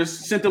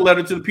 Congress sent a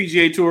letter to the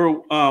PGA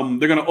Tour.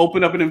 They're going to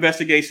open up an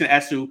investigation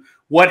as to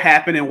what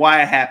happened and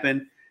why it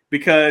happened,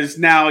 because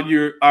now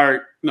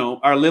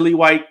our lily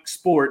white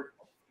sport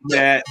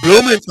that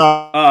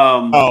Blumenthal,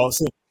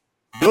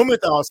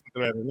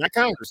 not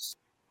Congress.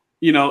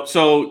 You know,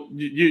 so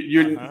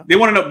they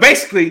want to know.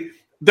 Basically,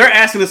 they're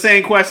asking the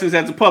same questions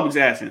that the public's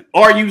asking.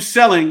 Are you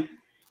selling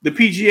the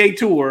PGA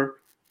Tour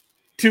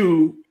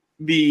to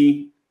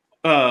the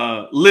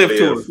Live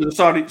Tour, to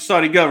the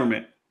Saudi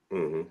government?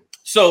 Mm-hmm.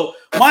 So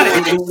what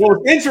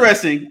was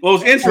interesting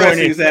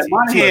is that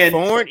Monahan,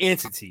 foreign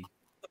entity.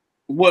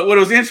 What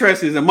was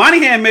interesting is that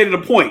Monahan made it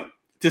a point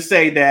to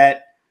say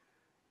that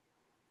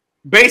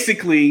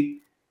basically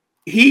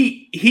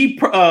he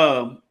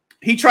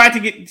tried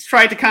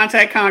to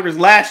contact Congress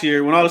last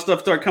year when all the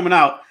stuff started coming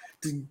out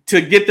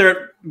to get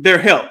their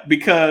help,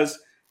 because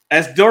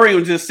as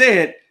Dorian just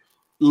said,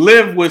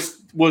 Liv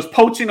was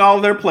poaching all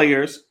of their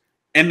players,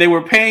 and they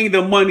were paying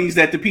the monies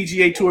that the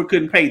PGA Tour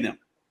couldn't pay them.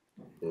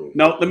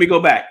 No, let me go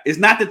back. It's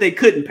not that they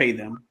couldn't pay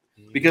them,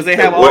 because they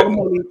have all the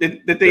money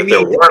that they need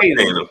to pay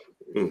them.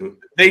 Mm-hmm.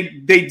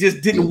 They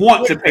just didn't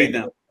want to pay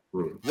them.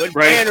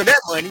 Right?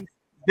 That money.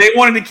 They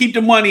wanted to keep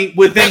the money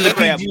within the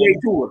PGA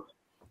Tour,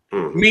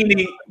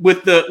 meaning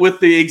with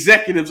the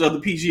executives of the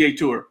PGA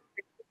Tour,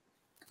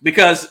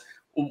 because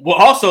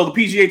also the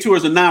PGA Tour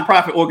is a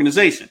nonprofit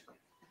organization.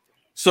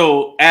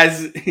 So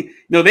as you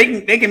know,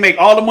 they can make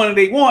all the money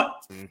they want,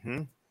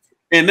 and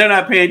they're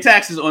not paying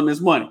taxes on this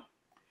money.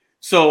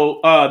 So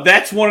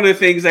that's one of the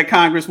things that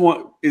Congress is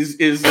what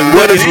is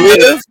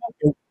Live?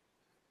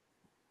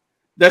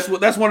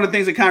 That's one of the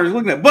things that Congress is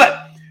looking at.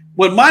 But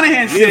what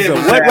Monahan said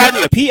was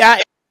the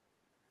PIF.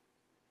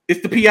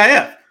 It's the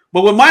PIF.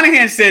 But what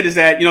Monahan said is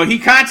that, you know, he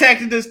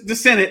contacted the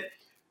Senate,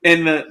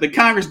 and the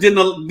Congress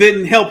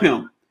didn't help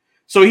him.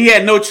 So he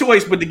had no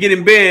choice but to get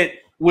in bed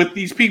with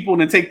these people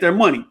and take their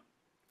money.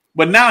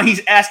 But now he's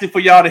asking for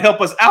y'all to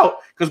help us out,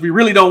 because we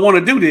really don't want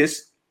to do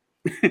this.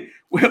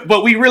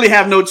 But we really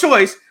have no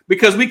choice,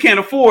 because we can't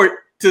afford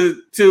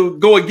to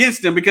go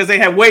against them, because they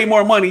have way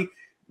more money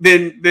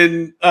than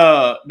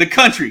the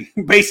country,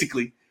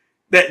 basically.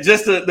 That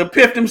just the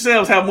PIF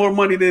themselves have more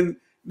money than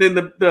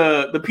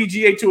the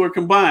PGA Tour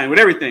combined with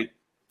everything.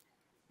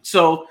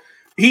 So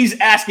he's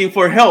asking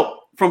for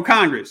help from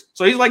Congress.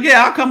 So he's like,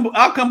 yeah,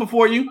 I'll come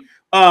before you.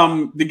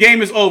 The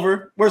game is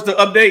over. Where's the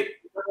update?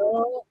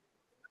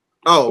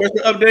 Oh, where's the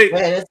update?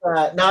 Man, it's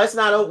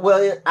not.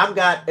 Well,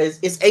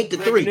 it's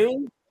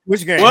 8-3.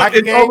 Which game? Well,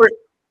 it's game? over.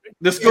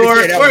 The score.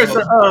 Where's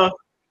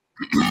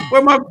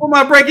where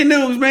my breaking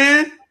news,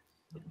 man?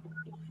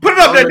 Put it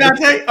up there,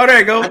 Dante. Oh, there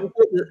you go.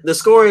 The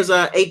score is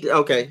 8.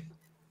 Okay.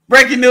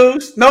 Breaking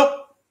news. Nope.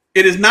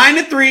 It is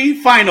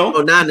 9-3 final.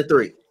 Oh,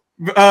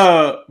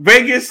 9-3.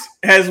 Vegas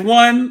has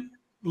won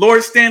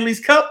Lord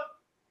Stanley's Cup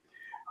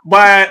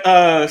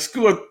by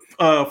score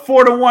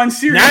 4-1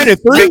 series.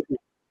 9-3.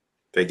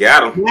 They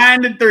got him.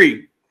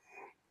 9-3.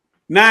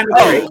 9-3.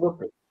 Oh,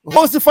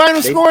 what was the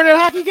final score in that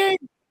hockey game?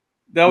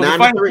 That was the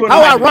final score.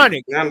 How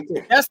ironic.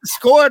 That's the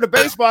score of the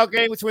baseball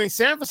game between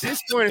San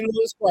Francisco and the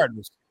Louis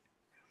Cardinals.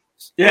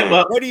 Yeah,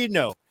 well, what do you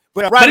know?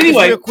 But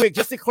anyway, real quick,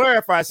 just to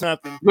clarify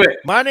something,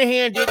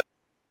 Monahan did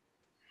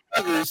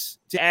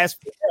to ask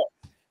for help.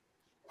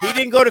 He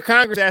didn't go to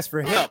Congress to ask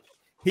for help.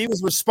 He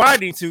was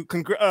responding to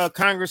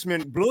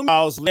Congressman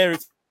Blumenthal's letter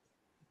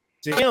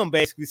to him,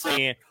 basically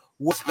saying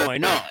what's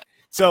going on.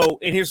 So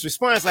in his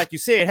response, like you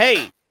said,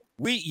 hey,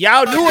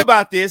 y'all knew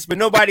about this, but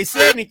nobody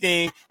said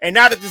anything. And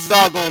now that this is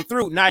all going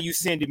through, now you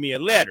sending me a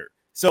letter.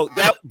 So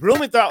that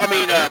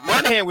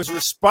Monahan was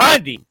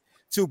responding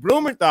to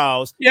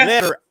Blumenthal's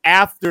letter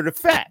after the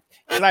fact.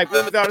 And like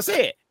Blumenthal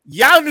said,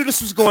 y'all knew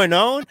this was going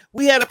on.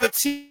 We had a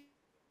potential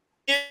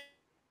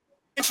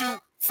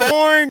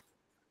foreign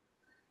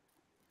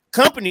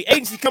company,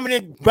 agency coming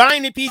in,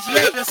 buying the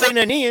PGA, and saying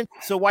nothing in.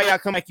 So why y'all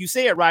come, like you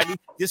said, Rodney,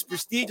 this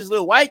prestigious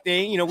little white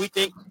thing, you know, we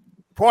think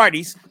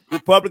parties,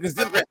 Republicans,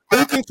 Democrats,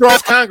 who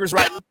controls Congress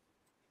right now?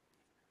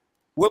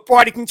 What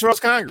party controls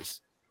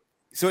Congress?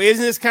 So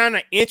isn't this kind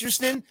of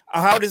interesting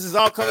how this is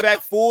all coming back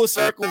full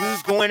circle?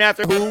 Who's going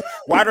after who?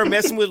 Why they're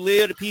messing with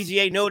Liv? The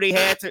PGA know they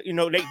had to, you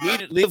know, they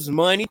needed Liv's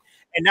money,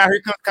 and now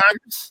here comes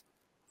Congress.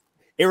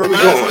 It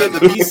reminds me of the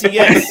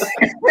BCS.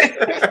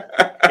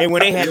 And when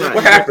they had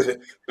what happened?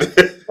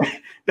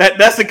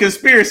 That's a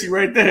conspiracy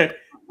right there.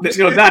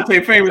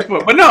 Dante famous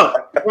for. But no,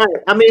 right.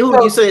 I mean,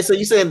 who you saying? So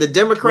you saying the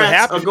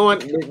Democrats are going?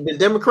 The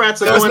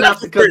Democrats are going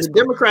out because the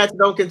Democrats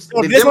don't.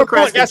 The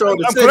Democrats control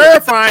the Senate. I'm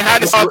clarifying how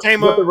this all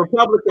came up. The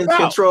Republicans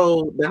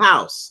control the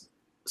House.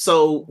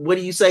 So what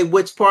do you say?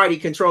 Which party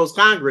controls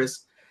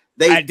Congress?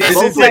 They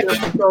both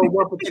control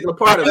one particular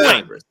part of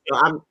Congress. So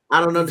I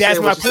don't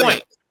understand. That's my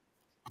point.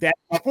 That's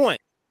my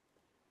point.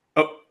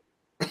 Oh.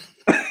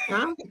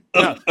 Huh?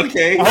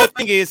 Okay. The whole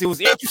thing is, it was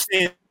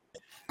interesting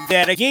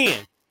that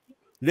again.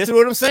 Listen to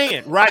what I'm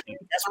saying, right?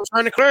 That's what I'm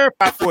trying to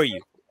clarify for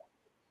you.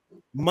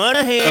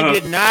 Monahan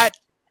did not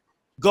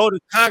go to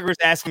Congress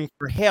asking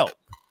for help.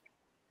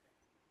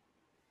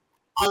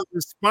 He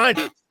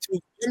responded to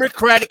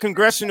Democratic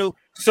congressional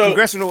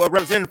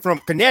representative from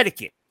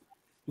Connecticut.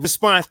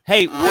 Response,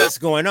 hey, what's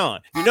going on?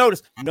 You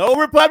notice no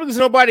Republicans,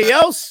 nobody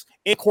else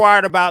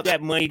inquired about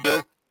that money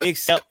though,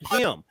 except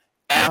him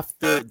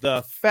after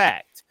the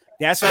fact.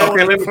 That's what I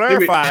want to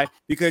clarify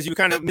because you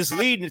kind of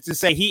misleading to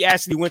say he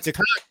actually went to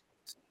Congress.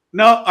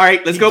 No, all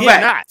right, let's go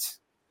back.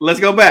 Let's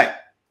go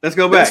back. That's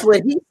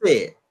what he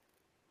said.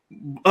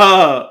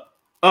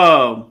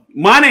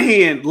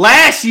 Monahan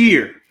last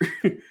year,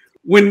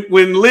 when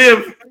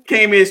Liv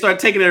came in and started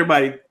taking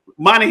everybody,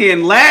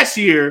 Monahan last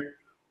year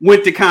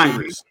went to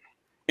Congress,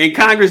 and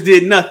Congress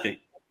did nothing.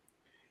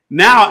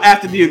 Now,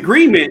 after the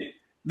agreement,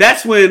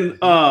 that's when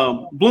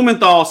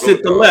Blumenthal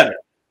sent the letter.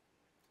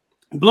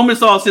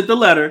 Blumenthal sent the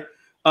letter,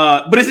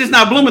 but it's just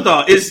not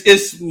Blumenthal.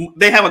 It's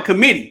they have a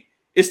committee.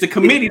 It's the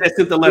committee that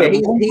sent the letter. Yeah,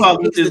 he's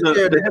the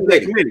head of the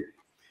committee.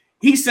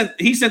 He sent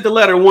the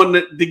letter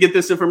wanting to get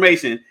this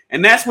information,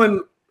 and that's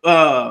when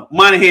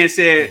Monahan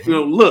said,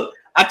 look,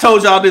 I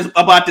told y'all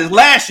about this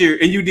last year,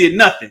 and you did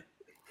nothing.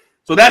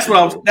 So that's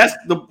what that's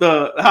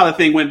the how the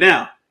thing went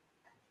down.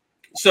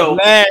 So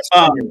but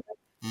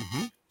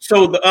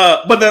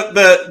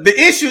the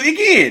issue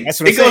again,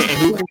 that's what it goes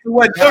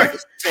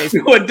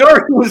to what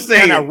Dorian was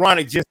saying. And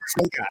ironic, just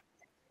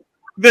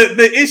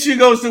the issue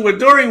goes to what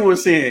Dorian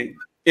was saying.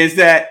 Is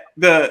that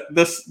the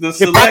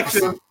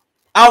selective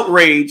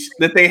outrage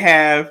that they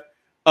have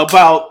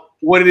about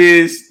what it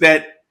is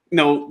that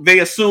they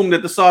assume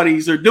that the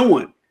Saudis are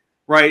doing,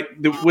 right?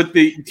 With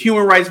the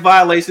human rights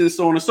violations and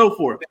so on and so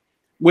forth.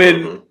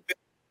 When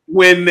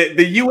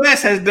the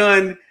U.S. has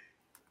done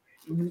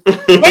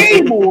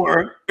way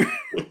more.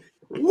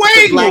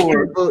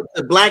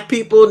 Black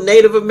people,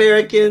 Native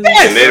Americans,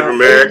 Native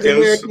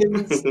Americans.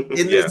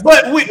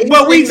 But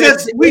we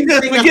just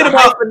forget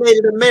about the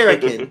Native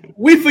American.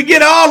 We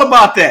forget all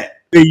about that.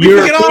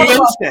 Forget all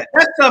about that.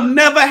 That stuff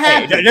never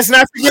happened. Hey, let's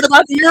not forget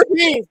about the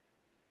Europeans.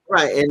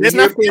 Right, and let's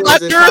not forget about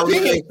the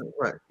Europeans.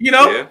 Right.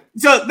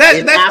 So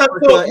that's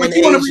Africa and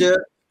Asia.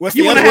 What's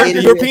the other word?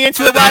 The European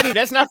to everybody.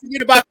 Let's not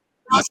forget about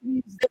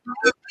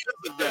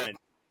done.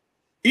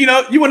 You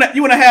want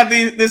to have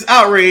this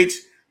outrage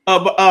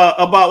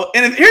about,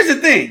 and here's the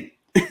thing.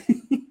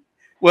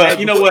 Well,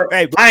 you know what?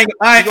 I'm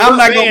not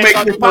gonna make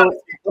this.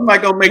 I'm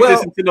not gonna make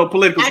this into no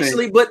political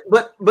thing.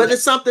 But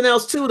it's something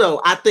else too,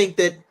 though. I think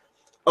that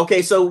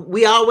so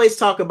we always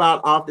talk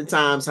about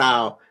oftentimes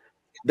how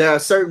there are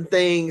certain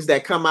things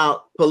that come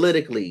out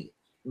politically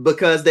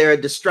because they're a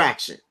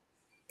distraction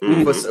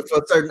for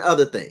certain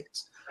other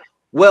things.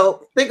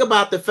 Well, think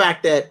about the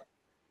fact that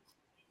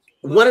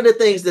one of the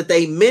things that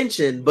they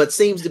mentioned, but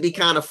seems to be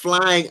kind of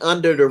flying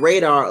under the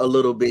radar a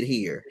little bit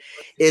here,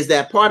 is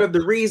that part of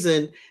the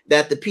reason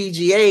that the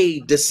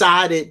PGA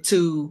decided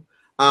to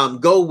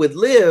go with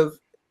Liv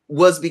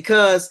was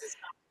because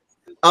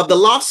of the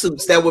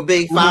lawsuits that were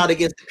being filed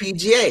against the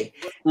PGA,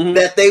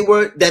 that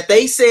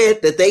they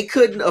said that they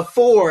couldn't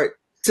afford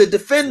to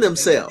defend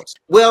themselves.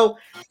 Well,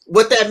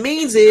 what that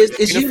means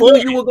is you knew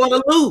you were going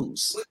to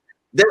lose.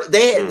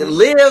 They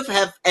Liv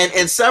have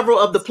and several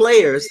of the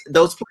players,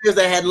 those players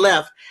that had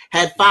left,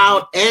 had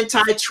filed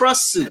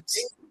antitrust suits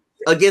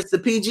against the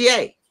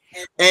PGA,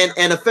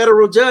 and a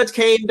federal judge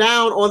came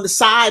down on the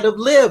side of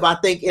Liv, I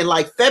think, in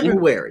like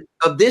February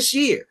of this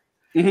year.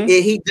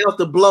 He dealt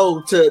a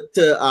blow to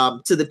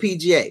the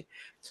PGA.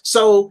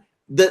 So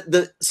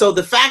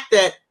the fact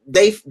that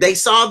they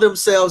saw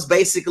themselves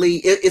basically,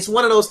 it's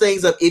one of those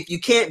things of if you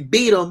can't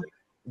beat them,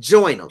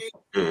 join them.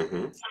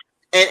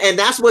 And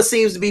that's what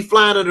seems to be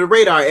flying under the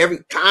radar.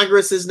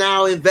 Congress is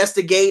now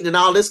investigating and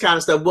all this kind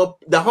of stuff. Well,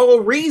 the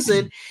whole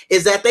reason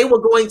is that they were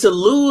going to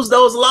lose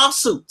those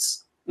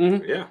lawsuits.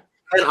 Yeah.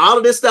 And all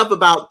of this stuff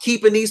about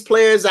keeping these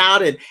players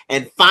out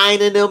and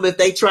fining them if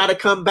they try to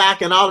come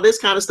back and all of this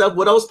kind of stuff.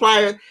 Well,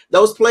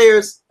 those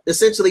players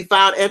essentially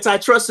filed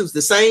antitrust suits.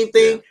 The same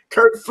thing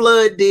Kurt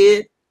Flood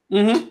did.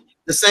 The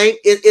same.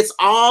 It's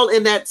all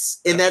in that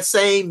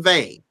same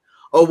vein.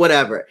 Or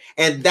whatever,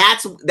 and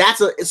that's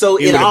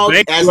it all,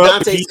 as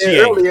Dante said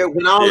earlier,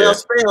 when all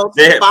else failed,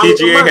 the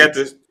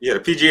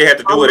PGA had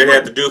to do what it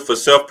had to do for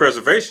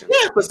self-preservation.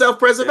 Yeah, for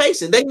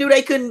self-preservation. They knew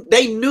they couldn't.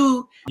 They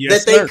knew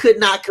that they could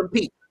not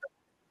compete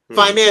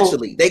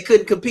financially. They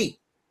couldn't compete.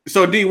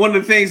 So, D, one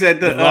of the things that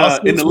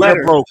in the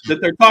letter that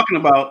they're talking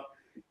about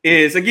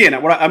is,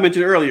 again, what I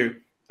mentioned earlier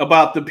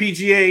about the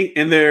PGA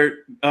and their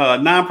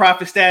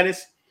nonprofit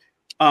status.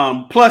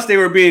 Plus, they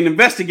were being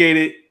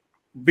investigated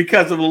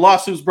because of the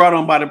lawsuits brought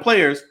on by the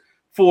players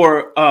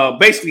for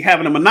basically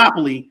having a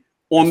monopoly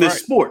on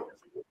this sport.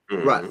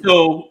 Right.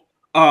 So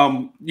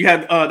you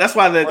had that's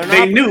why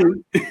they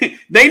knew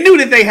they knew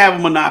that they have a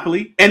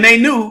monopoly, and they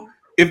knew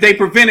if they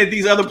prevented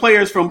these other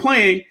players from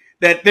playing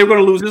that they were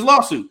going to lose this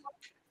lawsuit.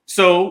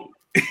 So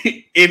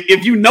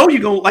if you know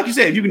you're going, like you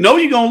said, if you know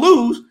you're going to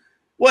lose,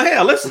 well,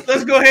 hell,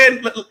 let's go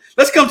ahead.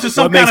 Let's come to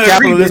some kind of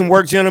capitalism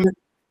work, gentlemen.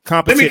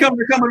 Let me come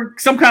to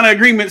some kind of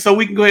agreement so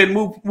we can go ahead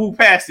and move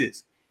past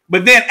this.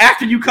 But then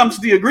after you come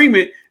to the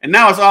agreement, and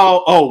now it's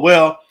all, oh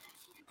well,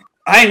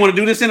 I ain't want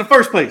to do this in the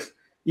first place.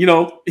 You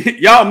know,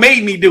 y'all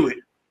made me do it.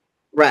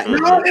 Right.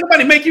 No,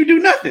 anybody make you do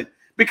nothing.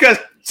 Because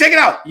check it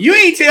out, you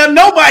ain't tell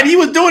nobody you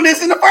was doing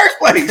this in the first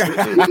place. You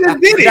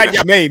just did it.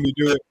 Y'all made me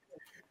do it.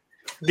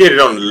 Did it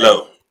on the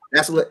low.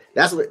 That's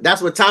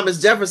what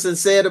Thomas Jefferson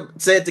said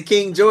to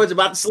King George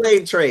about the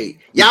slave trade.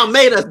 Y'all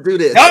made us do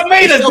this. Y'all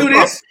made us do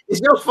this.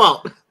 It's your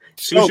fault.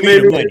 Show me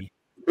the money.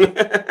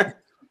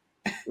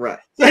 Right.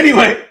 So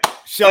anyway,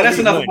 that's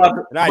enough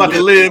about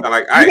the live.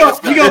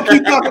 We're gonna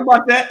keep talking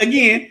about that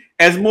again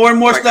as more and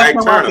more stuff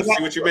comes out.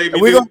 See what you made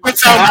me We're gonna put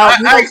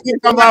something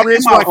about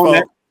rich white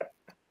folks.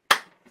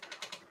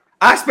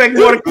 I expect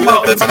more to come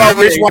out. Let's talk about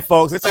rich white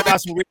folks. Let's talk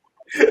about some rich.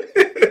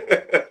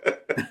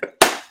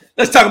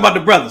 Let's talk about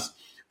the brothers.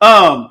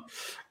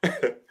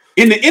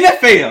 In the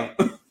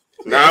NFL.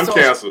 Nah, I'm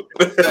canceled.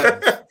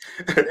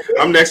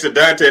 I'm next to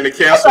Dante in the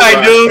cancel. All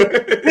right, dude.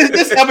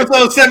 This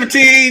episode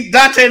 17.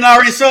 Dante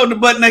already showed the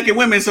butt naked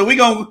women, so we're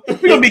gonna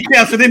be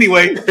canceled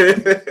anyway by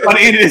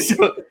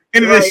the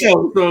end of this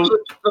show. So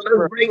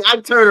I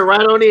can turn it right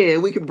on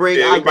in. We can bring.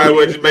 Yeah, might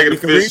well just make it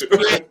official.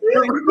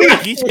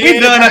 We're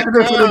done after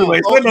this one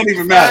anyway, so it don't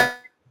even matter.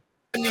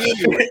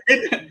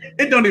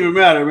 It don't even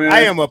matter, man.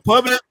 I am a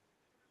public.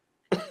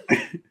 All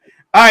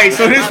right,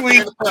 so this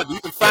week you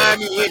can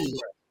find me anywhere.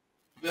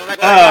 You know,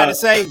 like I gotta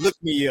say,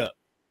 look me up.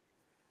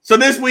 So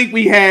this week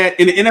we had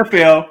in the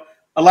NFL,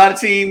 a lot of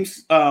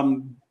teams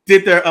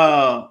did their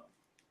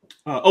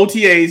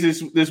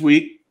OTAs this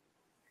week.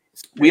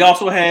 We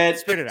also had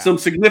some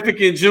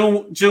significant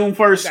June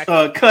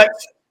 1st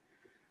cuts,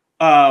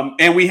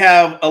 and we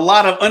have a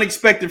lot of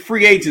unexpected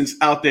free agents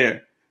out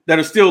there that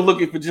are still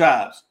looking for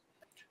jobs.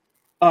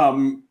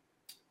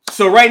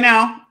 So right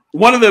now,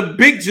 one of the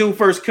big June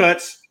 1st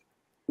cuts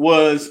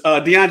was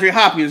DeAndre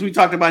Hopkins. We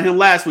talked about him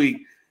last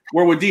week.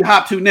 Where would D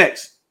Hop to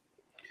next?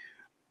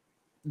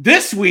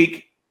 This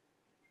week,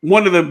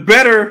 one of the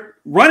better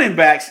running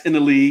backs in the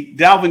league,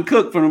 Dalvin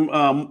Cook from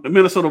the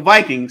Minnesota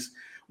Vikings,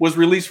 was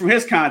released from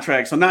his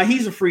contract. So now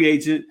he's a free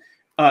agent,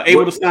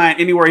 able to sign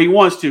anywhere he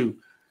wants to.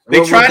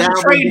 They tried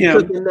to trade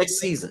him next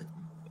season.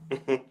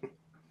 You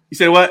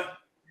said what?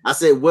 I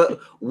said,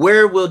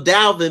 where will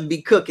Dalvin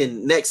be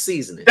cooking next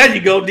season? There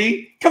you go,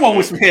 D. Come on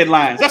with some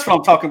headlines. That's what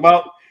I'm talking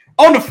about.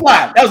 On the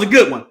fly. That was a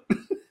good one.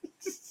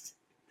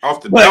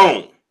 Off the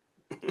dome.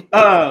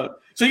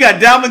 So you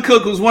got Dalvin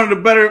Cook, who's one of the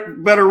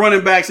better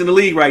running backs in the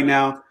league right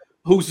now,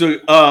 who's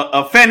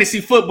a fantasy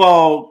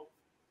football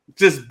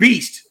just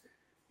beast.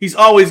 He's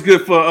always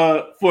good for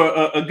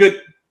a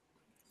good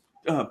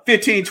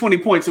 15, 20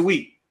 points a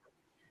week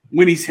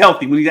when he's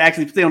healthy, when he's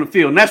actually stay on the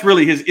field. And that's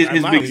really his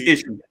biggest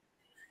issue,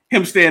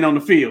 him staying on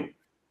the field.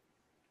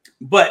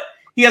 But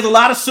he has a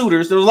lot of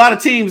suitors. There was a lot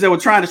of teams that were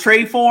trying to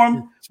trade for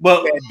him,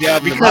 but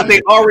because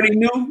they already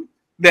knew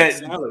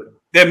that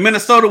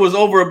Minnesota was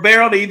over a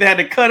barrel, they either had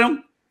to cut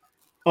him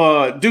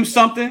or do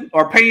something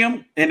or pay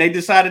him, and they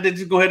decided to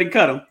just go ahead and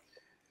cut him.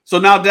 So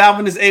now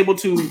Dalvin is able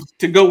to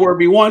go wherever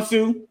he wants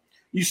to.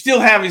 You still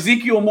have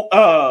Ezekiel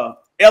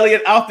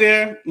Elliott out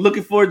there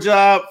looking for a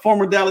job,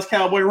 former Dallas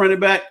Cowboy running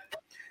back,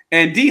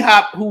 and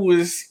D-Hop, who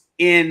was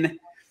in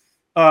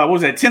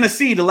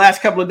Tennessee the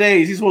last couple of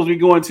days. He's supposed to be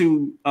going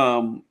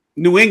to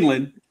New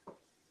England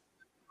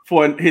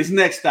for his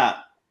next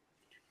stop.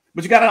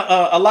 But you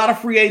got a lot of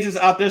free agents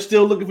out there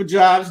still looking for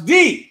jobs.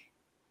 D,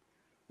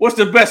 what's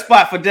the best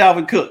spot for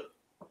Dalvin Cook?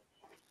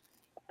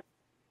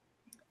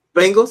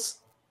 Bengals.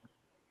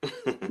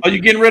 Are you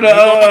getting rid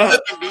of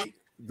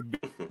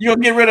you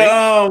gonna get rid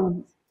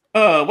of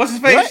what's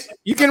his face? What?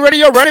 You getting rid of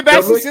your running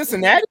backs in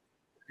Cincinnati?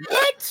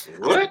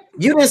 What?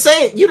 You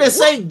didn't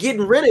say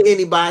getting rid of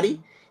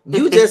anybody.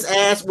 You just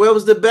asked where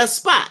was the best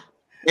spot,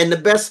 and the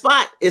best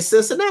spot is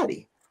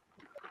Cincinnati.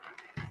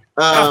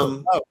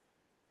 Y'all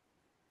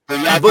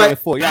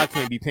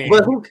can't be paying.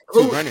 But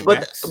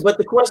but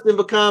the question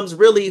becomes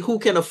really who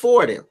can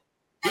afford him?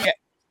 Yeah.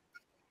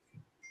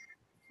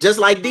 Just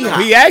like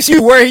D-Hop. He asked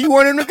you where he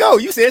wanted him to go.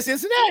 You said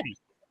Cincinnati.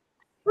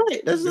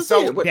 Right. That's just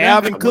so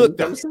Dalvin Cook.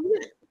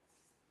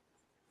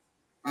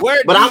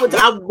 Where Dalvin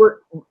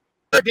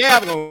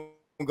gonna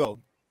go?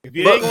 If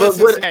you ain't going to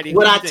Cincinnati,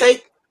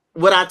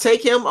 would I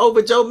take him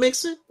over Joe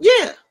Mixon?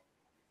 Yeah.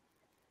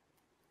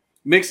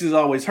 Mixon's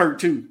always hurt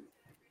too.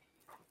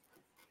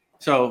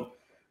 So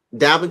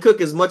Dalvin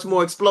Cook is much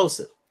more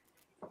explosive.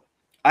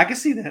 I can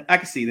see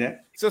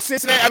that. So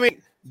Cincinnati, I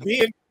mean,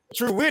 being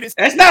true with it,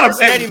 that's not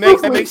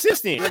that makes sense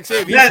then. Like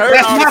said,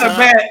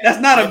 that's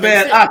not a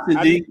bad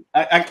option, D.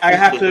 I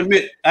have to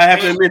admit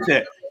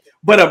that.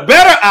 But a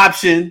better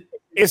option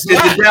It's is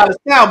not. the Dallas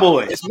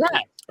Cowboys. It's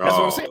not. That's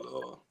what I'm saying.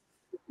 Lord.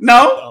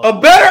 No, a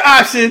better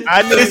option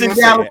I knew is you the were gonna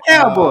say Dallas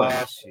that. Cowboys.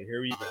 Oh, shit.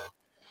 Here we go.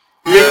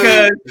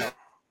 Because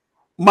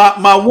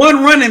my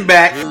one running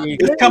back is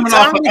coming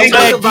off of Tommy ankle.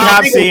 talk about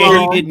D-Hop said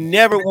football. he did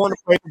never want to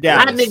play for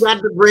Rodney Dallas.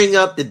 got to bring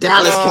up the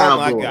Dallas Oh,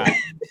 Cowboys. my God.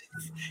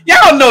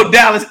 Y'all know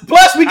Dallas.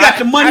 Plus, we got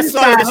the money I to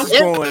saw where sign this him.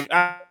 is going.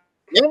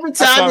 Every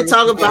saw time you this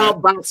talk is going.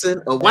 about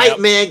boxing, a white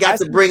man got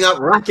to bring up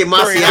Rocky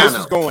Sorry, this is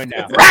Marciano. going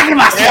now. Rocky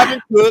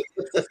Marciano.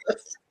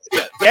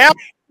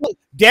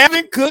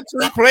 Davin Cook to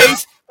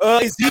replace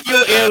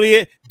Ezekiel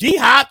Elliott.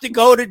 D-Hop to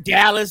go to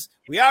Dallas.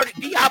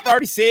 D-Hop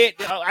already said.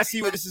 I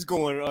see where this is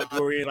going,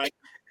 Dorian. Like,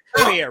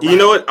 fair, You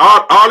know what?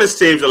 All his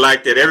teams are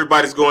like that.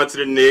 Everybody's going to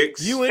the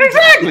Knicks. You and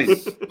Exactly.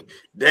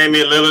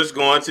 Damian Lillard's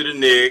going to the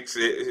Knicks.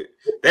 The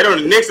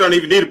Knicks don't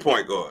even need a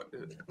point guard.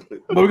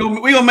 But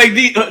we gonna make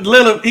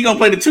Lillard. He gonna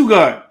play the 2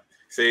 guard.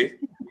 See?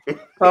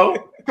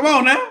 So come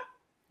on now.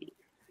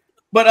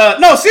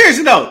 But no,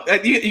 seriously though.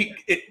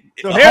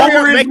 So hurry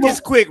up, make this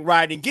quick,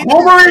 Rodney.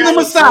 Homerism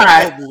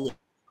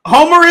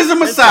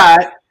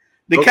aside,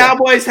 the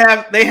Cowboys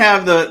have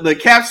the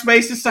cap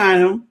space to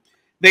sign him.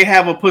 They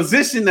have a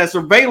position that's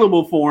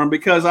available for him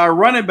because our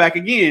running back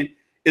again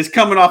is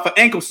coming off of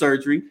ankle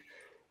surgery.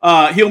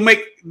 He'll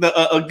make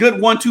a good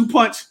 1-2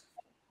 punch.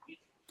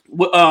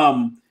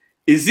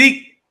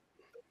 Zeke,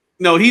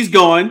 no, he's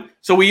going.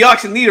 So we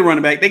actually need a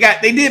running back.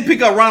 They did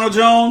pick up Ronald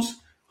Jones,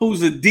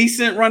 who's a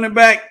decent running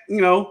back.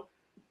 You know,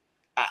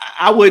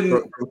 I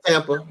wouldn't From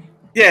Tampa.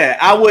 Yeah,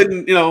 I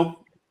wouldn't. You know,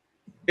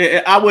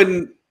 I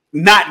wouldn't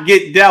not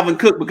get Dalvin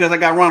Cook because I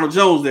got Ronald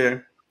Jones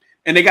there,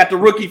 and they got the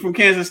rookie from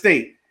Kansas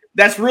State.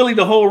 That's really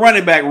the whole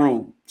running back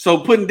room. So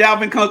putting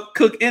Dalvin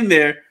Cook in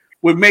there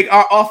would make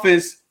our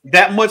offense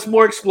that much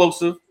more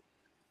explosive.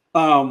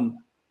 And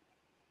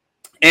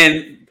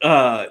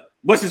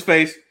what's his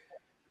face?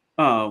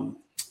 Wow.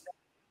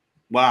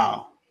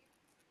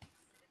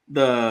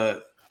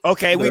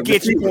 Okay, we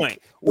get your point.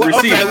 We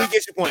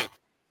get your point.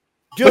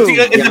 Dude,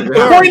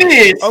 the point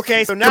is,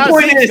 okay, so now the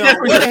point is that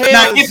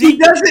now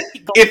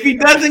if he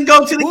doesn't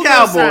go to the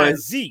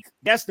Cowboys, Zeke,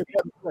 that's the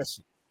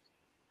question.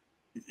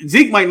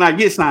 Zeke might not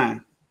get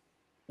signed.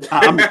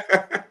 And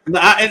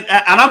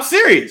I'm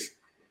serious.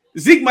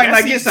 Zeke might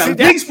not get signed.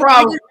 Zeke's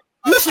problem.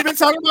 You should have been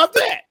talking about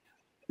that.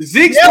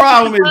 Zeke's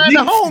problem is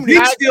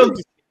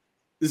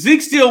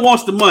Zeke still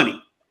wants the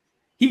money.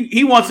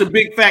 He wants a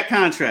big fat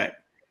contract,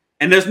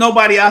 and there's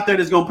nobody out there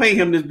that's going to pay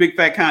him this big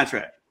fat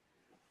contract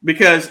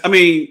because I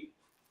mean,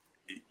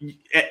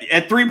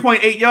 at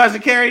 3.8 yards a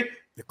carry,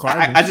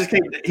 I just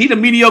can't. He's a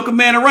mediocre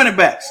man of running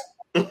backs.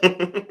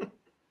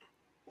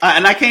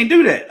 And I can't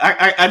do that.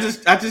 I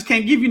just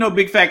can't give you no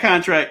big fat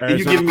contract. And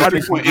you give me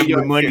 3.8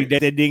 yards. Money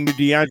that they didn't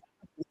DeAndre.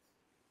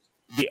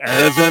 The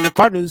Arizona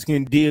Cardinals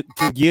can give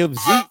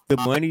Zeke the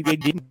money they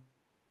didn't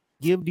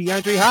give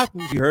DeAndre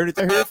Hopkins. You heard it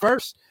there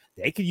first.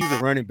 They could use a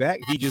running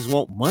back. He just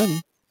want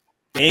money.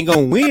 They ain't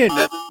gonna win.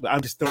 But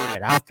I'm just throwing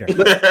that out there.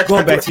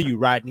 Going back to you,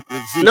 Rodney.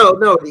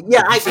 No,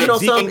 yeah,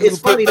 something. It's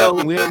funny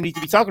though. We don't need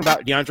to be talking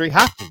about DeAndre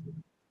Hopkins.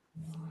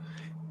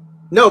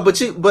 No,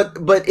 but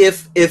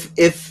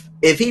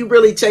if he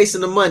really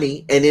chasing the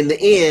money, and in the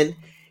end,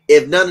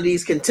 if none of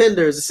these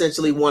contenders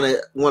essentially want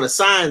to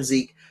sign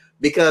Zeke,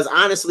 because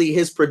honestly,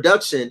 his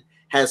production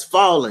has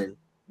fallen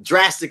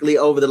drastically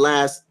over the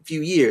last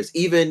few years.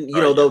 Even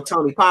though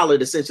Tony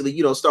Pollard essentially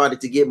started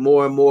to get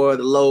more and more of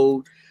the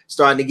load,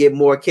 starting to get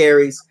more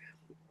carries,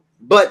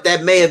 but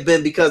that may have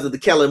been because of the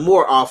Kellen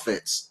Moore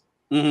offense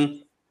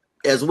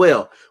as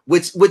well.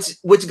 Which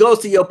goes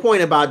to your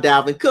point about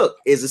Dalvin Cook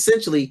is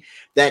essentially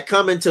that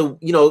coming to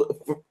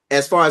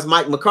as far as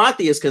Mike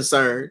McCarthy is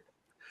concerned,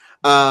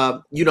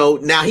 now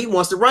he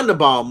wants to run the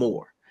ball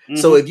more.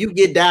 So if you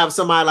get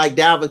somebody like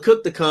Dalvin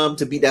Cook to come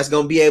that's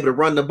going to be able to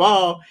run the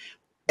ball,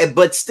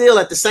 but still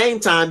at the same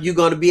time, you're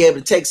going to be able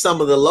to take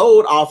some of the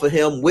load off of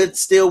him with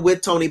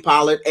Tony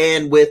Pollard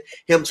and with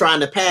him trying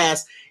to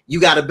pass. You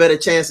got a better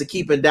chance of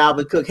keeping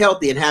Dalvin Cook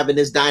healthy and having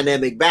this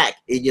dynamic back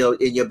in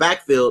your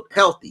backfield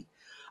healthy.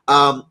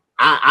 I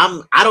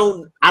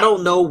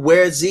don't know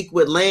where Zeke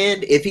would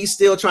land if he's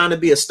still trying to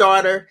be a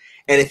starter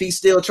and if he's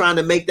still trying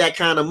to make that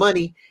kind of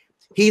money.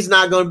 He's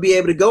not going to be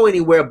able to go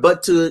anywhere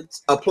but to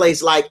a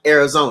place like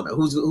Arizona,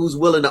 who's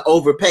willing to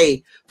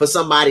overpay for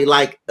somebody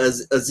like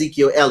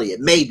Ezekiel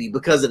Elliott, maybe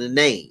because of the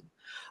name.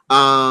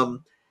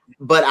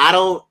 But I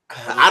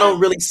don't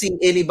really see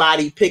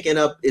anybody picking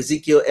up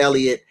Ezekiel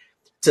Elliott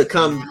to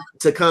come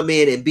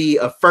in and be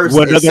a first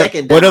and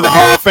second. What other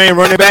Hall of Fame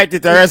running back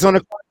did the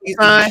Arizona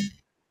sign?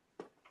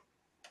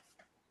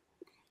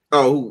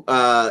 Oh,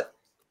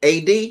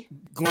 AD.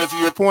 Going to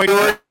your point,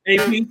 or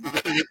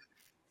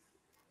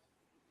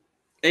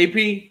AP.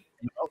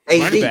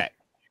 Running back.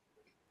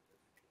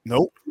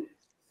 Nope.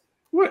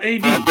 What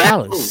AD?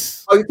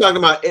 Dallas. Oh, you're talking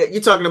about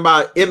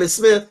Emmitt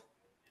Smith?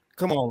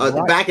 Come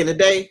on, back in the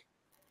day.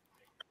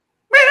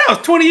 Man, that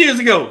was 20 years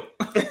ago.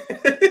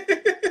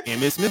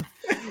 Emmitt Smith.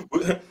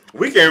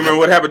 We can't remember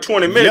what happened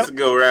 20 minutes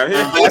ago around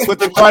here. That's what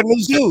the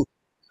Cardinals do.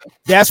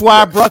 That's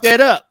why I brought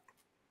that up.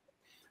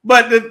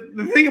 But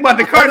the thing about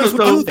the Cardinals, will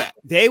though, do that.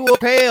 They will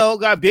pay.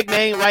 Got a big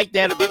name like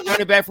that, a big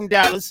running back from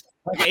Dallas,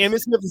 like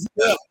Emmitt Smith.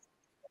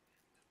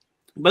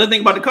 But the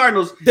thing about the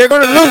Cardinals, they're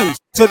going to lose,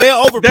 so they'll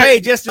overpay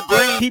just to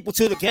bring people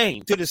to the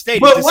game, to the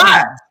stadium. But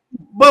why?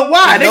 But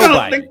why?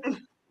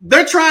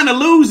 They're trying to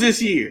lose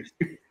this year.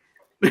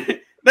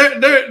 they're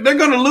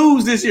going to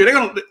lose this year. They're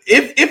going to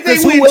if they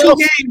win 2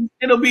 games,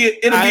 it'll be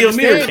a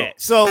miracle. That.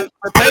 So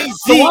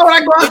why would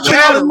I go out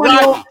spend all this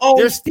money on?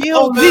 They're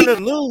still going to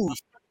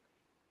lose,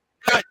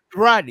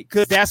 Rodney,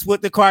 because that's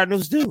what the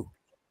Cardinals do.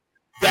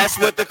 That's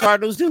what the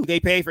Cardinals do. They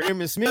pay for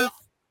Emmitt Smith.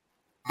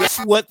 That's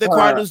what the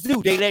Cardinals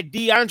do. They let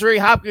DeAndre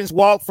Hopkins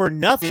walk for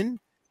nothing.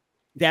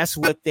 That's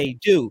what they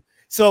do.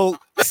 So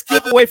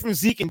skip away from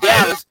Zeke and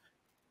Dallas.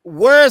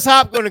 Where's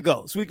Hop going to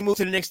go? So we can move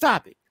to the next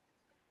topic.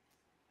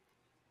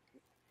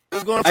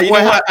 What's going on? You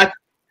know what?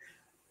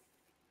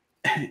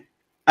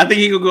 I think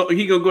he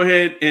gonna go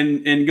ahead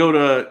and go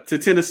to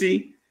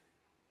Tennessee.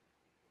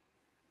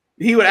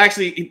 He would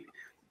actually.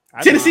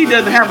 Tennessee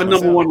doesn't have a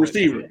number one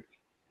receiver.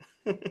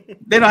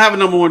 They don't have a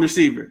number one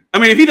receiver. I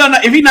mean, if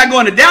he's not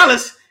going to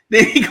Dallas,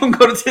 then he gonna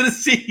go to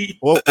Tennessee.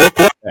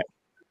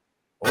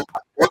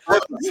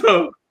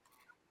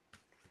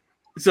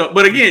 So,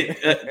 but again,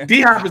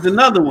 D-Hop is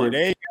another one.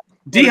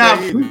 D-Hop,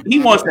 he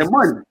wants that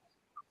money.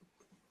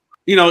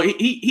 You know,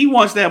 he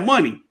wants that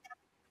money.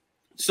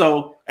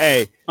 So,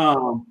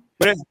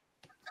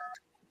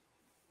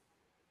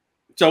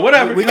 so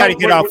whatever. We got to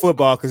get off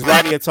football because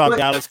Rodney will talk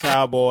Dallas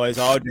Cowboys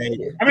all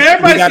day. I mean,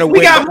 everybody,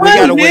 we got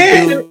money,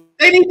 man.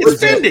 They need to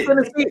spend it.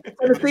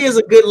 Tennessee is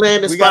a good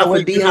landing spot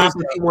for D-Hop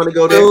if you want to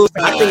go there.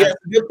 I think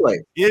that's a good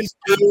play. It's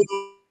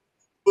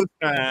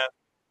time.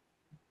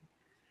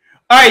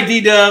 All right,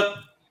 D-Dub.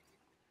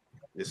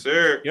 Yes,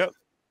 sir. Yep.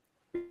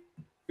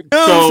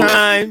 So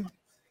time.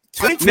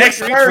 Next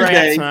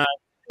Thursday,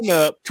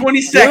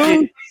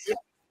 22nd.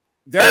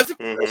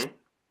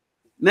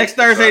 Next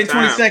Thursday,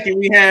 22nd,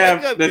 we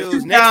have the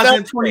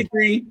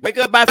 2023 Wake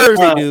up by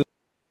Thursday, dude.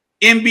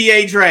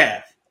 NBA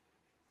draft.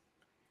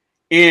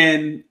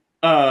 And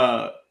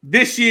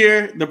this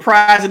year, the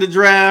prize of the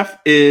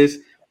draft is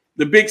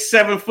the big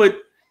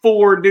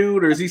 7'4"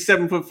 dude, or is he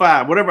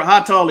 7'5"? Whatever,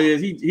 how tall he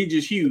is, he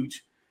just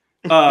huge.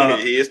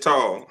 He is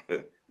tall.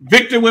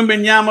 Victor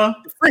Wembanyama,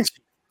 the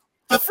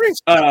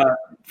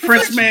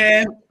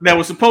Frenchman that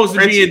was supposed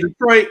to be in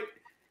Detroit,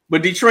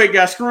 but Detroit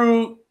got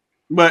screwed.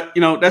 But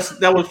you know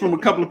that was from a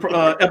couple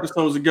of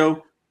episodes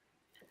ago.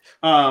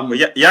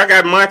 Y'all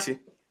got Monty,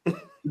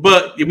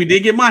 but we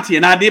did get Monty,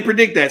 and I did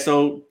predict that.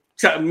 So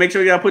make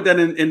sure y'all put that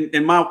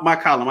in my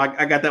column.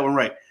 I got that one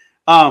right.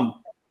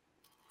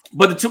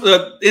 But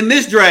in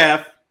this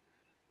draft,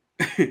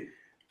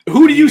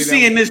 who do you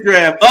see in this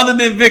draft other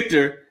than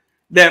Victor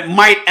that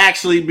might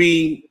actually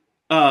be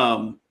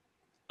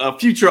a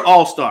future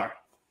All-Star?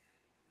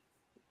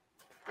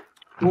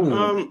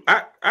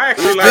 I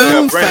actually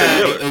like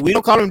Brandon Miller. We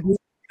don't call him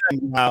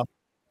now.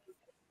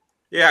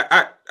 Yeah,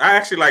 I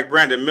actually like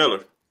Brandon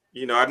Miller.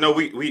 You know, I know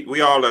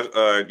we all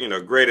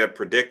are great at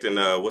predicting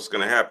what's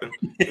going to happen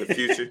in the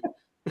future.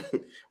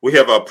 We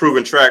have a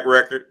proven track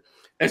record.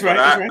 That's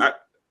right.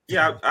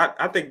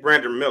 I think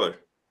Brandon Miller.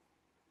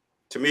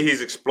 To me,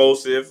 he's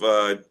explosive.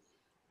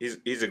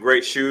 He's a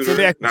great shooter.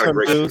 Not a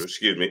great shooter,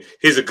 excuse me.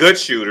 He's a good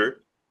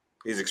shooter.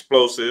 He's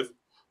explosive,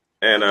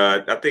 and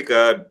I think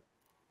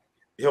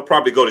he'll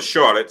probably go to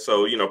Charlotte.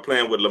 So, you know,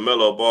 playing with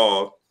LaMelo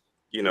Ball,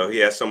 you know, he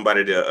has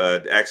somebody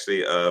to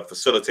actually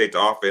facilitate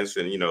the offense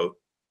and, you know,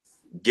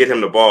 get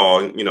him the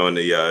ball, you know, in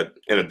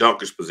a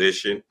dunker's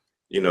position,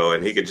 you know,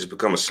 and he could just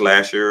become a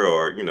slasher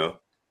or, you know,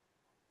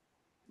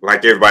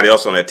 like everybody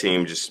else on that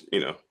team, just, you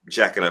know,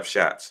 jacking up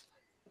shots.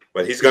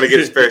 But he's going to get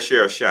his fair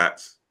share of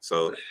shots.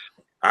 So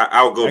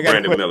I'll go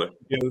Brandon Miller.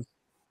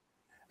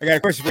 I got a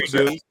question for you,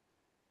 dude.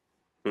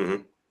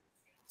 Mm-hmm.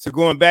 So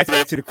going back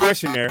to the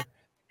question there,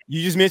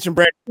 you just mentioned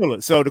Brandon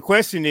Miller. So the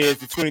question is,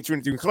 the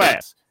 2023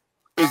 class,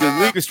 is it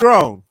weak or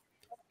strong?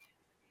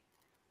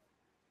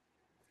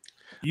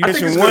 You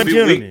mentioned one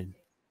gentleman.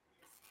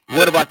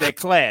 What about that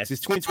class?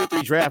 It's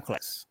 2023 draft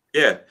class.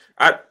 Yeah,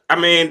 I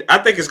mean, I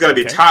think it's going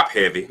to be top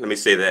heavy. Let me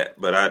say that,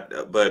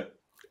 but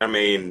I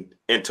mean,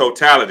 in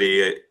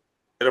totality,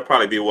 it'll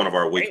probably be one of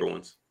our weaker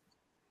ones.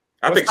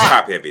 I think it's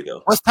top heavy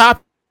though. What's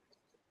top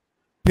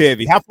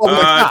heavy? How far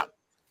was top?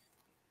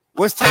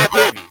 What's top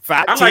heavy?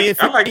 5, 10,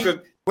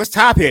 15? What's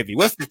top heavy?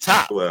 What's the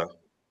top? Well,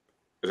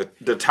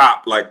 the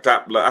top,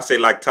 I say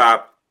like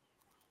top,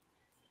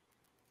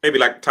 maybe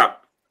like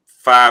top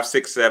 5,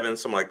 6, 7,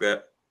 something like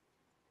that.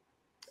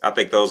 I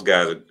think those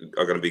guys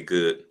are going to be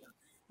good.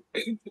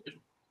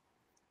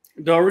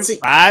 Doris?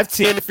 5,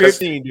 10 to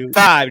 15, dude.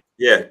 5.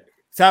 Yeah.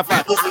 Top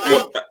 5.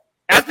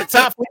 After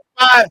top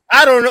 5,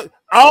 I don't know.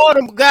 All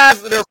them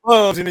guys that are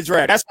bums in the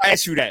draft. That's why I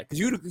asked you that. Because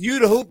you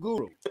the hoop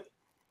guru.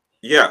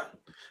 Yeah.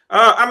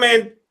 I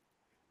mean,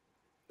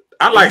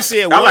 I like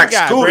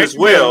Scoot as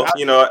well.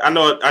 You know, I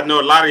know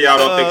a lot of y'all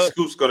don't think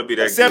Scoot's going to be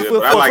that good,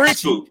 but I like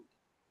Scoot.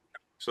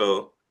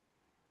 So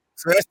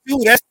that's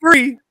 2. That's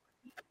 3.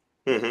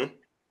 Mm-hmm.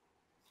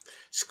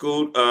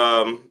 Scoot.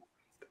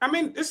 I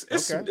mean, it's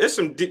Okay.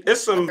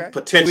 it's some Okay.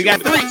 potential. We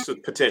got in it. three. It's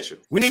some potential.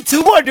 We need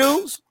two more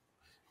dudes.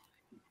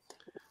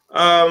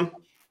 I'm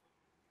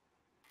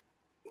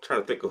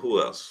trying to think of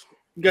who else.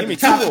 You got Give the me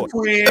two Thompson more.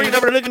 twins. Three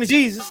number looking at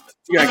Jesus.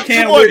 You got Two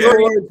Cam more,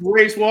 Jordan. Whitmore,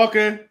 Grace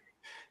Walker.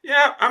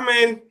 Yeah, I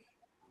mean,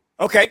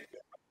 Okay.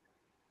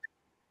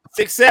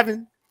 6,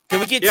 7. Can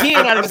we get 10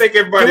 out I of this? think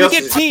everybody Can we else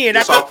get is 10?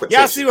 it's all Y'all see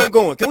potential. where I'm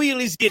going. Can we at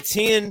least get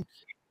 10?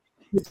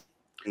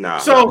 Nah.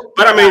 So-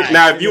 but I mean,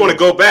 now if you want to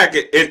go back,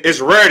 it's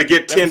rare to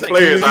get 10 That's like,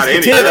 players out of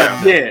any 10 of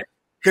draft. them. Yeah.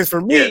 Because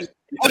for me, Yes.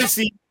 I want to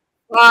see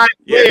 5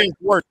 Yeah. players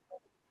work.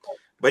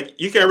 But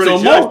you can't really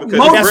So judge most- because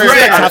most it's That's rare.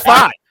 right, draft- top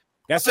 5.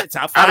 That's it,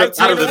 top 5.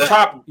 Out of the 10,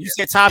 top, you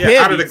said top yeah, heavy.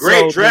 out of the great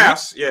so-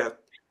 drafts, yeah,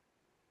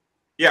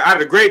 out of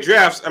the great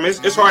drafts. I mean,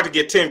 it's hard to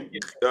get 10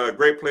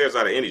 great players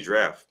out of any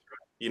draft.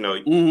 You know,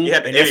 Mhm. you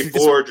had the And that's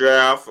 84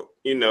 draft.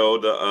 You know,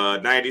 the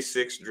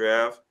 96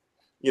 draft.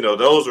 You know,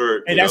 those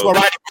were. And that's what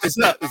right is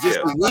up. Is this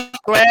a weak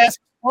class,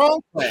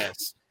 strong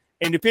class?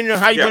 And depending on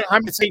how you how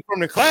many take from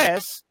the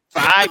class,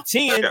 5,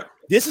 10, Yeah.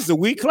 this is a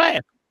weak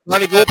class.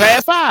 Let it go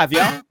past 5,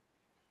 y'all.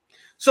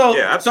 So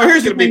Yeah, I so think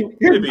here's the it'll be- thing.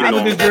 Here's it'll the be thing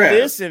with this normal. draft.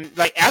 This and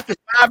like after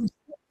 5,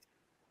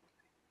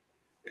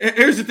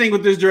 Here's the thing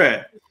with this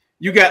draft.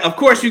 You got, of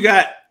course, you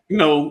got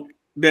that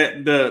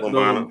the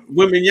Wembanyama.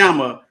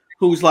 Wembanyama,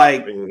 who's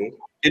like Mhm.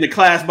 in the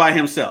class by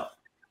himself.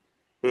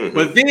 Mhm.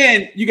 But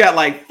then you got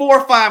like 4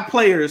 or 5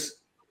 players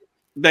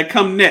that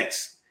come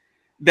next.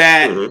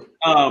 That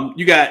Mhm.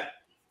 you got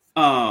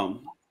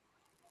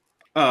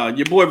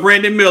your boy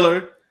Brandon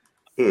Miller.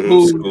 Mhm.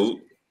 Who-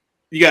 Scoot.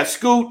 You got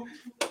Scoot.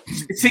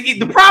 See,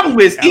 the problem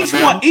is each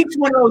Alabama.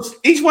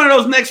 one of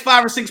those next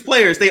 5 or 6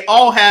 players, they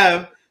all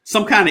have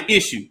some kind of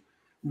issue.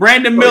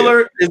 Brandon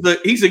Miller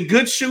he's a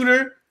good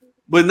shooter,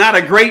 but not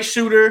a great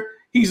shooter.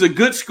 He's a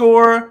good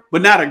scorer,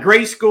 but not a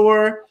great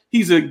scorer.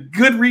 He's a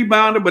good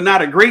rebounder, but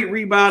not a great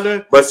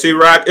rebounder. But see,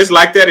 Rod, it's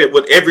like that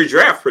with every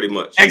draft, pretty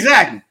much.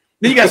 Exactly.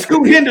 Then you got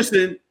Scoot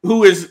Henderson,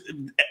 who is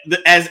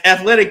as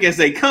athletic as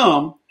they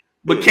come,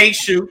 but can't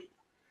shoot.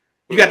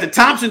 You got the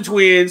Thompson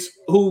twins,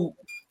 who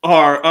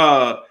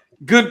are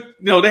good.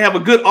 They have a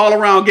good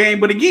all-around game,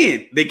 but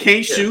again, they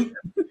can't shoot.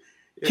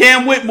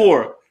 Cam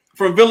Whitmore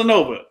from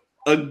Villanova,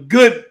 a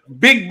good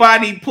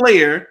big-bodied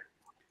player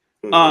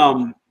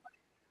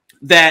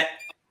that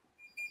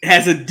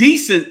has a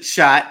decent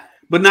shot,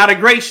 but not a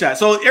great shot.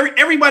 So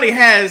everybody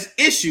has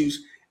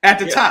issues at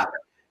the top.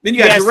 Then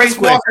you got Jerace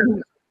Walker.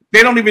 Who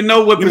they don't even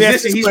know what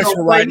position he's going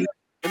to play.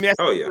 Let me ask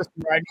Oh, you yeah. a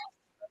question, Rodney.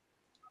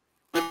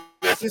 Let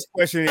me ask this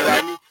question,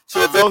 Rodney.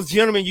 So those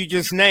gentlemen you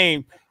just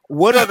named,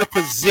 what other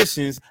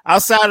positions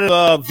outside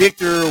of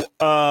Victor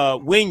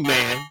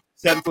Wingman,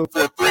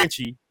 7'4"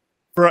 Frenchie,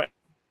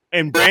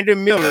 and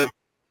Brandon Miller?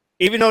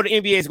 Even though the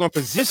NBA is going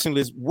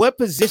positionless, what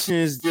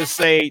positions, just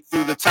say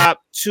through the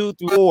top 2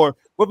 through 4,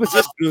 what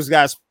positions do those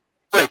guys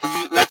play?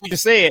 Like you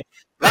just said,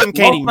 them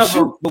can't even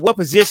shoot, but what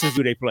positions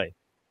do they play?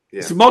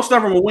 Yeah. So most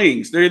of them are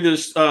wings. They're either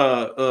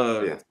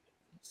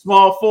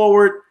small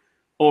forward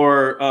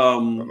or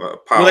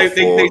Power they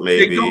forward, they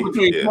maybe. go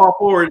between Yeah. small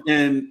forward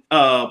and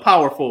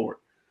power forward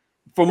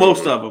for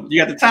most of them.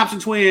 You got the Thompson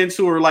twins,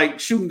 who are like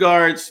shooting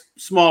guards,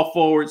 small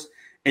forwards,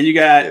 and you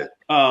got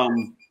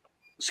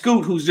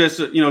Scoot, who's just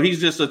he's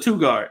just a 2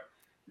 guard.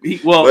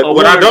 But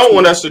what I don't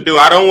want us to do,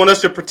 I don't want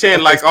us to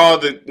pretend like all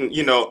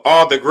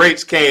the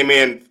greats came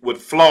in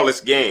with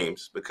flawless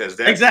games, because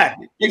that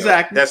exactly.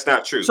 That's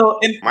not true. So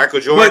Michael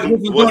Jordan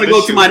was was going to the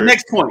go to my shooter.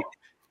 next point.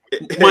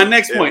 My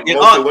next point. And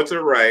mostly went to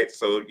the right.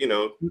 So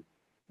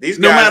these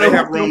No guys, matter they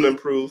have who- room to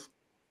improve.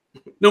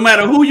 No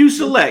matter who you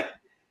select,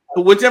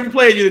 whichever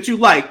player that you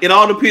like, it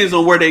all depends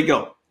on where they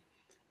go.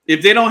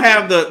 If they don't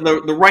have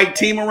the right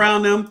team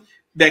around them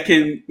that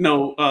can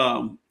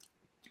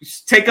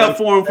take up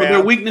for them for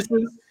their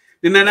weaknesses,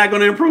 then they're not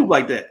going to improve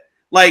like that.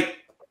 Like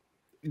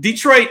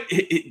Detroit,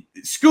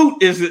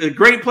 Scoot is a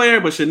great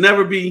player, but should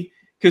never be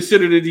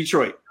considered in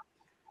Detroit,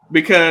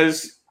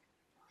 because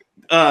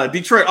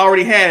Detroit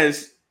already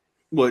has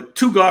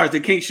 2 guards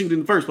that can't shoot in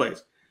the first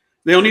place.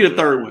 They don't need a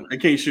third one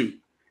that can't shoot,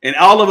 and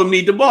all of them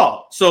need the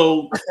ball.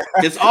 So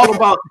it's all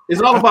about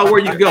where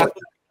you go.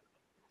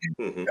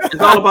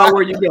 It's all about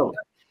where you go.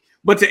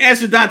 But to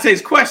answer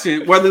Dante's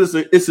question, whether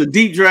it's a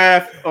deep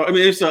draft or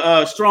it's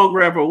a strong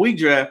draft or a weak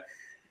draft,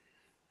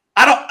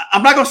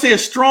 I'm not gonna say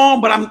it's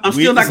strong, but I'm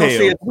still not gonna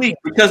say it's weak,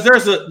 because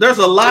there's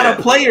a lot of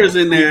players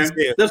in there.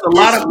 There's a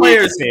lot of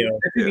players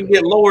that you can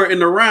get lower in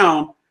the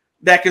round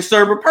that can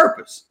serve a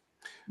purpose.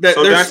 That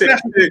So they're Dante,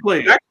 specialty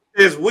players.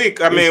 is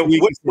weak. I mean,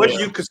 weak what as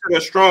do you consider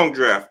a strong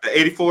draft? The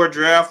 84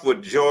 draft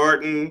with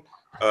Jordan,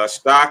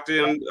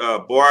 Stockton,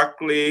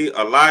 Barkley,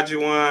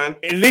 Olajuwon.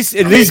 At least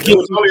There give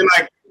was only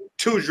like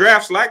 2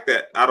 drafts like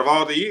that out of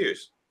all the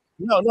years.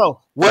 no.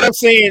 What I'm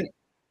saying,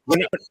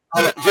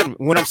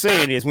 what I'm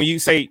saying is, when you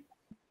say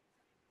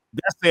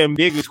that's the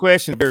ambiguous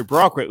question, very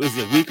broad, is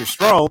it weak or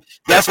strong?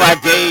 That's why I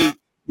gave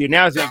the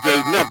analogy, I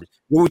gave numbers.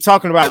 When we're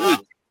talking about weak,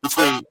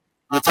 between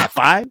the top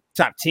 5,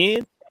 top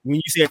 10, when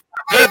you say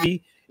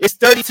heavy, it's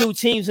 32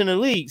 teams in the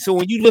league. So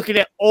when you look at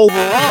that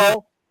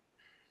overall,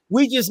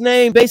 we just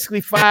named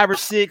basically 5 or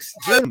 6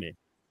 gentlemen.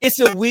 It's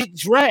a weak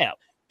draft.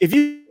 If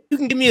you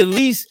can give me at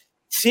least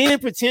 10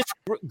 potential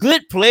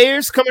good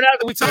players coming out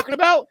that we're talking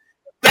about,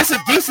 that's a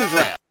decent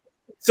draft.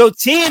 So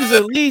 10 is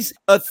at least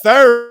a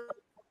third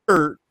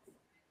of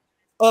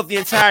the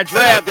entire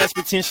draft that's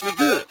potentially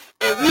good.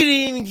 And we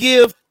didn't even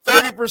give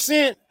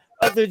 30%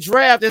 of the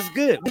draft that's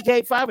good. We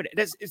gave 5 of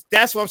that.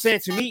 That's what I'm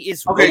saying. To me,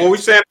 it's okay. When we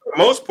say for the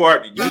most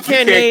part, you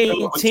can't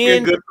name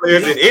 10 good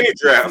players in any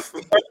draft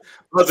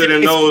other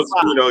than those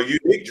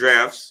unique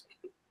drafts.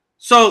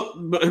 So,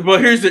 but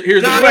here's the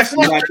question.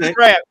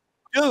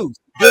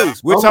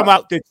 Dudes, we're talking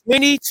about the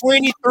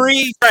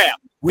 2023 draft.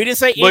 We didn't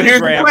say but any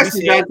here's draft. The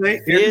question,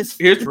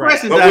 here's the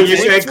question. But when you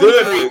say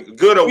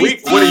good or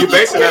weak, what are you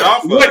basing that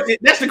off of?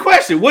 That's the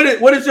question. What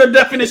is your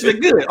definition of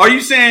good? Are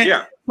you saying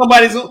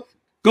somebody's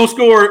gonna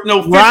score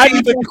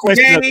 15 points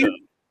a game,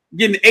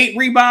 getting 8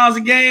 rebounds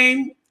a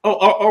game,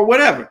 or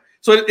whatever?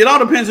 So it all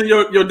depends on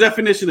your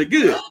definition of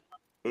good.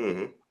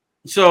 Mm-hmm.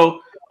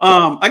 So,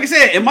 like I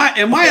said, in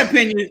my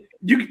opinion,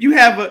 you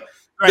have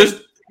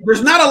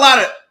there's not a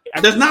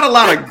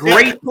lot of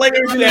great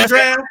players in the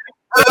draft.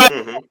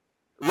 Mm-hmm.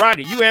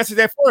 Rodney, you answered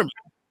that for me.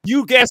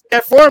 You guessed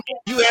that for me.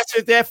 You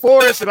answered that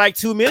for us like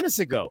 2 minutes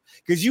ago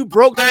because you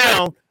broke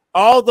down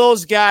all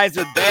those guys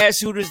are bad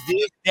shooters.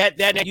 This,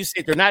 that. You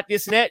said they're not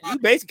this and that. You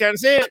basically kind of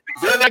said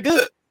they're not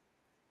good.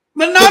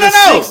 But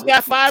no. 6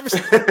 got 5 or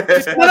 6.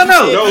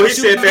 No, he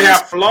said they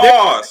have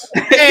flaws.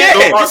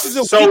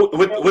 So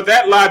with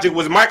that logic,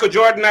 was Michael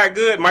Jordan not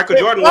good? Michael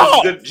Jordan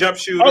was a good jump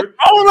shooter.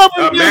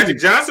 Magic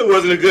Johnson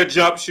wasn't a good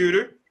jump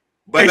shooter.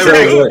 But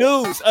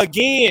dudes,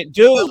 again,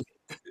 dudes.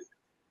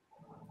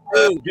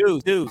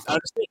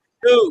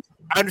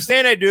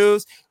 Understand that,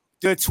 dudes.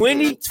 The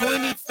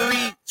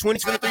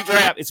 2023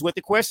 draft is what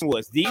the question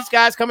was. These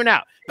guys coming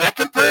out, not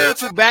compared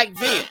to back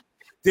then.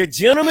 The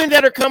gentlemen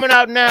that are coming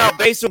out now,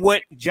 based on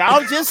what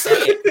y'all just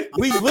said,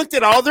 we looked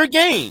at all their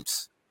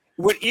games.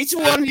 What each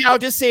one of y'all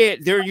just said,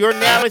 they're your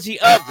analogy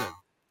of them.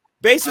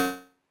 Based on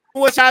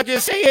what y'all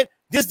just said,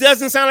 this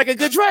doesn't sound like a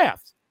good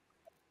draft.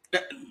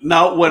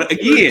 No, what I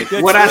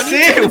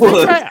said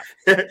was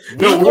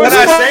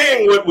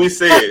what we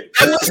said.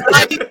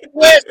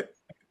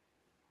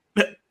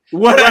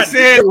 What I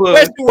said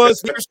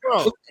was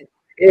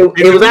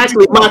it was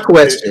actually my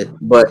question,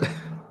 but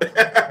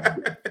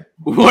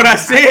what I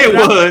said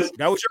was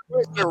that was your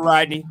question,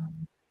 Rodney.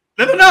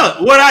 No.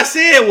 What I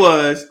said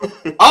was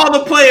all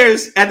the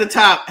players at the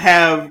top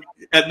have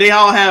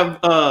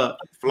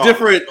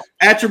different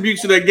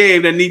attributes to their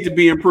game that need to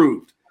be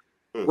improved,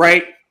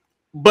 right?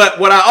 But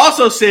what I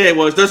also said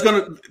was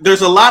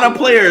there's a lot of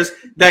players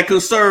that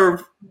can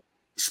serve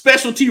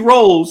specialty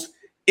roles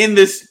in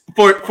this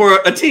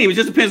for a team. It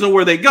just depends on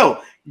where they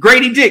go.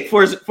 Grady Dick,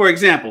 for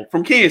example,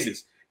 from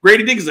Kansas.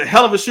 Grady Dick is a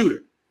hell of a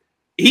shooter.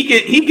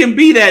 He can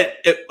be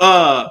that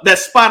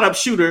spot up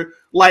shooter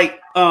like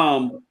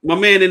my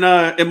man in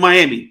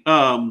Miami,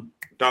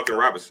 Duncan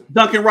Robinson.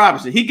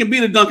 He can be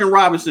the Duncan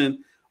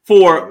Robinson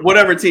for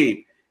whatever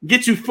team.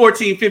 Get you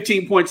 14,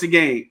 15 points a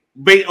game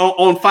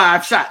on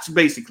 5 shots,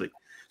 basically.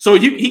 So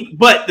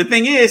but the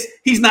thing is,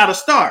 he's not a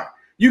star.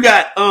 You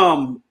got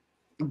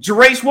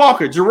Jerace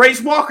Walker.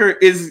 Jerace Walker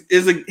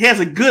has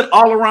a good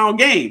all around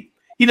game.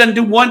 He doesn't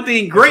do one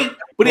thing great,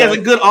 but he has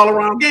a good all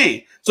around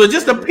game. So it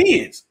just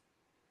depends.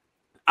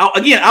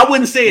 I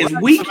wouldn't say it's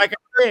weak. Like I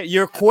said,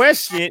 your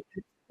question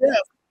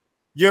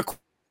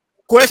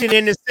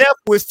in itself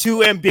was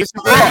too ambitious,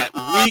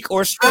 weak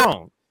or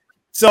strong.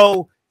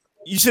 So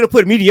you should have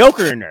put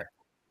mediocre in there.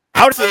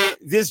 I would say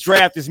this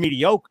draft is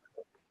mediocre.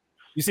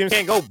 You see, we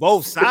can't go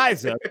both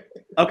sides of it.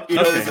 Okay.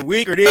 It's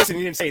weak or this, and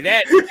you didn't say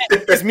that.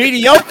 It's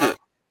mediocre.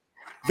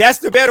 That's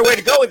the better way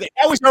to go with it.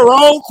 That was your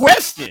own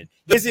question.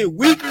 Is it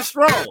weak or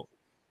strong?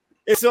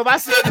 And so if I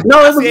said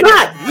no, it was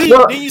not. Weak,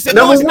 then you said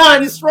number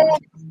one, it's strong.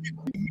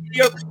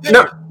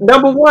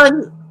 Number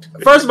one,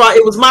 first of all,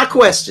 it was my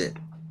question.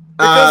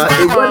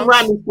 It wasn't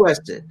Rodney's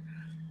question.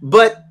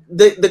 But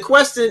the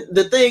question,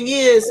 the thing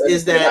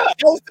is that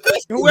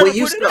when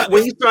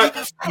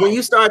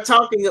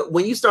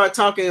you start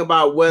talking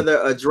about whether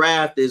a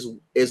draft is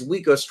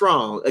weak or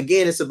strong,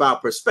 again, it's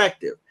about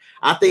perspective.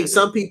 I think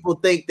some people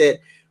think that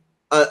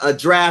a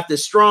draft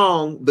is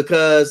strong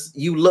because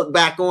you look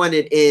back on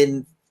it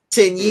in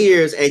 10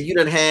 years and you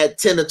done had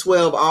 10 or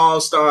 12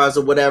 all-stars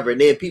or whatever,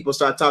 and then people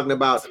start talking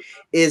about,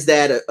 is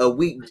that a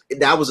weak,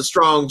 that was a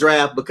strong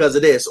draft because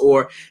of this,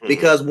 or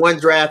because one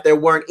draft there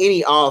weren't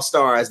any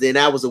all-stars, then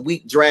that was a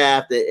weak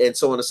draft, and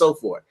so on and so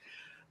forth.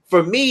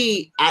 For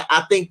me,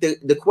 I think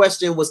the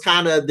question was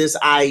kind of this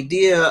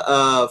idea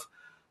of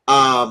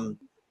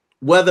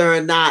whether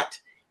or not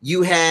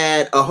you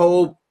had a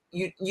whole,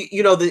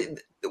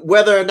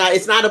 whether or not,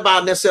 it's not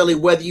about necessarily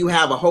whether you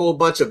have a whole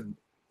bunch of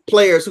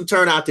players who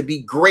turn out to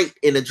be great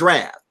in a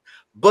draft.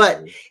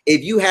 But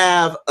if you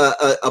have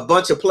a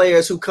bunch of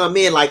players who come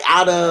in like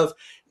out of,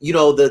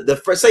 the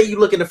first, say you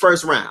look in the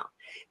first round,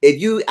 if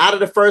you out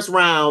of the first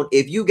round,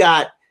 if you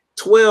got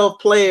 12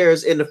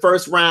 players in the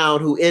first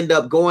round who end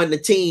up going to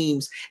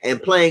teams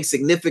and playing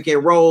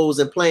significant roles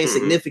and playing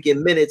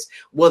significant minutes,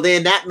 well,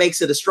 then that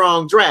makes it a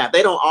strong draft.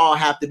 They don't all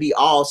have to be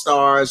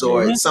all-stars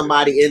or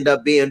somebody end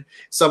up being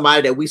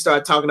somebody that we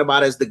start talking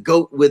about as the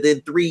GOAT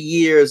within 3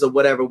 years or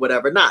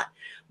whatever not.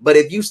 But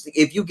if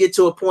you get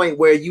to a point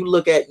where you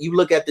look at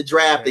the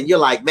draft and you're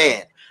like,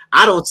 man,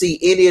 I don't see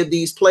any of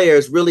these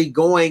players really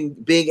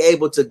being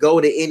able to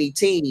go to any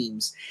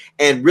teams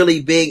and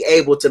really being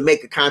able to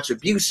make a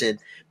contribution,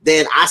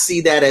 then I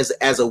see that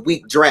as a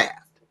weak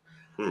draft.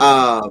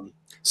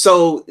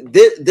 So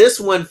this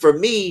one for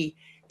me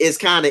is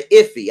kind of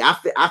iffy.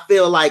 I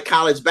feel like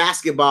college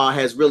basketball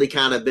has really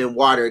kind of been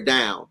watered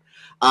down.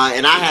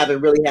 And I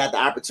haven't really had the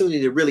opportunity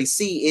to really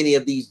see any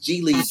of these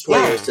G League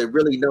players to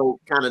really know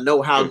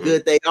how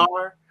good they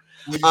are.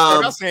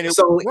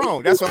 So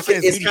wrong. That's what I'm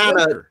saying.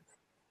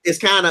 It's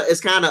kind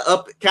of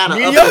up in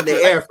the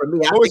air for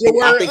me. I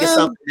think it's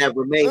something that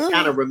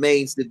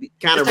remains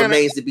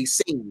to be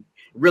seen.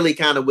 Really,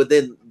 kind of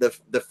within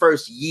the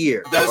first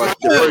year or the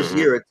first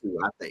year or two,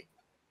 I think.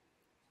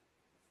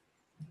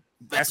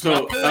 That's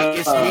what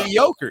it's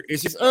mediocre.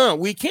 It's just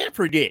we can't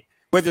predict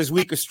whether it's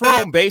weak or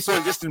strong based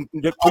on just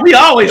we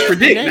always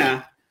predict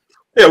now.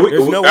 Yeah,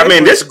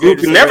 this group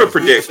can never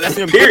predict.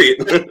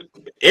 Period.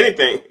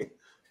 Anything.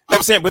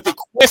 I'm saying, but the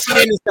question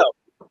in itself.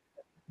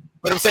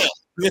 But I'm saying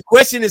the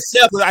question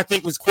itself, I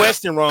think, was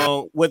questioned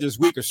wrong. Whether it's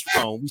weak or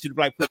strong, we should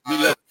have put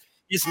mediocre.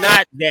 It's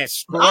not that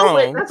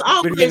strong,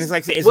 but again, it's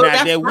like it's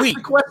not that weak.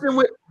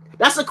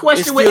 That's a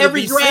question with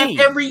every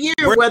draft every year,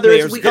 whether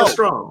it's weak or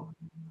strong.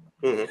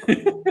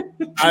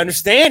 I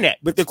understand that,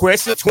 but the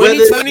question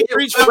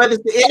 2023, whether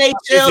it's the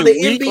NHL, the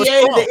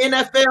NBA, the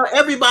NFL,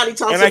 everybody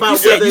talks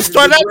about whether you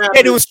started out and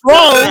said it was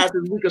strong.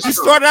 You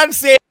started out and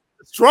said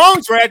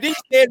strong draft. Then you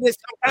said there's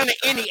some kind of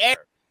any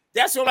error.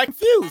 That's what I'm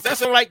confused.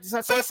 That's what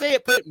I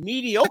said. Put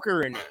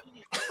mediocre in there.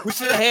 We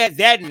should have had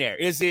that in there.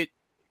 Is it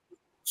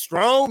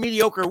strong,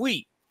 mediocre,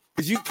 weak?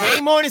 Because you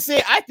came on and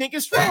said, I think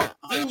it's strong.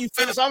 Then you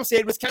finished off and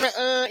said it was kind of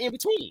in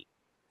between.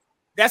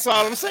 That's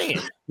all I'm saying.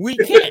 We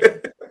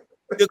can't.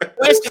 The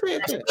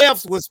question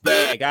themselves was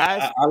bad,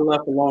 guys. I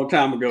left a long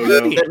time ago,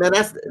 yo.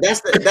 That's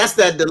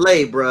that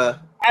delay, bruh.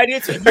 I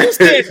didn't say you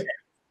said that.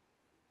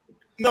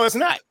 No, it's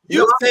not.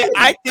 You said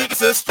I think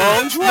it's a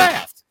strong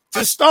draft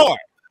to start.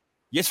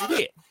 Yes, you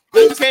did.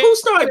 Who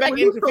started back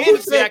in the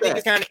defense? I think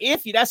it's kind of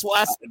iffy. That's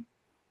why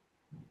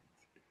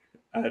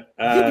I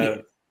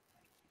said.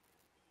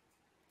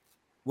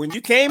 When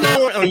you came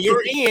on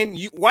your end,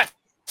 you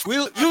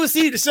will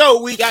see the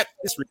show. We got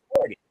this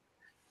recorded.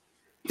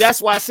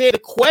 That's why I said the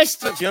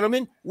question,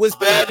 gentlemen, was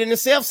bad in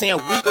itself, saying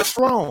weak or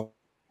strong.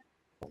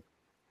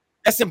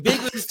 That's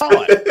ambiguous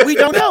thought. We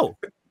don't know.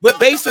 But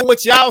based on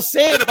what y'all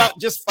said about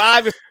just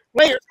 5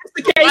 players,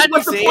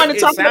 what's the point of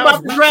talking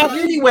about the draft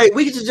anyway?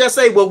 We could just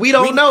say, well, we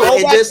don't know,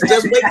 and just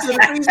wait till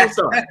the season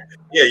starts.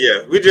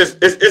 Yeah. We just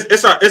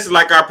it's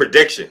like our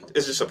prediction.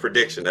 It's just a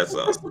prediction. That's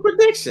all. It's a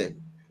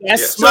prediction.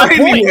 That's my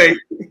point. Anyway,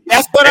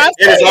 that's what I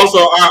said. It is also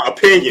our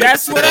opinion.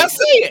 That's what I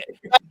said.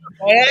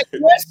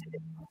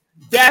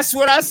 That's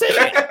what I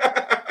said.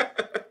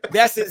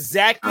 That's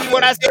exactly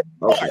what I said.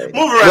 Okay. Moving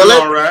right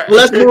on, right?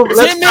 Let's move.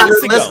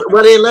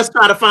 Let's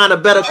try to find a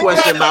better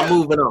question by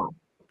moving on.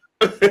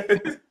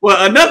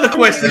 Well, another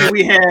question that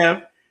we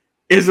have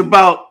is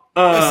about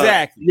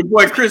your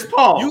boy Chris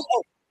Paul.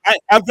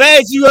 I'm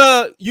glad you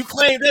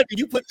claimed that.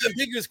 You put the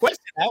ambiguous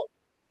question out.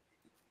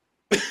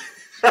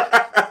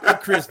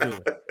 What Chris doing?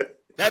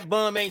 That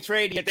bum ain't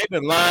trading yet. They've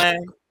been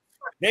lying.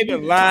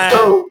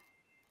 So,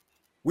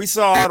 we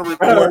saw all the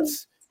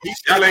reports.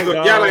 Y'all ain't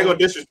gonna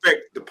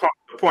disrespect the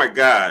point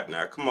guard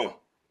now. Come on.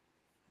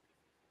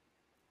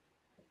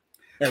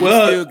 And we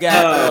still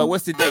got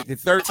what's the date? The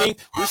 13th.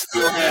 We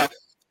still have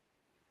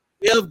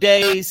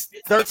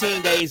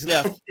 13 days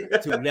left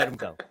to let him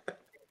go.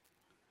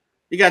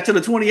 He got to the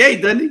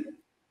 28th, doesn't he?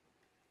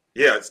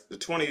 Yeah, it's the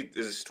 20.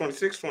 Is it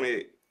 26,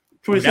 28?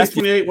 26,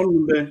 28. One of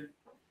them days.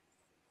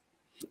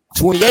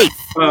 28.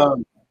 But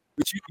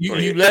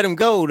you let him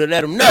go to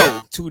let him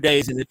know 2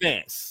 days in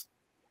advance.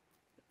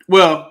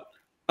 Well,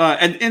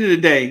 at the end of the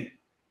day,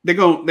 they're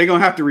gonna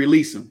have to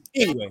release him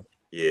anyway.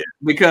 Yeah,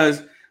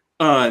 because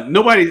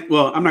nobody.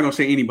 Well, I'm not gonna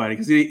say anybody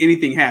because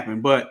anything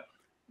happened, but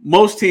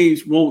most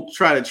teams won't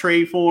try to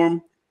trade for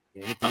him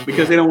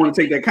because they don't want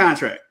to take that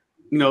contract.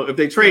 You know, if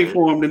they trade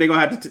for him, then they're gonna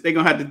have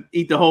to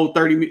eat the whole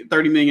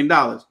 $30 million.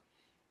 Yeah,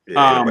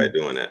 everybody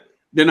doing that.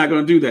 They're not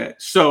gonna do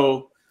that.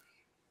 So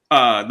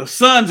the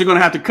Suns are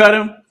gonna have to cut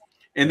him,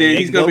 and then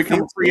he's gonna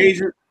become a free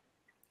agent.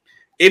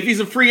 If he's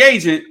a free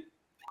agent,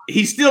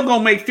 he's still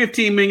gonna make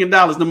 $15 million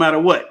no matter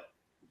what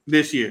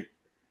this year.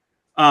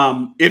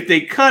 If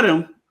they cut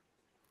him,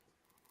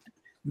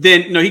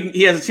 then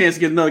he has a chance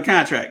to get another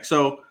contract.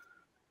 So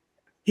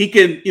he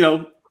can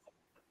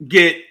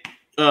get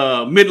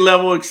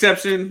mid-level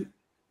exception,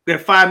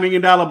 that $5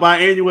 million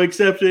biannual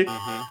exception,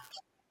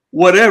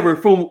 whatever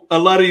from a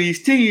lot of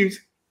these teams.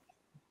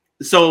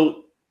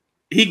 So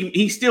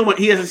he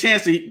has a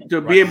chance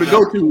to be able to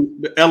go to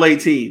the LA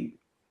team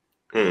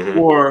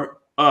or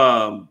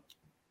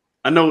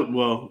I know.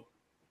 Well,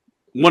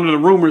 one of the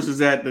rumors is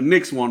that the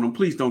Knicks want him.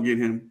 Please don't get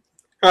him.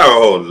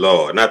 Oh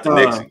Lord, not the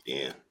Knicks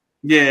again.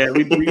 Yeah,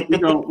 we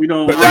don't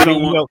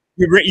want.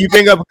 You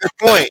bring up a good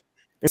point.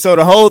 And so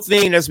the whole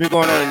thing that's been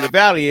going on in the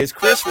Valley is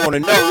Chris want to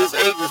know, his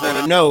agents want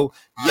to know,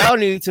 y'all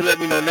need to let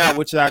me know now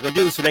what y'all gonna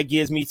do. So that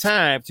gives me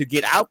time to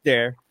get out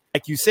there,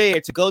 like you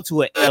said, to go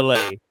to a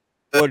LA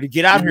or to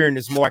get out here in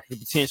this market to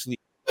potentially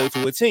go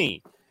to a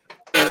team.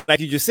 And like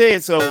you just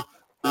said, so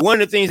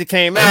one of the things that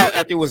came out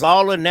after it was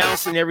all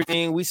announced and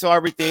everything, we saw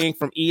everything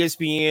from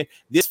ESPN.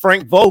 This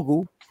Frank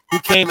Vogel, who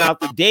came out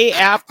the day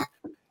after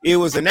it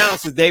was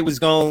announced that they was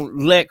going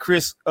to let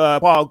Chris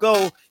Paul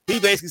go, he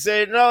basically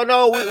said,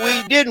 no,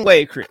 we didn't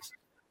waive Chris.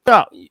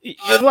 No,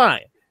 you're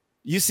lying.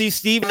 You see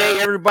Stephen A.,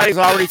 everybody's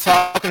already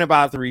talking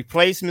about the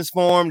replacements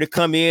for him to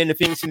come in, the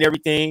things and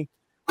everything.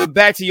 But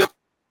back to your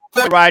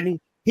point, Rodney,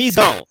 he's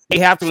gone. They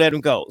have to let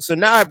him go. So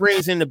now it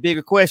brings in the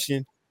bigger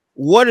question,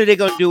 what are they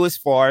going to do as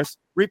far as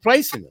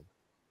replacing him?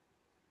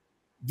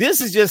 This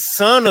is just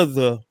son of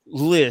the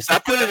list. I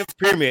put it in the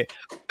pyramid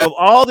of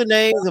all the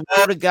names of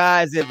all the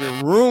guys that have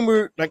been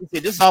rumored. Like I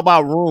said, this is all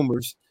about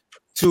rumors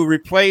to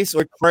replace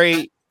or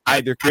trade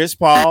either Chris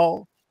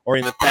Paul or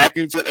in the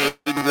package.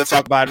 We'll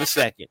talk about it in a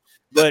second.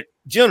 But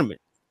gentlemen,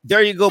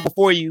 there you go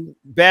before you.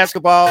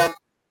 Basketball,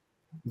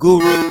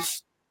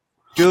 gurus,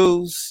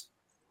 dudes,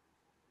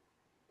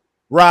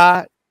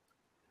 Rod.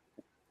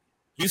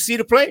 You see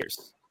the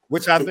players,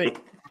 which I think.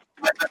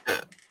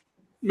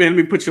 Man,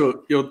 let me put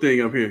your thing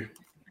up here.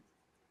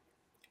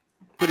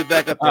 Put it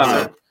back up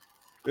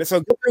there. So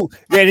go through.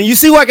 Man, and you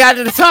see what got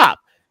to the top.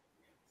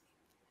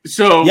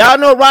 So y'all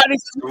know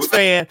Rodney's a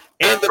fan.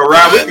 And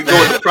Rod, we can go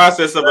with the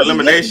process of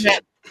elimination.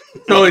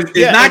 So it's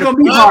not going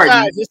to be hard.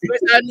 Just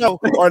I know,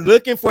 or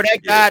looking for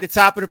that guy at the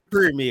top of the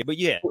pyramid. But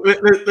yeah,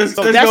 let's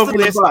go from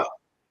the top.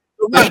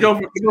 Let's go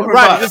from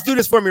Rodney, let's do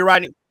this for me,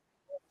 Rodney.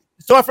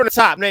 Start from the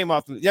top. Name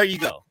off. There you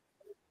go.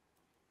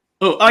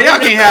 Oh, y'all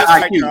can't have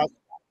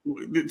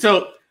IQ.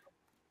 So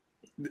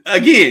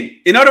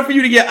again, in order for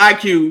you to get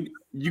IQ,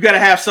 you got to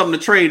have something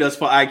to trade us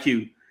for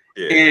IQ.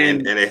 Yeah,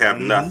 and they have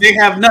nothing. They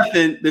have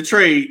nothing to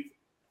trade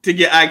to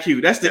get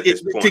IQ. That's to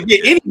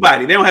get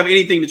anybody. They don't have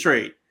anything to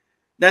trade.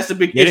 That's the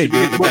big issue.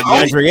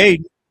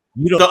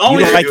 You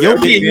don't like your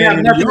big you have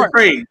nothing to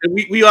trade.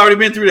 We already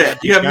been through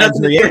that. You have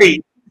nothing to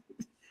trade.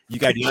 You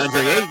got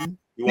DeAndre Ayton.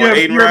 You want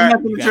Ayton, right?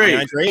 Nothing to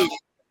trade.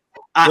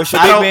 What's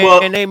your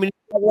big man name?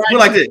 Put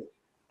like this.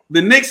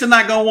 The Knicks are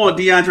not going to want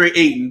DeAndre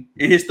Ayton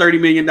and his $30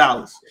 million.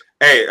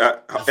 Hey,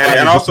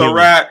 and also,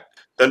 Rod,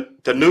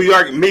 the New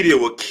York media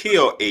will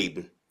kill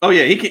Ayton. Oh,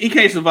 yeah, he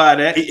can't survive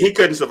that. He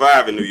couldn't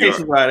survive in New York. He can't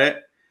survive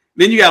that.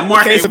 Then you got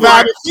Marcus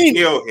Smart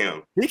kill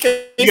him. He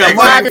can't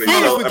survive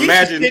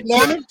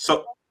in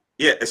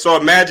So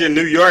imagine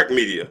New York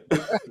media.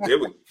 They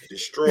would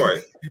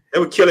destroy. They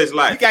would kill his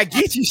life. You got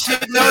Geechy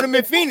shitting on him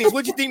in Phoenix.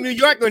 What do you think New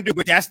York going to do?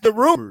 But that's the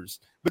rumors.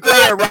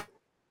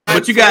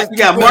 But you got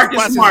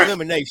Marcus Smart.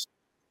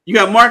 You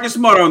got Marcus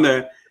Smart on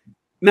there.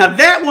 Now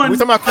that one. We're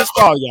talking about Chris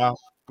Paul, y'all.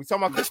 We're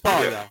talking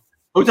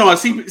about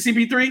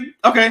CP3?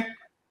 Okay.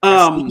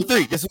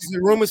 CP3. This was the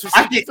rumors for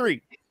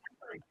CP3.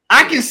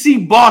 I can see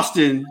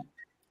Boston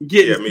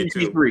getting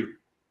CP3.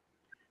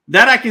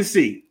 That I can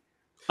see.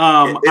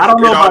 I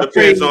don't know about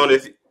depends on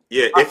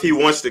if he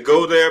wants to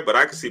go there, but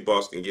I can see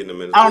Boston getting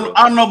him in. I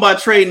don't know about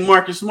trading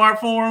Marcus Smart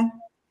for him,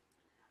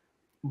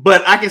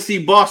 but I can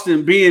see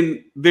Boston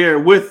being there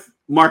with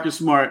Marcus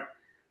Smart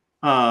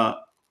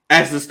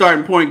as the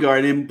starting point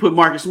guard and put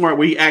Marcus Smart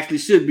where he actually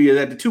should be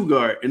at the 2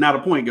 guard and not a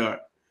point guard.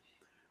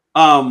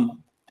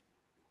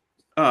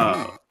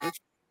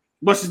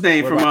 What's his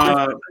name from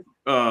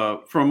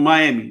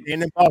Miami?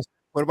 And then Boston.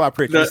 What about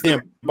Pritchard?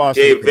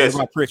 Boston.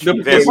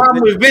 The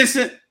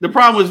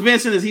problem with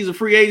Vincent is he's a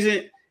free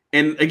agent,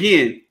 and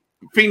again,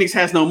 Phoenix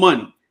has no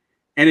money,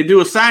 and to do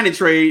a sign and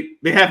trade,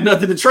 they have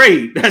nothing to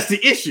trade. That's the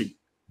issue.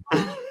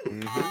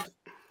 Mm-hmm.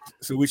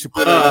 So we should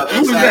put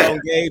who's that? On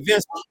Gabe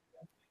Vincent.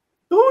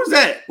 Who's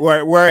that?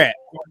 Where at?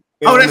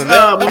 Oh, that's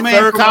my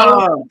man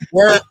from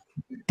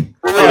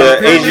the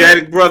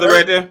Asiatic brother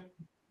right there.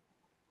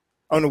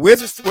 On the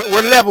Wizards,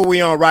 what level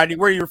we on, Rodney?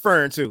 Where are you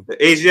referring to?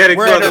 The Asiatic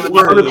brother. The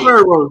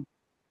third row.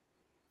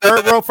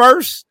 Third row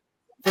first?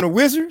 From the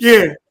Wizards?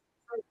 Yeah.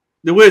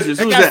 The Wizards.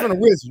 Who's that? From the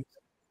Wizards.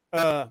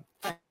 I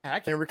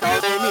can't recall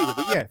his name either,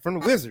 but yeah, from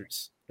the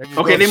Wizards.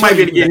 Okay, they might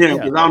be able to get him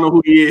because I don't know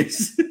who he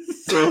is.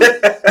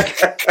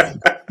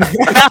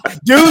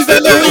 Dudes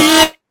that know who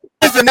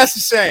he is, and that's a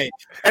shame.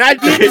 And I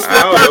did this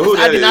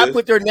I did not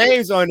put their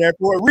names on there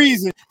for a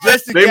reason,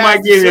 just to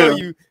might get show him.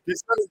 You.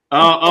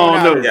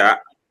 No. Yeah,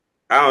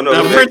 I don't know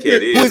who that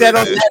kid is. Who's that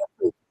on that?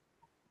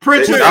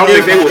 Pritchard. I don't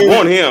think they would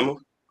want him.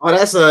 Oh,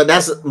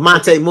 that's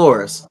Monte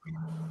Morris.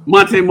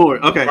 Monte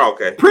Morris. Okay. Oh,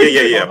 okay.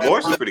 Pritchard, yeah.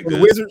 Morris is pretty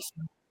good. Wizards.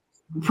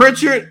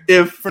 Pritchard,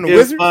 from the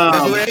Wizards.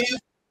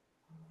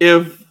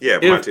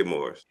 Monte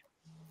Morris.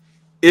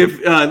 If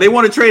they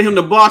want to trade him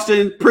to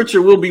Boston,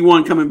 Pritchard will be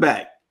one coming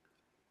back.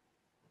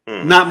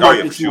 Not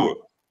Marcus Smart.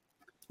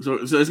 So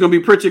it's going to be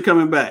Pritchard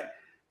coming back.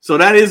 So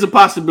that is a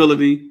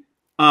possibility.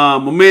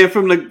 A man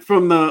from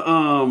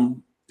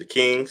the The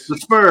Kings. The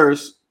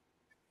Spurs.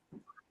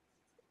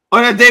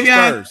 Oh, that's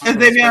Davion. Spurs. That's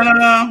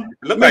Davion.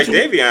 It looked like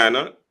Davion,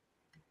 huh?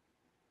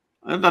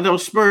 I thought that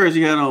was Spurs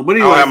he had on. But I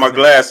anyway, don't have my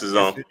glasses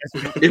on.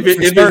 if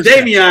it's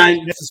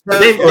Davion,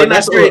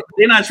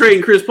 they're not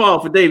trading Chris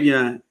Paul for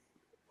Davion.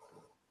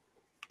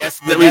 That's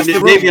what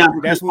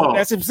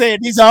I'm saying.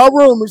 These are all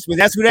rumors, but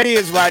that's who that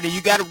is right there.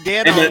 You got them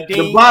dead on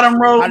the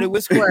bottom row.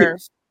 Hollywood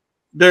Squares.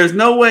 There's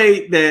no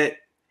way that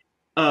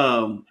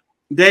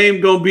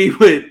Dame gonna be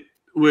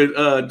with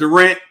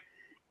Durant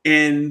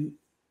and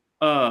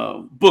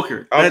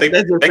Booker. I don't think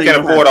they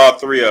can afford all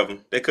three of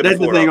them. They couldn't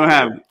afford. That's the thing gonna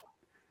happen.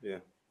 Yeah.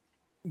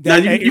 Now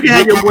you can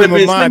have your boy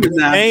Ben Simmons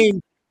now.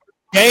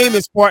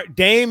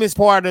 Dame is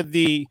part of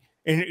the.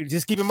 And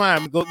just keep in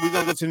mind, we're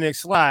gonna go to the next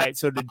slide.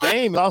 So the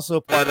Dame is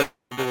also part of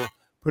the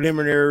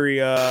preliminary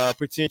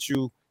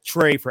potential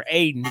trade for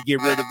Aiden to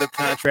get rid of the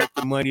contract,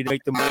 the money, to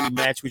make the money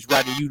match, which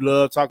Rodney, you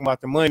love talking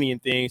about the money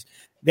and things.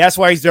 That's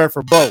why he's there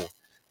for both.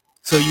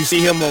 So you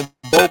see him on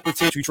both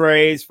potential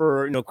trades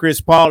for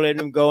Chris Paul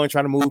letting him go and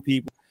trying to move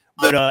people.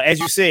 But as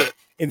you said,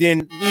 and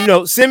then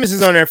Simmons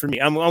is on there for me.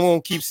 I'm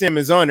gonna keep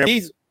Simmons on there.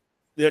 He's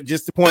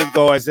just the point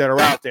guards that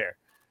are out there.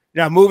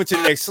 Now, moving to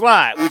the next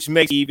slide, which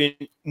makes it even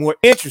more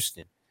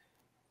interesting.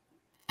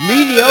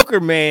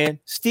 Mediocre man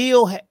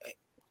still,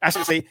 I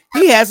should say,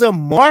 he has a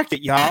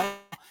market, y'all.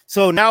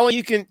 So now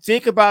you can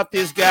think about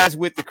this guys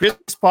with the Chris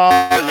Paul,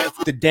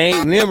 the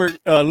Dame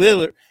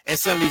Lillard, and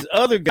some of these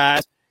other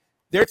guys.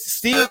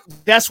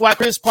 That's why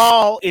Chris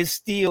Paul is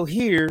still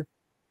here,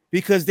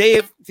 because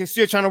they're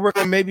still trying to work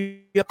on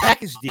maybe a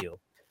package deal.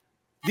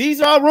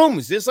 These are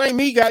rumors. This ain't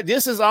me, guys.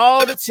 This is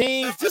all the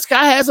teams. This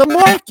guy has a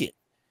market.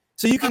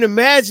 So you can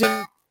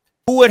imagine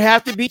who would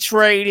have to be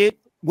traded,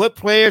 what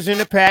players in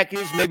the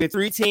package, maybe a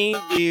 3-team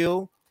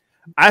deal.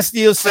 I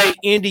still say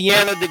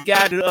Indiana, the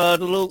guy, the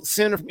little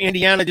center from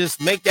Indiana, just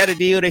make that a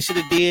deal they should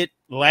have did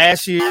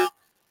last year.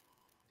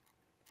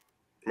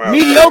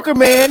 Mediocre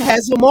man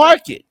has a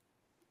market.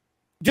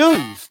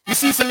 Dudes, you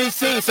see some of these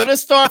teams. So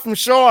let's start from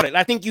Charlotte.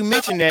 I think you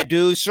mentioned that,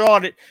 dude.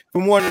 Charlotte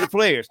from one of the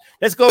players.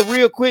 Let's go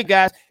real quick,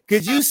 guys,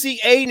 because you see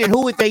Aiden, and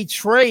who would they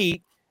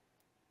trade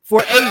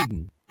for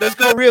Aiden? Let's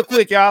go real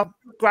quick, y'all.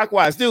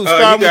 Clockwise, dude.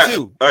 Start with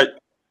you.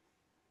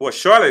 Well,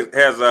 Charlotte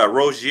has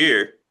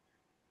Rozier,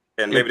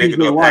 and maybe they could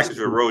do a package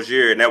with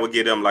Rozier, and that would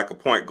get them like a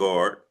point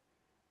guard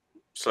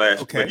 /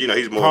 but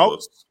he's more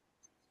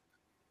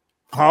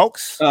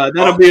Hawks.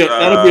 That'll be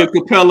a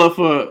Capella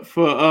for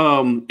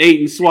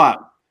Aiden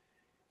swap.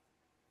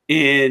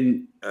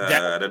 And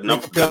the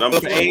numbers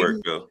will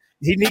work though.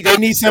 They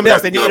need something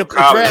else. They need a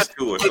draft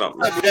or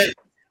something.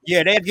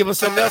 Yeah, they'd give us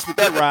something else with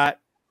that ride.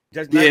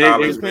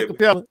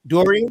 Capella.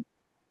 Dorian,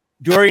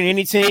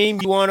 any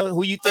team you want to?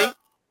 Who you think?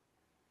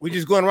 We're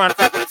just going around a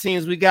couple of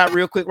teams we got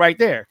real quick right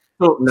there.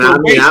 To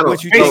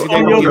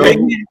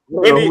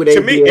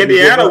me,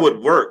 Indiana would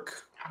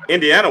work.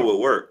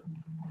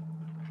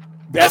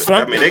 That's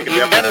what I mean. They could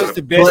definitely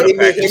the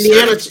best.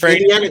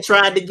 Indiana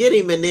tried to get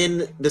him, and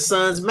then the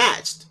Suns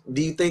matched.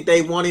 Do you think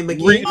they want him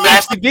again?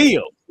 Match the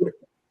deal.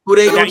 Who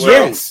they going to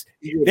Yes.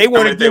 They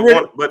want to get rid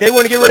of. They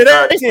want to get rid of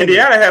that.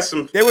 Indiana has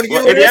some. They want to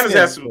get rid of Indiana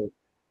has some.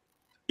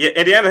 Yeah,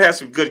 Indiana has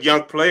some good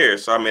young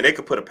players, so I mean they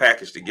could put a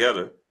package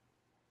together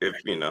if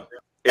they really want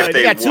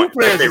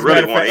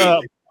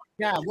Aiden.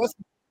 Yeah,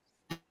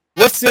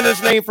 what's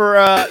center's name for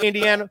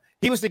Indiana?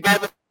 He was the guy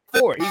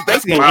before. He's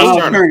basically an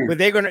agent, but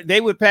they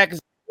would package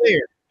a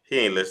player. He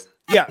ain't listening.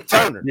 Yeah,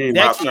 Turner.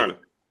 That's Turner.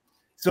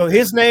 So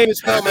his name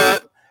is coming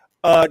up.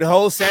 The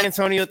whole San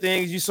Antonio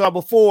thing, as you saw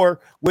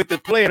before with the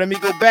player. Let me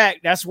go back.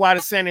 That's why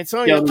the San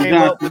Antonio came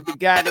up with the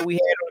guy that we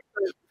had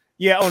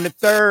on the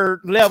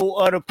third level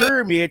of the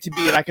pyramid to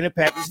be like in a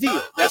package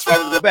deal. That's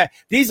why we go back.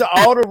 These are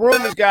all the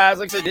rumors, guys.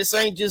 Like I said, this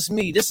ain't just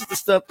me. This is the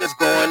stuff that's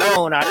going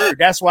on out here.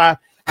 That's why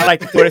I like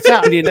to throw this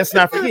out. And then let's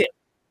not forget.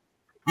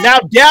 Now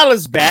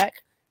Dallas back,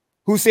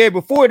 who said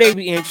before they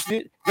be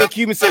interested. Rick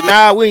Cuban said,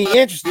 nah, we ain't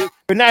interested.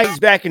 But now he's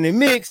back in the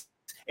mix.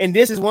 And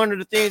this is one of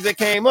the things that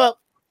came up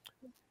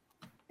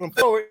from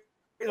forward.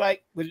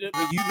 Like, you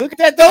look at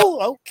that though.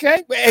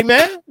 Okay. But, hey,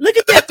 man, look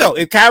at that though.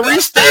 If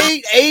Kyrie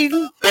stayed,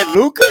 Aiden and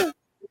Luka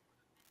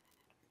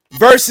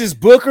versus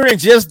Booker and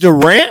just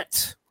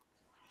Durant,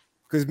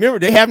 because remember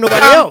they have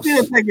nobody else.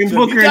 So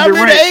Booker and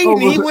Durant.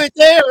 Aiden, he went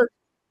there.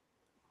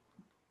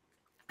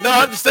 No,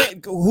 I'm just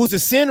saying, who's the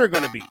center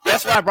going to be?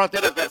 That's why I brought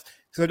that up.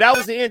 So that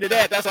was the end of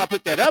that. That's why I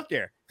put that up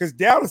there, because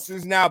Dallas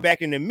is now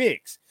back in the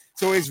mix.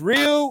 So it's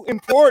real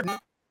important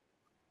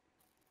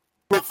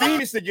for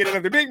Phoenix to get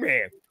another big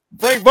man.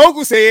 Frank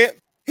Vogel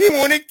said he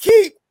wanted to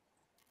keep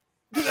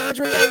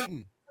DeAndre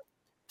Ayton.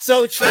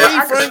 So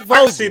trade Frank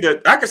Vogel.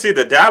 I can see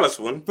the Dallas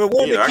one. But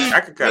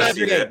I can kind of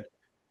see that.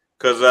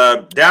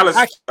 Because Dallas,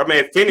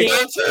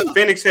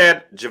 Phoenix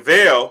had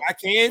JaVale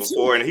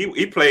before, and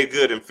he played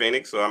good in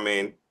Phoenix. So I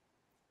mean,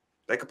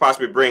 they could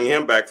possibly bring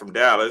him back from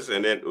Dallas,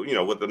 and then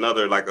with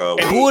another like a.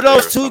 And who are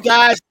those two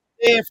guys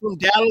there from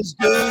Dallas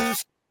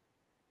dudes?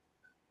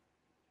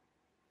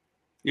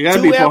 You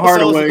gotta be for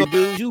Hardaway.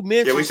 You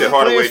mentioned we said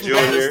Hardaway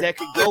Jr. that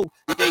could go.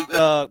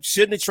 They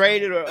shouldn't have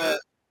traded or.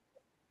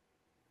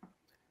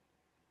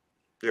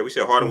 Yeah, we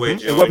said Hardaway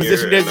Jr. And what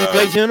position does he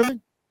play,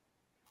 gentlemen?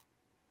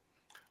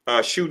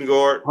 Shooting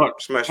guard,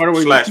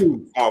 Hardaway slash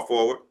shooting. small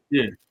forward.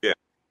 Yeah.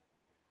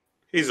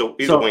 He's a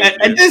So wing.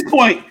 At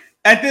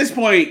this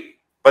point,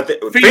 but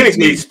Phoenix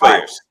needs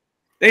players.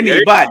 They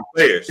need body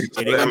players.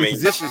 So they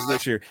positions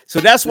this year. So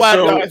that's why.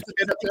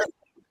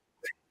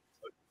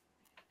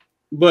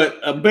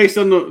 But based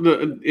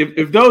on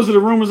if those are the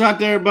rumors out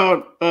there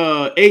about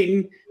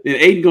Ayton, then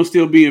Ayton gonna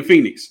still be in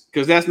Phoenix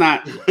because that's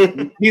not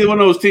neither one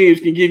of those teams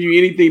can give you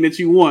anything that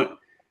you want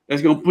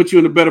that's gonna put you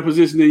in a better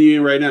position than you're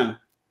in right now.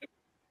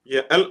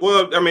 Yeah,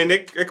 well, I mean, they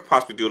could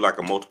possibly do like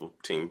a multiple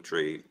team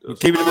trade.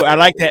 I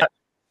like that.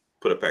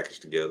 Put a package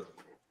together.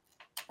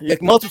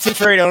 Like multiple team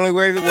trade, the only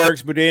way it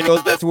works. But then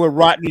goes back to what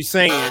Rodney's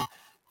saying.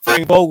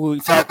 Frank Vogel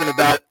talking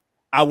about,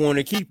 I want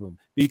to keep him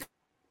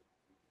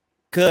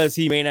because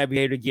he may not be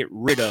able to get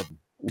rid of him,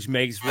 which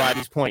makes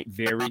Rodney's point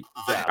very valid.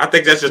 I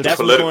think that's just a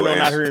political what's going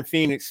on out here in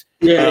Phoenix.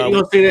 Yeah, you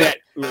don't say that.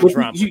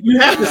 You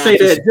have to say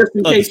that just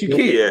in case you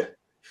can.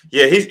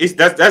 Yeah, he's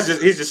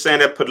just saying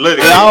that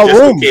politically. They're all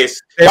just rumors. In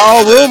case, they're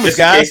all rumors,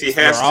 guys. In case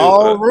he has they're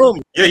all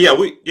rumors. Yeah,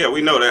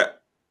 we know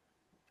that.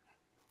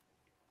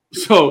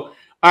 So,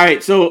 all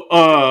right. So,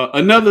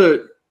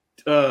 another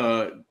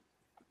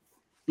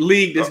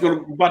league that's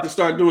about to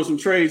start doing some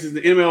trades is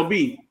the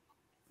MLB.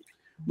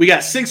 We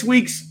got 6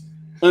 weeks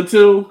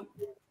until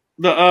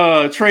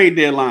the trade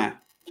deadline.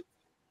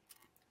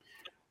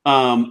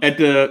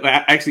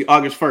 Actually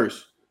August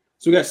 1st.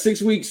 So we got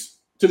 6 weeks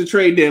to the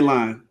trade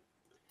deadline.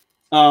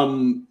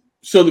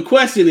 So the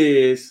question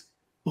is,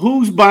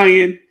 who's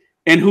buying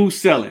and who's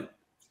selling?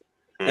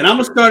 And I'm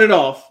gonna start it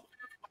off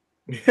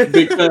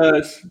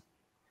because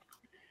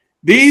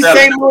these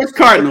St. Louis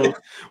Cardinals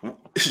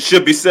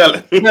should be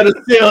selling. Gotta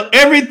sell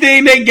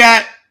everything they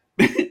got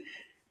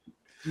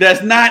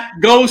that's not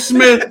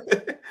Goldsmith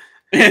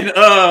and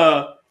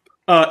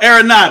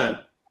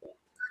Arenado.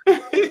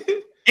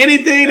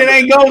 Anything that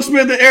ain't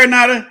Goldsmith and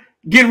Arenado,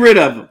 get rid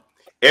of them.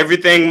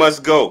 Everything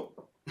must go.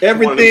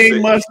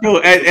 Everything must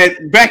go.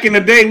 At back in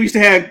the day, we used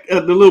to have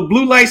the little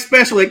blue light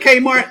special at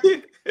Kmart.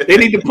 They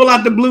need to pull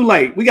out the blue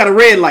light. We got a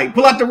red light.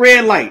 Pull out the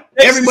red light.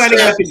 Everybody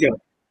got to go.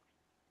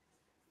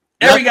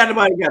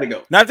 Everybody got to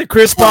go. Not the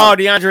Chris Paul,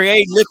 DeAndre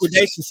Ayton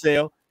liquidation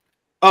sale.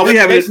 Oh, we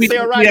have it. We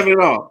have it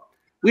all.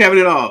 We have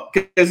it all.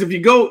 Because if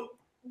you go,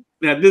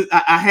 now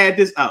I had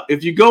this out.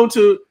 If you go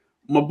to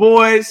my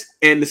boys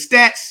and the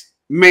stats,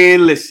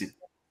 man, listen.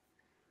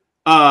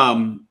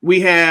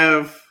 We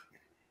have.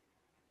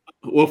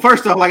 Well,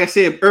 first off, like I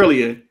said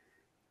earlier,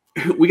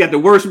 we got the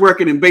worst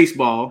working in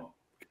baseball,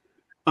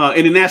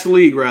 in the National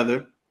League,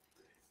 rather.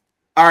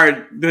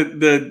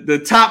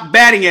 The top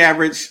batting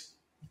average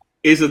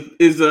is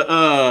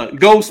a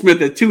Goldsmith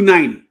at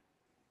 290.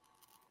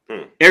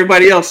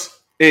 Everybody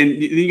else,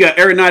 and you got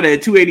Arenado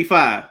at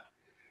 285.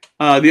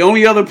 The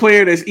only other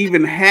player that's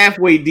even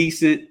halfway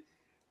decent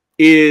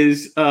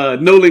is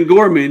Nolan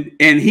Gorman,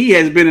 and he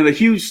has been in a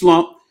huge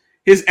slump.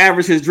 His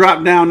average has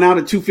dropped down now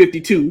to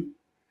 252.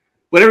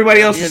 But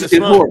everybody else is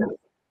horrible.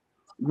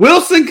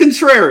 Wilson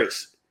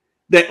Contreras,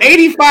 the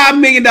 $85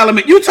 million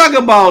man. You talk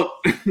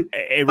about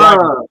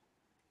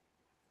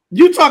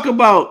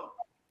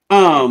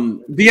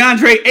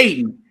DeAndre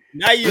Ayton.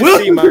 Now you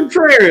Wilson see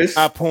Contreras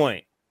my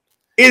point.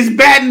 Is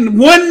batting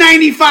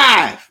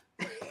 195.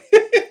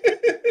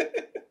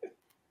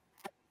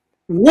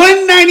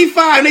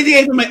 195. They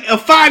gave him a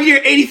 5-year,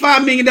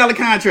 $85 million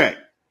contract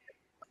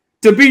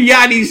to be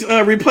Yachty's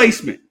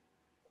replacement.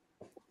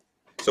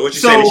 So what you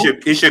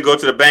saying? He should go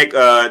to the bank.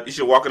 He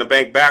should walk in the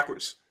bank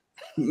backwards,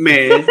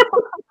 man,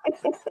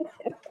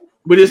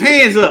 with his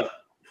hands up,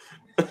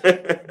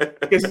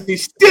 because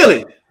he's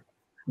stealing.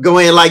 Go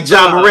in like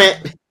John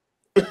Morant.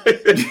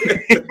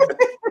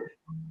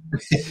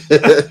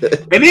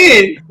 And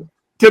then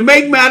to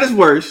make matters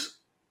worse,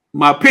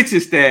 my pitching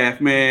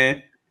staff,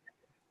 man.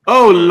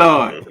 Oh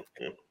Lord,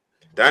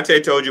 Dante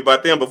told you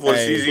about them before the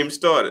season even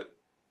started.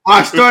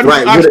 I started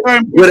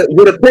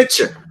with a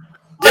picture.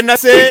 Didn't I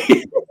say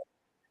it?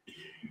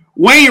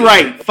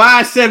 Wainwright,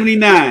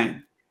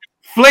 579.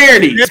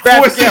 Flaherty,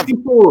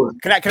 464.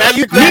 Can I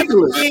use graphic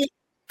again?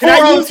 Can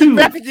I use the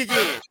graphic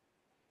again?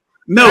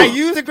 No. Can I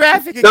use the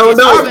graphic again?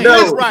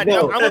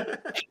 No.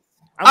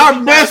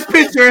 Our best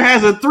pitcher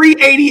has a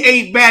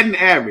 388 batting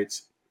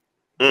average.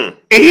 And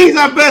he's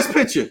our best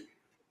pitcher.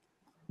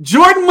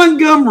 Jordan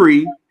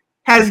Montgomery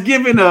has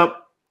given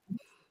up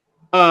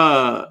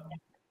 8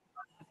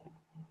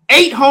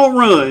 home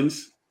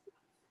runs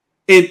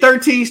in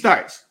 13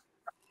 starts.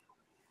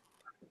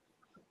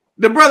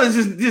 The brothers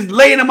just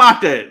laying them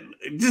out there,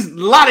 just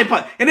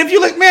lollipop. And if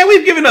you look, man,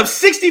 we've given up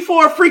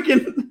 64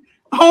 freaking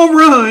home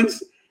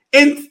runs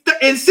in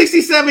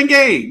 67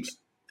 games.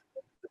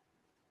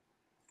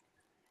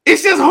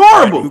 It's just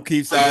horrible. Who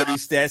keeps all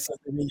these stats?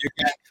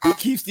 Who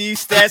keeps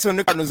these stats on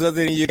the Cardinals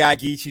other than your guy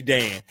Geechy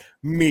Dan?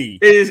 Me.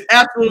 It is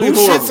absolutely Who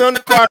horrible. Who sits on the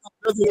Cardinals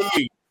other than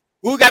me?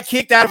 Who got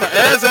kicked out of the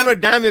Arizona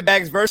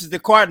Diamondbacks versus the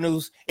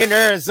Cardinals in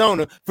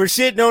Arizona for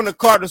shitting on the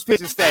Cardinals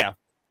pitching staff?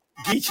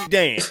 Geechy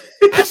Dan.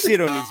 I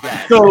shit on these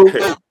guys. So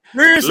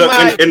Here's Look,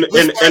 my in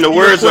the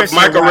words of question,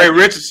 Michael Ray right?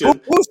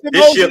 Richardson, Who's the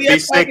this ship Mosey be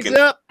that package sinking.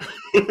 up?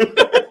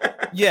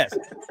 Yes.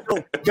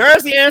 So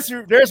there's the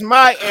answer. There's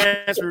my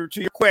answer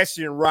to your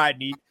question,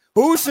 Rodney.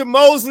 Who's the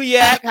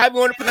Mosliak? How do you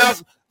want to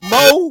pronounce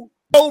Mo?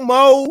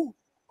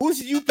 Who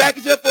should you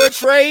package up for a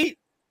trade?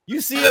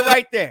 You see it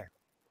right there.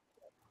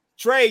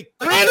 Trade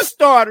 3 of the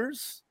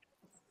starters.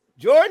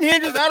 Jordan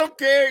Hendricks, I don't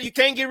care. You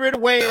can't get rid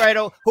of Wainwright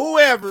or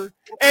whoever.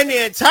 And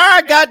the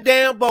entire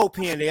goddamn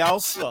bullpen, they all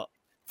suck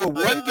for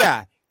one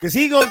guy. Because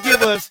he going to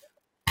give us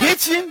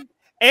pitching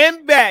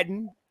and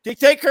batting to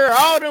take care of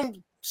all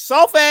them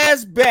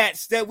soft-ass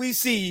bats that we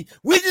see.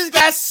 We just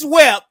got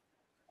swept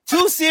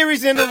 2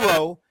 series in a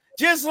row.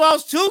 Just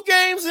lost 2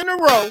 games in a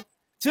row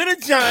to the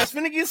Giants.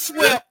 Finna get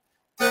swept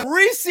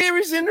 3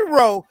 series in a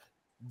row.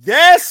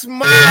 That's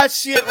my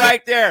shit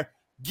right there.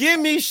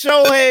 Give me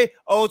Shohei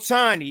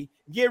Ohtani.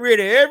 Get rid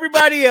of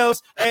everybody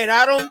else, and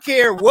I don't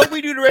care what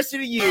we do the rest of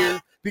the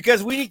year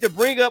because we need to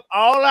bring up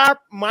all our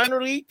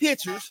minor league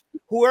pitchers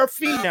who are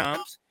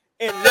phenoms,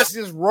 and let's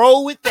just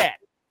roll with that.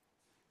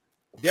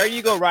 There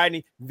you go,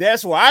 Rodney.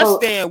 That's where I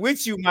stand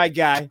with you, my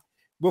guy.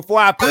 Before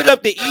I put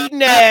up the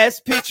eating ass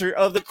picture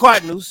of the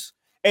Cardinals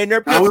and their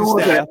pitching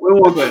staff. We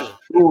want that.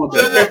 We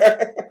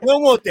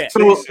don't want that. So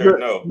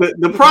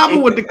the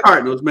problem with the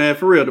Cardinals, man,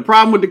 for real, the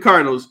problem with the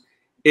Cardinals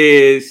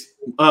is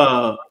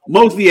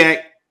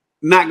Mosliak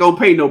not gonna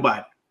pay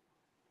nobody.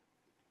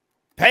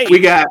 Pay? We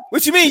got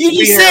what you mean? You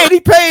just said he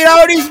paid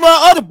all these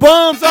other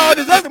bums, all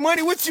this other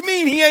money. What you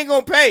mean he ain't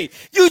gonna pay?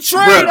 You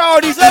trade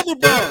all these other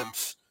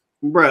bums,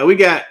 bro.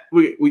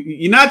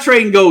 You're not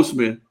trading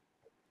Goldsmith.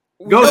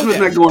 Goldsmith's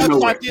not going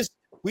nowhere.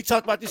 We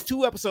talked about this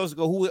 2 episodes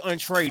ago. Who were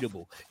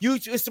untradeable?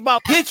 It's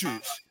about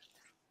pitchers.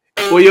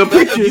 Well, your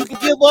pitchers. You can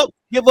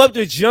give up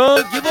the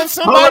Jung, give up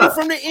somebody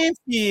from the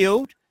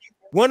infield.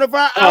 One of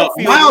our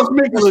outfielders.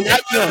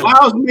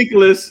 Miles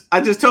Mikolas, I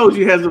just told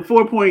you, has a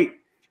 4.88.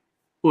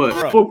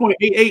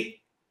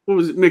 What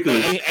was it,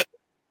 Mikolas?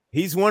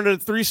 He's one of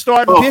the 3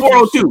 starting pitchers.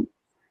 402.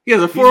 He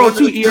has a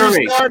 402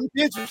 ERA. Starting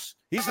pitchers.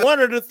 He's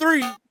one of the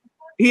 3.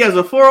 He has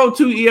a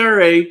 402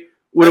 ERA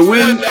with a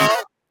win.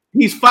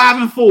 He's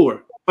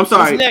 5-4. I'm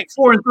sorry,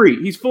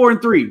 4-3. He's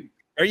 4-3.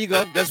 There you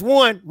go. That's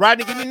one.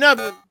 Rodney, give me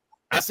another one.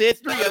 I said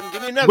 3 of them.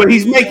 Give me another. But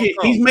he's making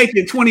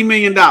 $20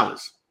 million.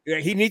 Yeah,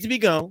 he needs to be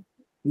gone.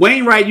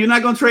 Wainwright, you're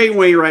not going to trade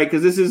Wainwright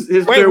because this is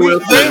his farewell.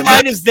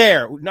 Wainwright is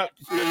there. No,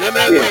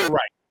 Wainwright.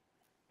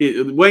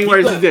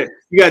 Wainwright is there.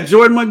 You got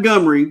Jordan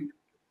Montgomery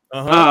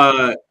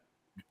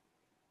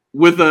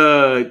with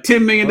a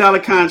 $10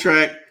 million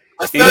contract.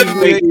 That's $30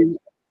 million.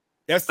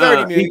 That's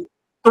 $30 million.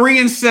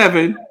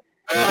 3-7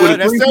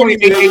 with a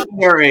 3.88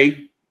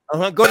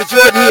 ERA. Go to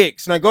Jordan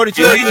Hicks. Now go to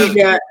Jordan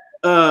Hicks.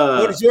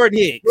 Go to Jordan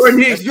Hicks.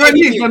 Jordan Hicks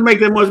doesn't make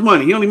that much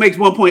money. He only makes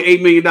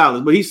 $1.8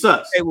 million, but he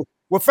sucks. Hey,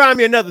 well, find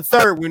me another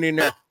third one in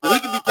there. We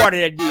can be part of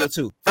that deal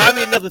too. Find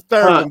me another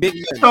third one, big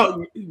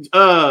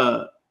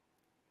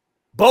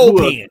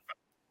bullpen.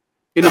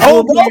 In the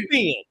whole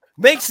bullpen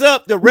makes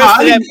up the rest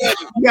of that money.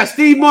 You got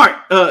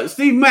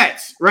Steve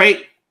Matz,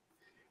 right?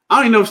 I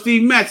don't even know if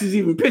Steve Matz is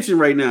even pitching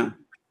right now.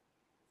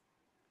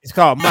 It's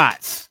called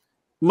Matz.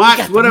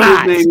 Matz, whatever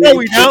his name is. No,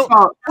 we don't.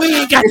 We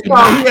ain't got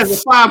he has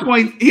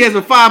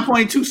a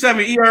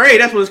 5.27 ERA.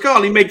 That's what it's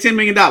called. He makes $10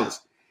 million.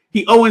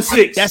 He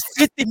 0-6. That's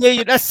 $50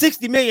 million. That's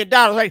 $60 million.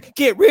 Right?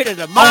 Get rid of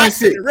the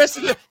Matz and the rest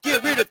of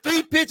get rid of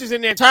 3 pitchers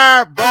in the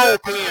entire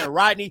bullpen,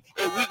 Rodney,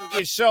 and we can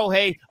get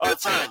Shohei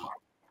Ohtani.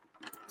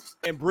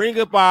 And bring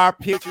up our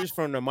pitchers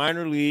from the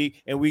minor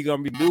league, and we're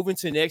gonna be moving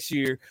to next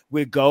year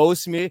with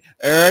Goldsmith,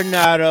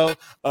 Arenado,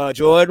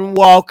 Jordan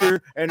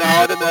Walker, and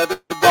all them other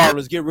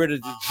ballers. Get rid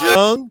of the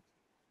Jung,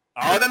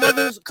 all them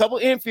others, a couple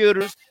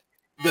infielders,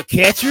 the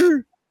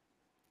catcher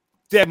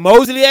that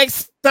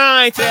Mosliak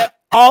signed to that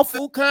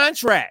awful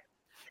contract,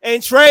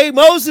 and trade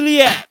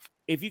Mosliak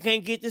if you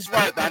can't get this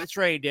right by the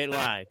trade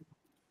deadline.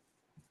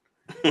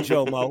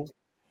 Joe Mo.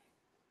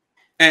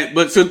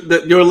 But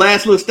your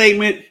last little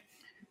statement.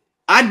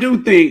 I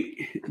do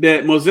think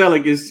that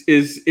Mozeliak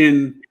is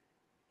in.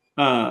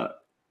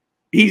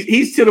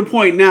 He's to the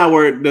point now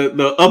where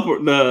the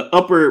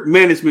upper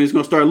management is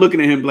going to start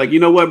looking at him like,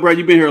 you know what, bro,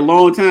 you've been here a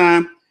long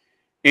time,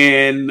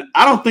 and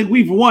I don't think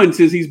we've won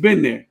since he's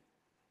been there.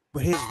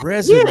 But his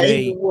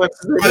resume,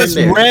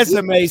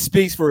 resume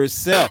speaks for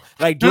itself.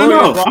 Like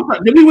Dorian,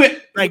 we went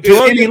like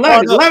Dorian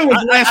 11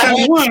 was the last time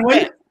he won,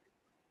 wasn't it?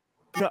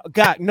 No,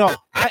 God, no.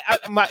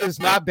 It was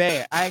my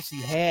bad. I actually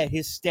had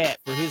his stat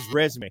for his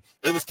resume.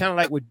 It was kind of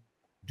like what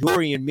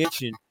Dorian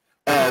mentioned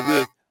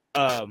with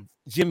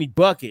Jimmy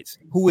Buckets.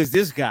 Who is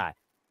this guy?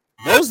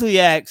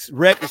 Mosliak's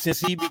record since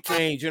he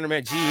became general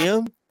manager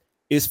GM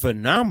is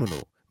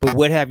phenomenal. But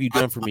what have you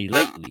done for me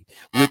lately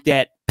with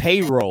that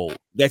payroll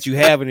that you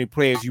have in the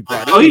players you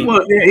brought in? Oh, he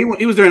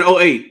was there in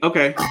 08.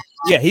 Okay.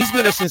 Yeah, he's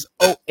been there since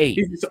 08.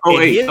 He's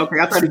 08. Okay,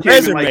 I thought he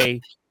came in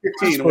like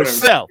 15 or whatever.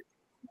 Himself.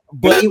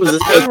 But he was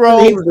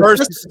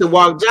assistant to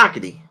Walk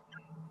Jockety.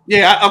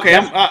 Yeah, okay.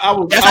 I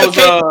was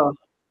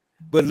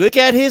But look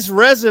at his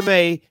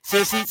resume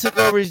since he took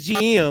over as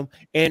GM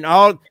and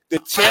all the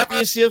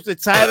championships, the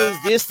titles,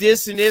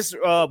 this, and this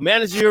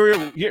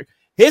managerial.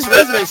 His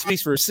resume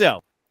speaks for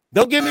itself.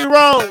 Don't get me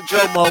wrong,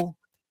 Joe Mo.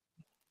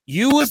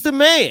 You was the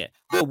man.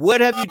 But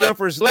what have you done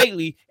for us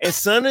lately? And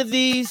some of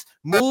these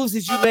moves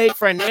that you made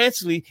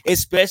financially,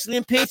 especially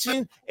in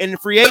pitching and the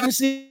free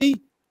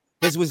agency,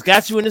 is what's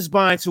got you in this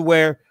bind to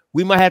where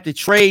we might have to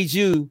trade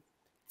you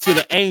to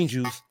the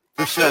Angels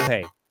for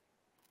Shohei.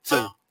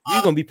 So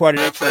you're going to be part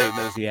of that trade,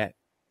 Mosiak.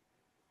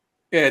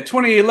 Yeah,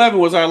 2011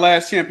 was our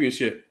last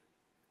championship.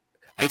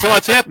 I ain't talking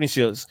about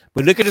championships,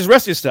 but look at his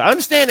rest of his stuff. I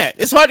understand that.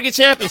 It's hard to get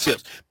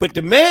championships. But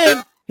the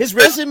man, his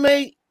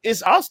resume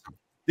is awesome.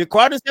 The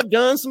Cardinals have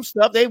done some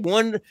stuff. They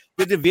won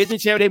the division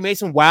championship. They made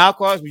some wild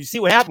cards. But you see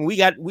what happened? We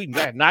got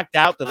knocked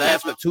out the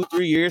last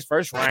 2-3 years,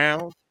 first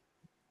round.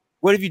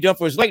 What have you done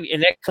for us lately?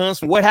 And that comes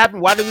from what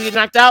happened. Why did we get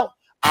knocked out?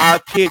 Our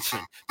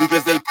pitching.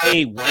 Because they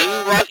paid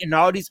Wainwright and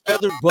all these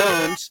other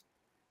bums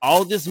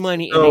all this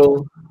money.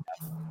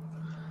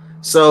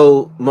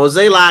 So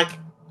Mozeliak,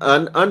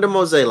 under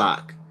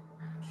Mozeliak,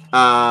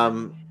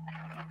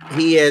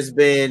 he has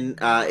been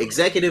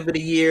executive of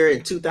the year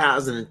in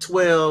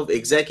 2012,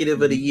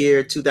 executive of the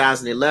year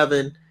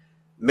 2011,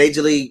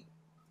 Major League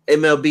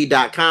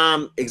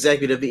MLB.com,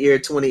 executive of the year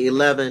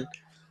 2011.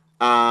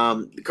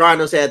 The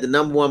Cardinals had the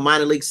 #1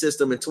 minor league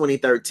system in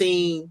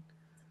 2013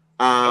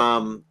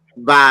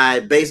 by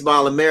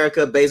Baseball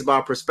America,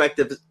 Baseball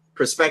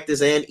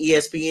Prospectus, and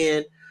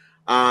ESPN.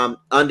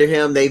 Under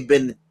him, they've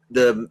been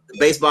the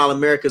Baseball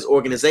America's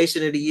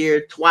Organization of the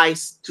Year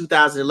twice,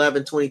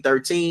 2011,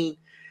 2013.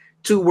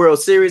 2 World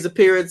Series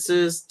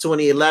appearances,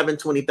 2011,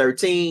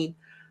 2013.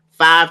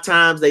 5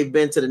 times they've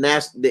been to the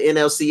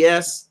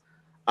NLCS,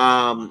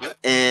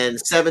 and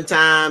 7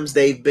 times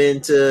they've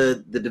been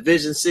to the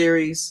Division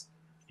Series.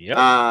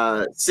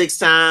 Yep. 6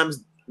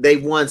 times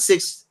they've won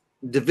 6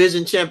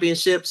 division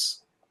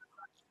championships,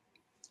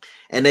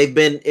 and they've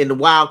been in the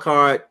wild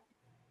card.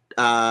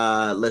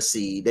 Let's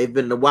see, they've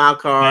been in the wild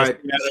card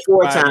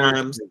 4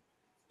 times.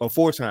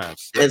 4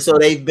 times, and so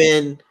they've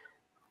been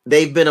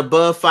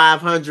above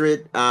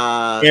 500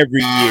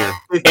 every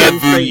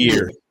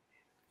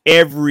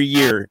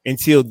year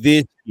until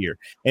this year,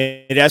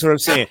 and that's what I'm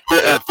saying.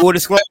 For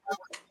disclosure,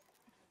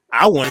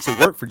 I wanted to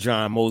work for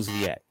John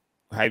Mozeliak,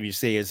 however you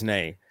say his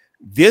name.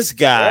 This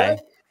guy,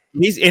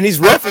 he's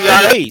roughly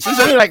our age. He's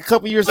only like a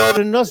couple years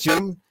older than us,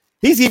 Jim.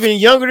 He's even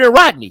younger than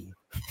Rodney.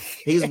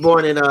 He's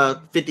born in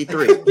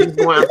 53. He's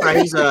born.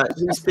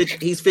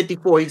 He's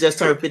 54. He just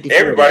turned 54.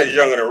 Everybody's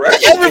younger than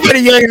Rodney. Everybody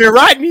younger than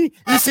Rodney.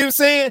 You see what I'm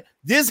saying?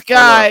 This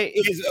guy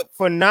is a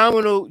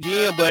phenomenal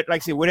GM, but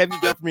like I said, what have you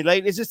done for me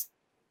lately? It's just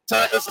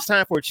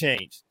time for a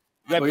change.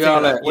 Where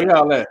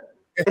y'all at?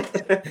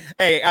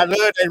 Hey, I love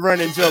that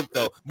running joke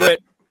though, but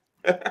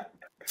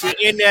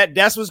in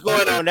that's what's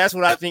going on. That's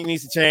what I think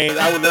needs to change.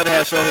 I would love to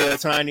have Shohei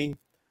Ohtani.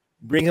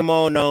 Bring him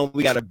on.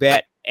 We got a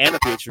bat and a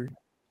pitcher.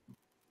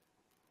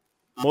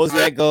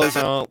 Mozeliak goes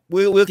on.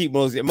 We'll keep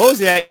Mozeliak.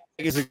 Mozeliak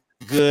is a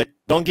good.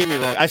 Don't get me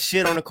wrong. I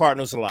shit on the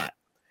Cardinals a lot.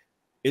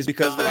 It's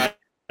because a lot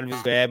of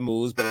his bad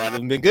moves, but a lot of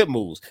them been good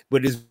moves.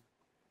 But it's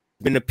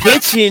been the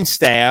pitching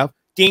staff,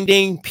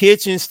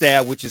 pitching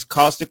staff, which has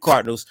cost the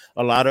Cardinals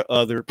a lot of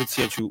other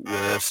potential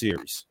World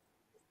Series.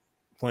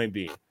 Point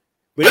being.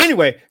 But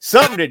anyway,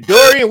 something that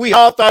Dorian, we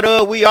all thought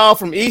of. We all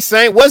from East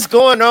St. What's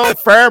going on in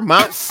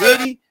Fairmount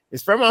City?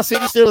 Is Fairmount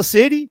City still a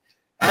city?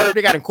 I heard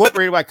they got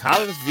incorporated by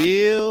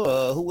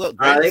Collinsville. Who else?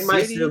 They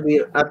might still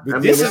be.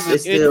 This is an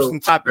interesting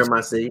topic.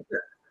 My city.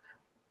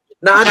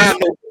 No, I just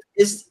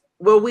it's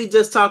we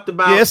just talked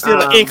about. Yeah, it's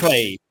still an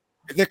enclave.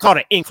 They're called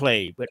an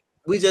enclave, but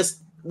we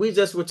just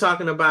were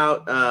talking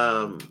about.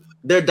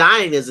 They're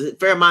dying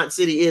Fairmont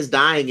City is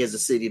dying as a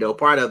city though.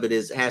 Part of it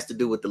has to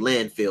do with the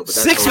landfill. But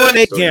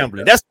 618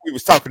 gambling. That's what we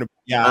was talking about.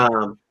 Yeah.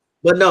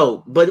 But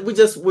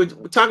we're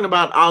talking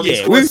about all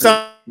these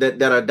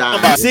that are dying.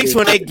 About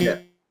 618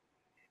 gambling.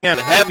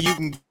 However you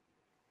can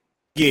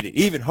get it,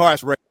 even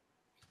horse racing.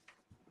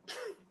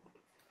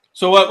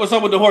 So what's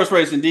up with the horse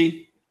racing,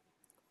 D?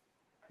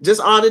 Just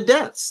all the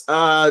deaths.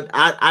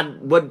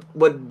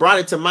 What brought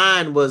it to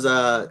mind was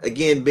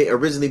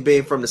originally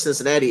being from the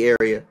Cincinnati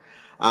area.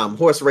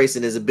 Horse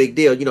racing is a big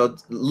deal. You know,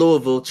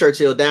 Louisville,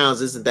 Churchill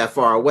Downs isn't that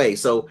far away.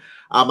 So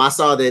I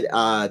saw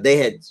that they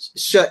had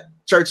shut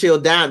Churchill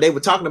down. They were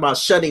talking about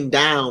shutting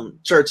down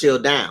Churchill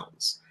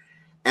Downs.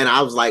 And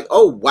I was like,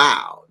 oh,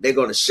 wow, they're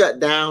going to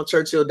shut down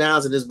Churchill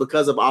Downs. And it's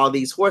because of all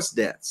these horse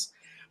deaths.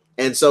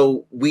 And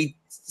so we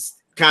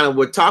kind of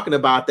were talking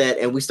about that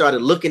and we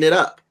started looking it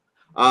up.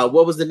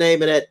 What was the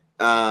name of that?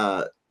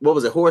 What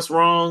was it? Horse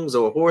Wrongs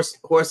or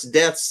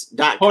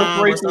horsedeaths.com?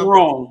 Horse Racing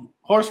Wrong.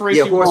 Horse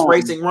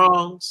Racing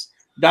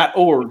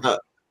Wrongs.org. Because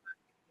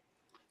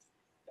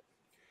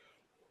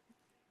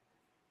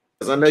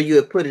I know you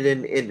had put it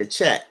in the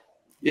chat.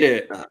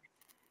 Yeah.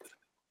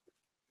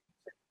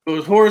 It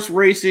was horse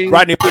racing.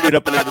 Rodney put it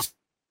up in the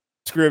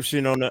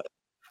description on the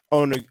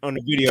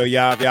video,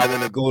 y'all. If y'all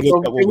want to go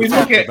look at what we're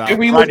talking about. If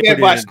we look at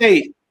by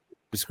state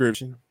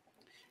description.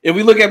 if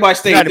we look at my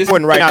state, it's not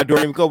important right now. Don't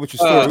even go with your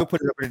story. We'll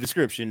put it up in the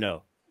description.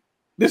 No,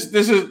 this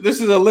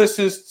is a list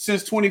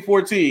since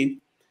 2014.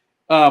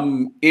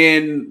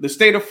 In the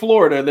state of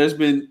Florida, there's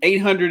been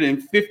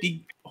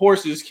 850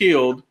 horses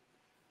killed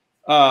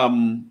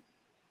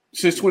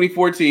since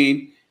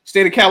 2014.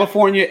 State of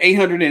California,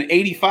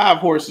 885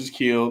 horses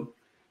killed.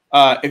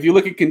 If you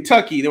look at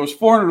Kentucky, there was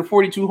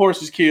 442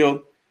 horses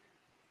killed.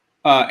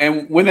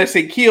 And when they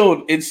say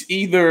killed, it's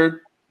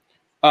either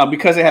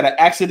because they had an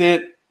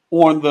accident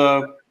on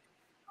the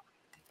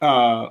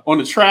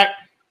track,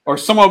 or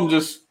some of them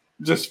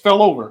just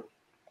fell over.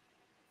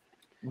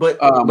 But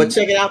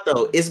check it out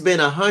though. It's been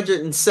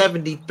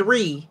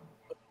 173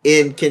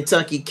 in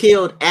Kentucky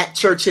killed at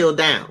Churchill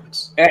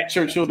Downs.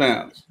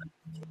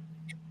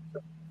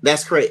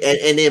 That's great.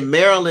 And in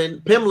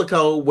Maryland,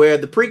 Pimlico, where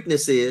the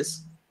Preakness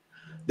is,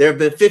 there have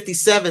been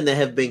 57 that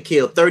have been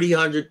killed,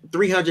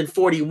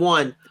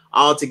 341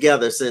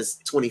 altogether since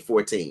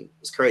 2014.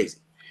 It's crazy.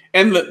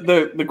 And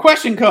the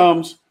question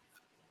comes,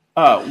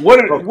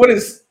 what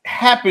is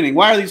happening?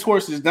 Why are these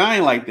horses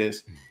dying like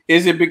this?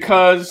 Is it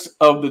because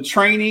of the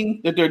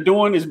training that they're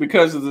doing? Is it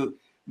because of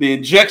the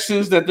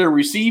injections that they're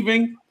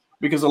receiving?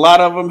 Because a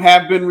lot of them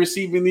have been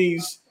receiving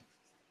these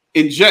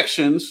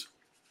injections,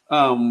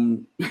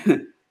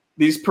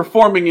 these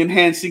performing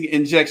enhancing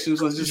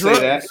injections. Let's just say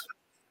that.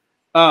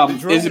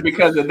 Is it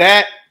because of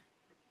that?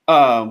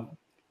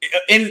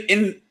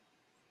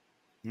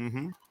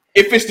 If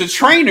it's the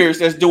trainers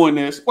that's doing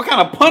this, what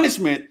kind of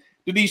punishment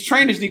do these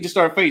trainers need to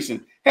start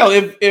facing? Hell,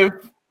 if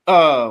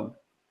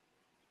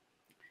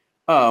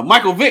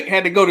Michael Vick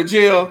had to go to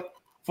jail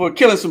for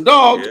killing some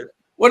dogs,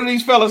 what do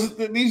these fellas,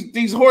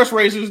 these horse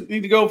racers,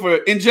 need to go for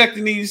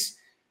injecting these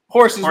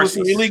horses with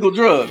some illegal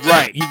drugs?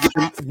 Right.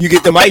 You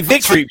get the Mike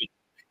Vick treatment.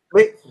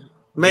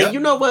 Man, you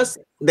know what?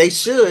 They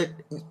should.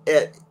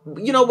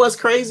 You know what's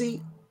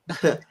crazy?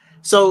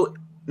 So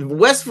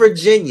West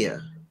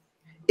Virginia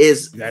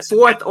is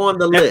fourth on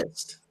the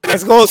list.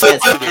 Let's go. At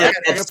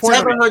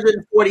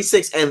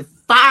 746 and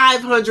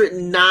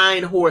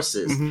 509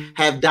 horses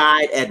have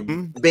died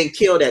been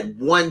killed at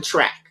one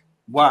track.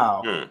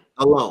 Wow.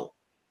 Alone.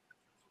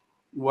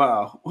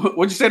 Wow.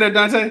 What'd you say there,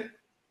 Dante?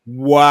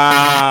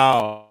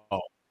 Wow.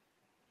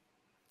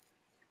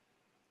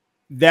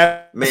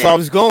 That's where I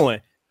was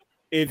going.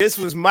 If this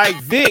was Mike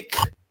Vick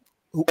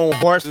who owned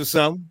horses or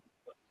something,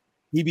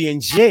 he'd be in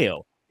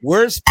jail.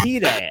 Where's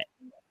Pete at?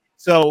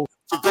 So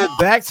to go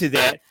back to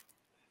that,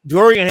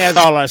 Dorian has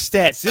all our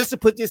stats. Just to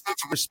put this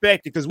into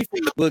perspective, because we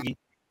think of Boogie,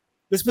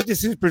 let's put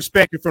this in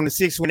perspective from the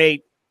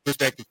 618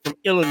 perspective from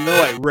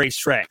Illinois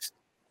racetracks.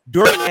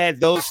 Dorian had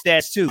those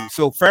stats too.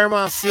 So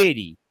Fairmont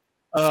City,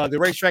 the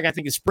racetrack I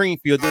think is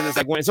Springfield. Then it's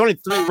only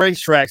 3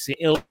 racetracks in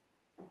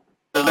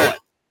Illinois.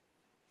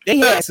 They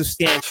had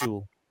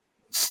substantial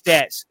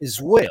stats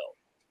as well.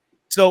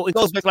 So it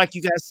goes back like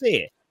you guys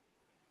said.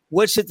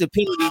 What should the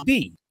penalty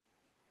be?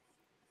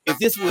 If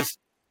this was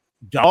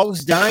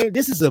dogs dying,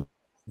 this is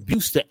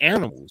abuse to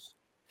animals.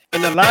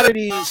 And a lot of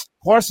these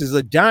horses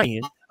are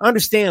dying. I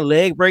understand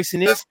leg breaks in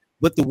this,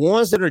 but the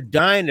ones that are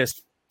dying,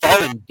 that's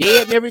falling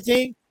dead and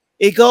everything,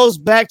 it goes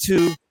back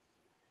to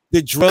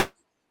the drugs,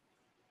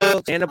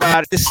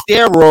 antibiotics, the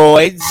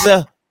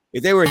steroids.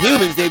 If they were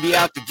humans, they'd be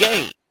out the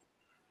game.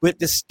 But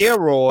the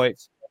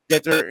steroids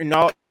that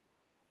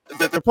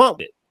they're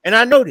pumping. And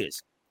I know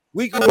this.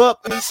 We grew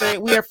up and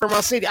we are from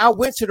our city. I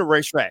went to the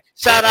racetrack.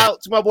 Shout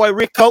out to my boy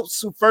Rick Coates,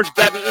 who first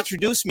got me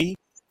introduced me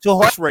to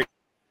horse racing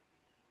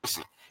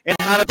and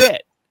how to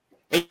bet.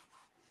 And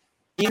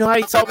you know how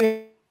he taught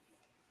me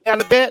how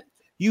to bet?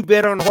 You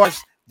bet on the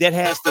horse that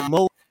has the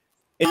most.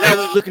 And now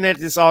we're looking at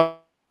this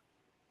all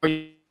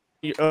these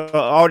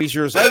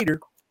years later.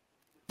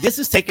 This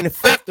is taking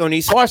effect on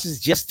these horses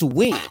just to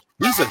win.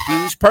 These are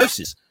huge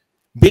purses,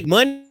 big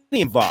money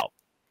involved,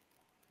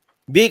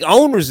 big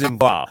owners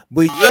involved,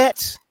 but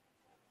yet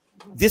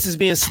this is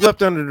being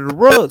swept under the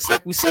rugs,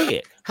 like we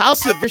said. How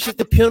severe should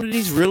the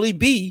penalties really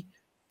be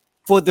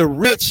for the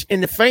rich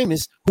and the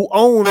famous who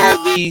own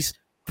all these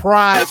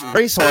prize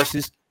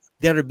racehorses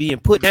that are being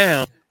put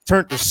down,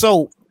 turned to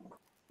soap,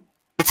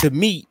 to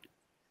meat,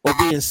 or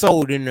being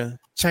sold in the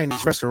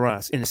Chinese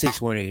restaurants in the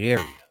 618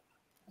 area?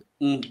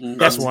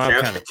 That's why I'm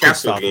kind of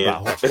pissed off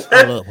about horses.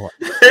 I love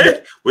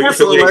horses. we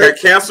got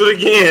canceled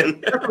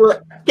again.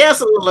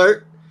 Cancel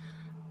alert.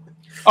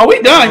 Oh,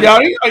 we done, y'all.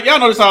 Y'all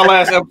know this our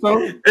last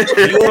episode.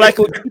 You don't like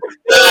what you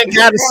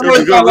got to say?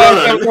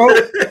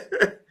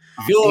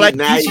 You don't like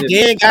Geechy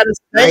again? Got to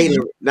say?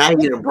 Now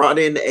you done brought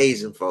in the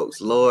Asian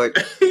folks, Lord.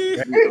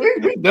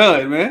 we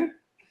done, man.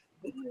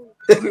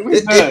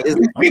 We done.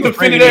 We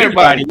defended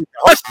everybody.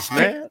 Horses,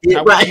 man.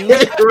 Right.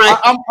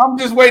 I'm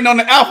just waiting on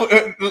the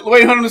alphabet.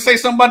 Waiting on them to say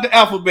something about the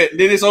alphabet.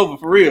 Then it's over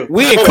for real. No.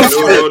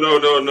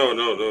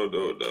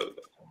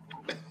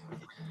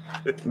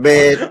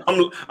 Man,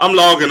 I'm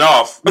logging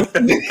off.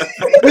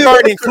 We are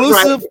an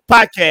inclusive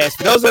podcast.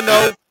 For those who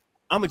know,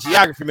 I'm a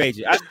geography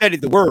major. I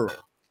studied the world.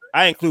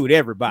 I include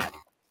everybody.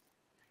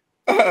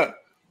 But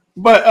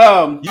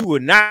you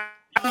would not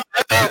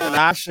on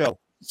our show.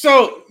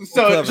 So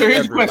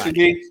here's the question,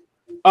 D.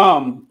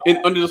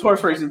 under this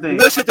horse racing thing.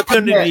 What's the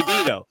penalty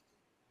be though?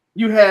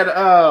 You had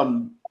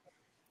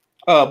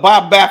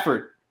Bob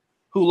Baffert,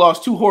 who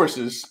lost 2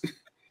 horses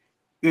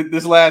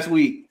this last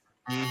week.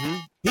 Mm-hmm.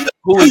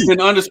 Who has been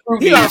under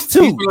scrutiny? He lost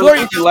 2.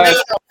 The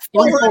last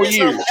 3-4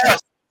 years.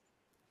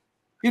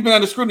 He's been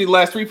under scrutiny the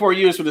last 3-4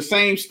 years for the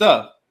same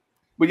stuff,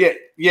 but yet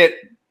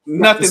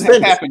nothing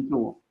has happened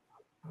to him.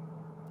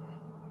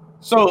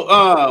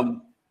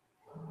 So,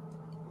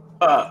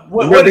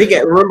 remember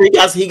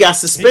he got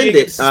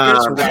suspended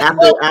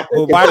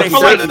after why they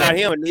say not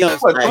him?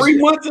 3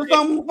 months or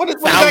something? What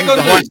is that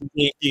going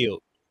to do?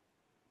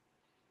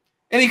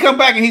 And he come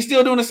back and he's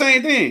still doing the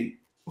same thing.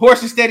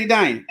 Horse is steady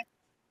dying.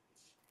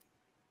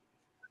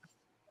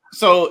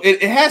 So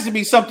it has to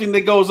be something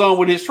that goes on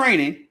with his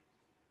training.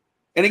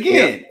 And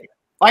again,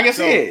 like I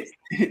said,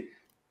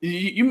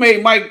 you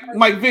made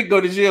Mike Vick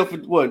go to jail for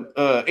what,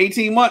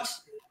 18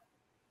 months?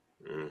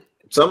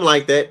 Something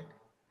like that.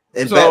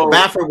 And So-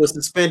 Baffert was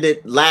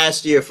suspended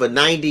last year for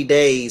 90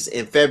 days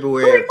in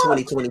February of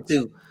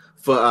 2022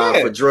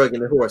 for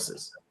drugging the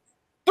horses.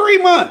 3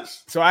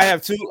 months. So I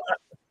have 2.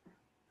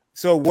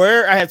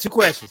 I have 2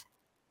 questions.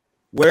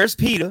 Where's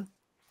Peter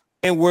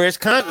and where's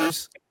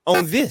Congress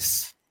on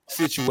this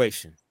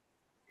situation?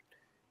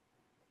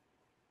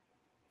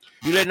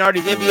 You letting all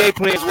these NBA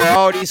players wear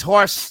all these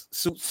horse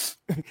suits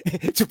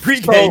to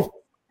pregame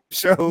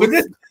shows. But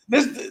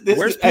this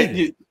Where's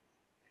Peter?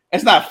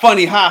 It's not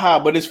funny,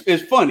 but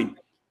it's funny.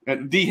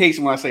 D hates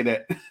when I say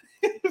that.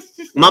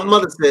 My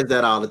mother says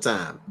that all the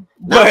time.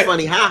 Not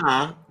funny,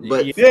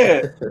 but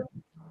yeah.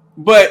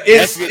 But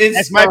it's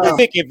that's my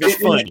pick if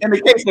it's funny.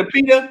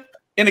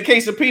 In the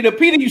case of Peter,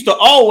 Peter used to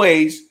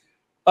always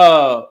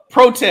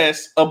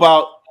protest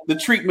about the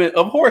treatment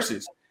of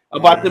horses,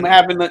 about them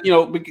having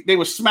they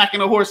were smacking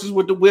the horses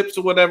with the whips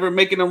or whatever,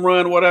 making them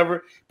run,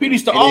 whatever. Peter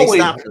used to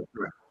always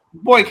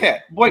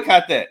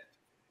boycott that.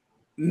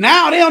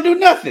 Now they don't do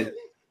nothing.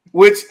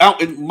 Which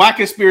my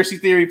conspiracy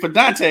theory for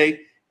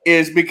Dante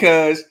is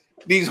because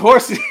these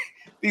horsing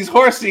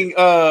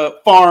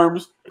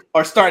farms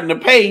are starting to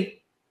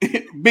pay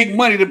big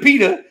money to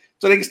Peter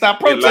so they can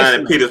stop protesting.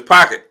 Lying in Peter's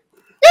pocket.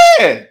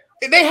 Yeah,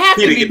 they have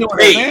to be doing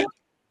it, man.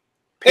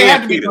 They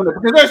have to be doing it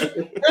because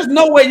there's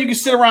no way you can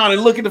sit around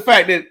and look at the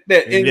fact that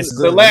in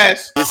the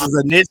last. This is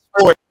a niche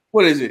sport.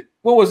 What is it?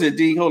 What was it,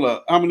 D? Hold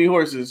up. How many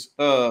horses?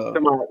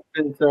 Come on.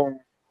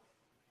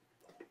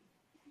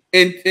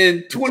 In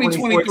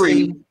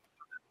 2023.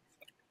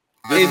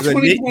 This is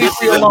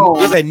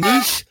a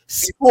niche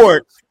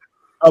sport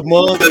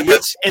among the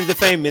rich and the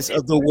famous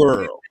of the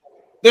world.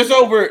 There's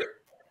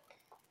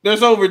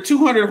over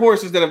 200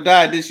 horses that have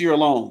died this year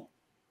alone.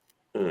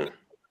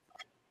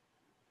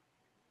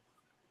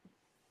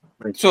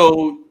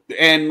 So,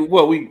 and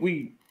what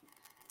we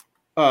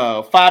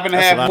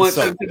 5.5 months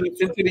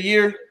into the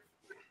year,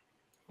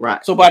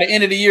 right? So by the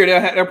end of the year,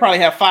 they'll probably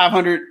have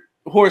 500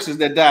 horses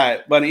that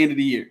died by the end of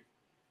the year.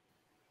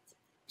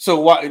 So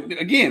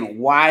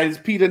why is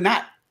Peter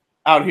not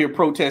out here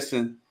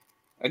protesting?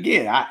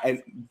 Again,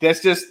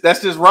 that's just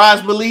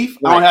Rod's belief.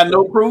 Right. I don't have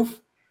no proof.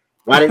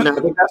 Why did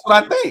not? That's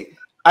what I think.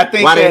 I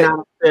think why they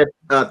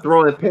not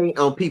throwing paint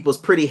on people's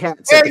pretty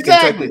hats at the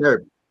Kentucky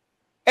Derby?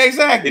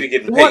 Exactly.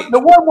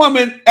 The one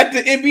woman at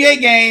the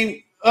NBA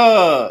game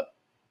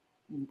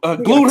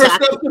glued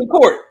herself to the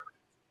court.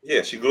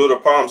 Yeah, she glued her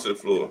palms to the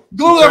floor.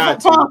 Glued her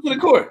palms to the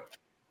court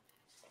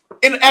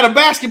at a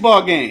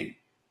basketball game.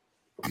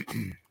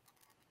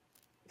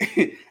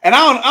 And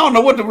I don't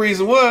know what the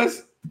reason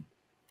was,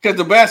 because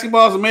the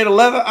basketballs are made of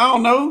leather. I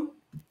don't know.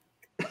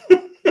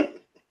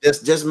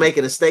 Just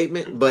making a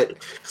statement, but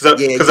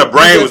because her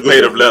brain was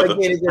made of leather.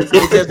 Again,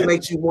 it just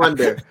makes you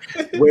wonder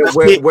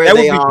where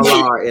they all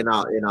are in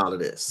all of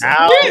this.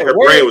 Her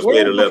brain was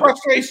made of leather.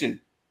 Frustration.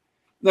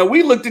 Now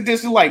we looked at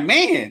this and like,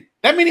 man,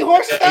 that many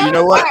horses. You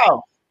know what?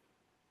 Wow.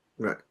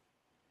 Right.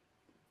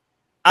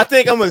 I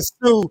think I'm gonna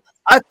sue.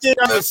 I think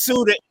I'm gonna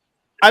sue the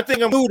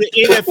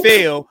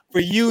NFL for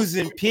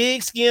using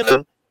pig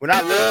skin when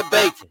I love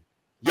bacon.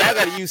 Y'all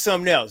got to use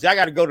something else. Y'all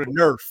got to go to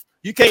Nerf.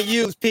 You can't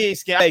use pig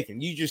skin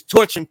bacon. You just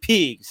torching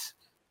pigs.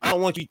 I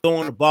don't want you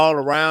throwing the ball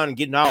around and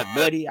getting all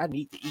muddy. I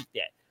need to eat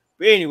that.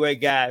 But anyway,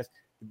 guys,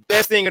 the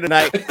best thing of the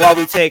night while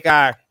we take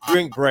our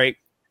drink break,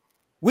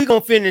 we're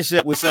going to finish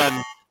up with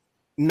something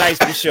nice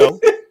to show.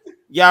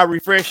 Y'all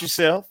refresh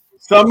yourself.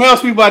 Something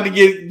else we about to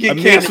get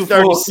canceled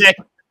 30 for.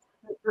 seconds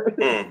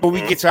before we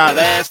get to our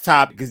last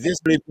topic, because this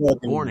really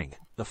warning.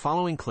 The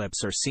following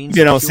clips are scenes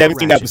on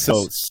 17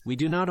 episodes. We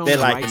do not own the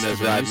rights to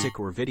the music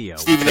or video.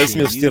 Stephen A.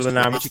 Smith still in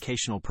our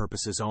educational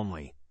purposes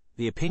only.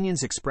 The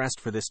opinions expressed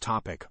for this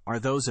topic are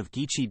those of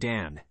Geechy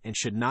Dan and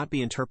should not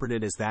be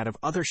interpreted as that of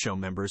other show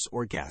members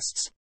or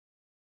guests.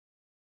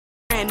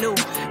 Brand new.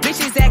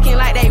 Bitches acting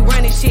like they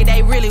running shit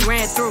they really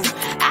ran through.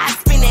 I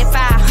spend that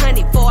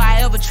 500 before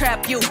I ever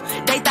trap you.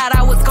 They thought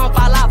I was gonna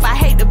fall off. I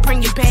hate to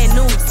bring you bad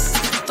news.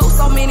 Through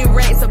so many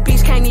racks, a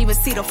bitch can't even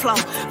see the flow.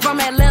 From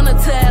Atlanta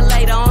to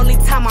LA, the only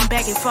time I'm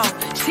back and forth.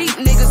 Cheap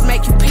niggas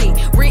make you pee,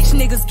 rich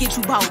niggas get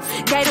you both.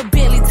 Gave a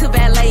Bentley to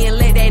valet and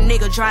let that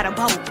nigga dry the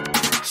boat.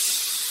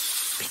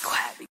 Shh, be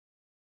quiet.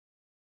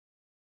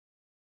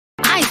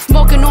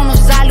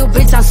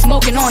 little bitch, I'm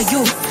smoking on you.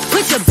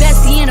 Put your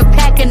bestie in a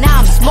pack and now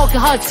I'm smoking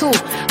her too.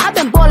 I've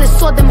been ballin'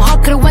 so them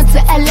hard could've went to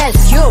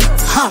LSU.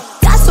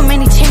 Got so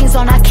many chains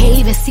on I can't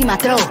even see my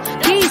throat.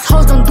 These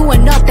hoes don't do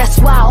enough, that's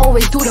why I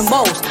always do the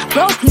most.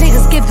 Broke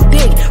niggas give the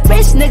big,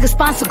 rich niggas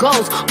sponsor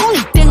goals.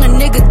 Only thing a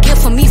nigga get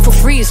from me for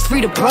free is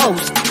free to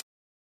bros.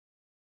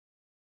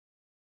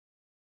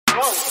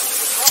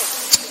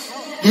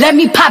 Let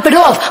me pop it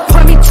off,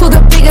 point me to the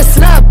biggest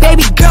slug.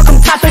 Baby girl, come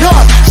top it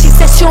off. She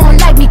said she don't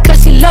like me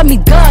cause she love me,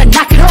 duh,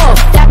 knock it off.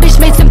 That bitch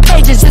made some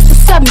pages just to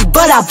sub me,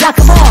 but I block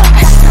them off.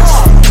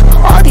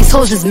 All these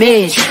hoes is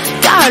mid.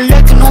 Got her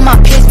lurking on my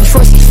page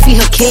before she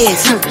feed her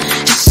kids.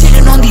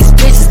 Shitting on these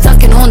bitches,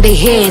 dunking on their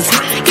heads.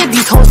 Get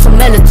these hoes some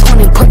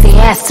melatonin, put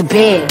their ass to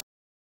bed.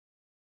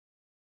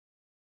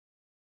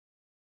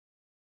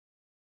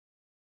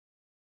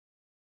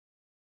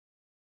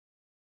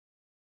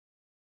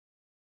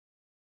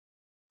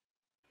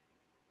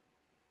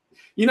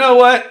 You know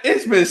what?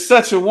 It's been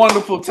such a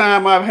wonderful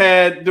time I've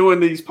had doing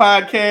these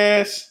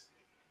podcasts.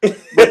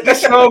 But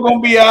this show gonna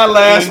be our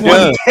last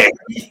one.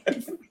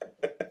 It's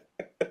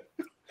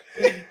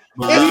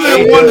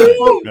been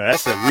wonderful.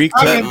 That's a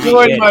recut. I've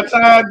enjoyed my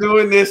time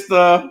doing this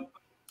stuff,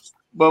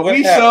 but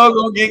we sure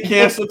gonna get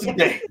canceled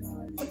today.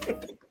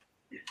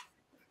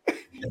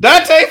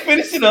 Dante,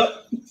 finish it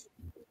up.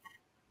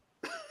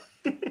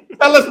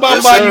 Tell us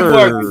about Bayou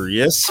Burger.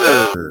 Yes,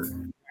 sir.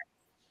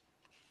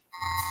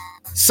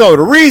 So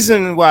the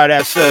reason why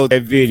that showed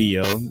that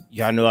video,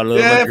 y'all know I love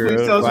my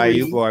girl,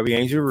 Bayou Barbie,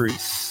 Angel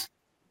Reese.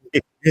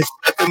 It's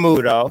set the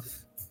mood off.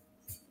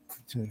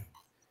 Y'all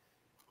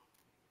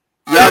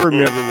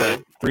remember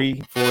what?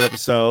 3-4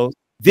 episodes.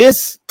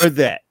 This or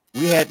that.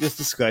 We had this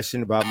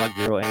discussion about my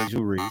girl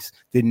Angel Reese,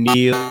 the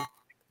Neil,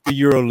 the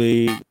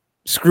EuroLeague,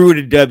 screw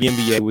the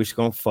WNBA, which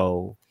gonna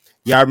fold.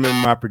 Y'all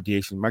remember my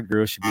prediction. My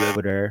girl should be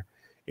over there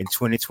in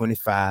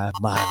 2025,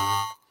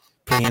 modeling,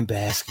 playing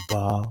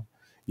basketball.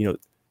 You know,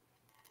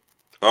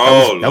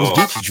 that was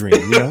Geechy's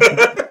dream. You know,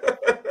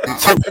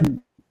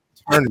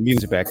 turn the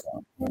music back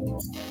on.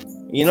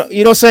 You know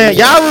what I'm saying?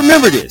 Y'all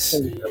remember this?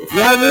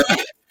 Y'all remember?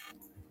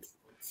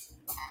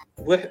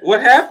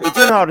 What happened? But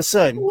then all of a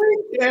sudden,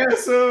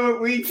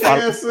 we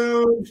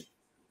canceled.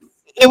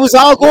 It was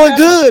all going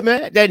good,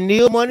 man. That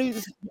Neil money,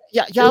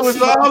 y'all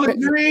was all a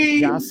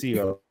dream. Y'all see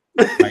her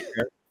right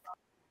there.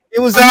 It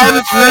was all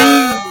a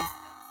dream.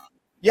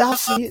 Y'all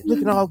see it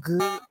looking all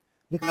good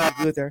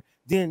there.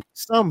 Then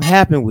something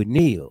happened with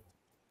Neil.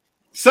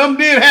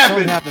 Something did happen.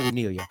 Something happened with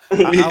Neil, y'all. I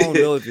don't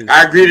know if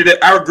I agree to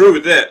that. I agree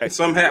with that.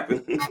 Something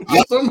happened.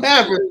 Something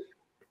happened.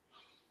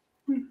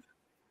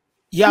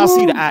 Y'all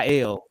see the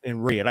IL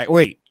in red. Like,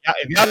 wait,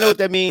 if y'all know what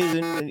that means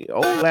in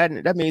old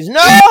Latin, that means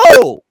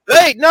no.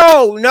 Wait,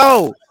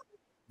 no.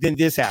 Then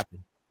this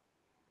happened.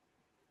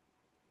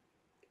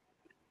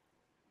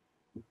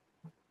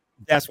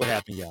 That's what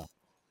happened, y'all.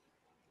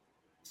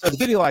 So the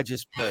video I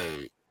just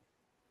played,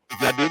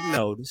 if y'all didn't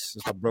notice,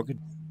 I broke it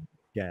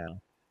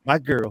down. My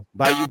girl,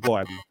 Bayou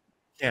Barbie,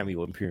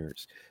 cameo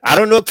appearance. I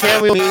don't know if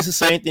cameo means the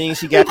same thing.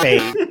 She got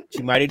paid.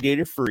 She might have did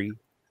it free.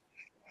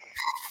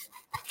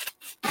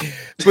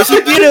 But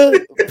she did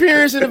an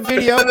appearance in a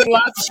video with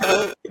lots of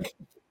show.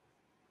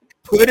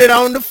 Put it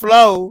on the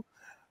flow,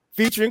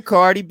 featuring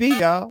Cardi B,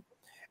 y'all.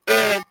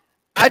 And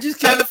I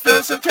just kind of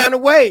feel some kind of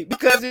way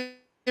because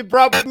it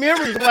brought back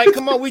memories. Like,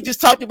 come on, we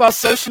just talked about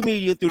social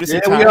media through this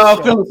entire we all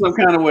show. feeling some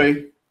kind of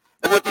way.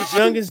 What this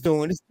youngins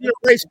doing, this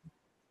generation.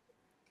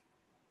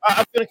 I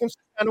feel like I'm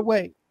some kind of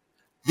way.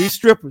 These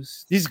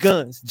strippers, these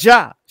guns,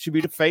 Ja should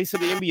be the face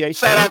of the NBA.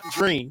 Shout out to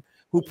Dream,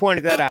 who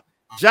pointed that out.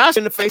 Josh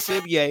in the face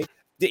of the NBA.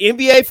 The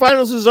NBA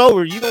Finals is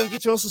over. You're going to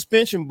get your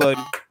suspension, buddy.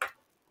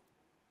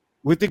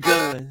 With the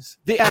guns,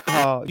 the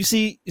alcohol. You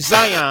see,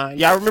 Zion.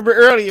 Y'all remember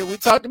earlier, we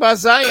talked about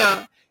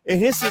Zion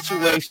and his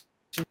situation.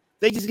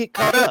 They just get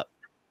caught up.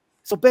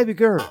 So, baby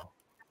girl,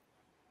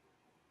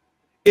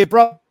 it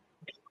brought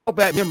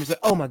back memories. Like,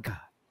 oh, my God.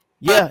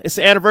 Yeah, it's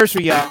the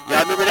anniversary, y'all.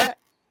 Y'all remember that?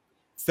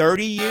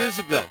 30 years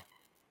ago.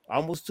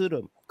 Almost to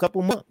the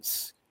couple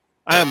months.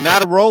 I am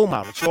not a role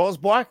model. Charles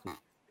Barkley.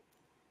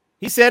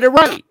 He said it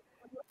right.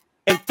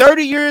 And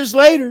 30 years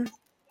later,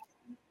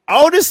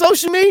 all this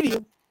social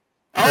media,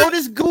 all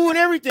this goo and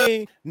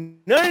everything,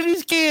 none of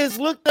these kids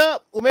looked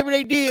up, or maybe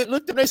they did,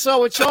 looked up, they saw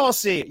what Charles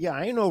said. Yeah,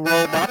 I ain't no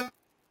role model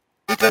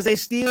because they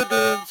still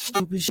doing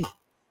stupid shit.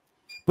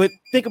 But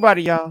think about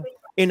it, y'all.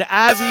 In the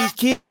eyes of these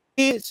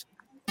kids,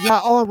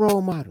 y'all are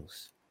role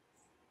models.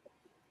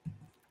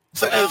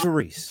 So, Angel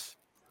Reese,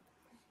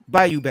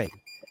 Bayou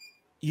Baby,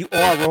 you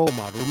are a role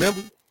model.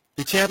 Remember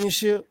the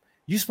championship?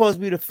 You're supposed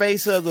to be the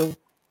face of the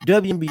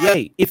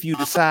WNBA if you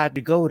decide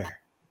to go there.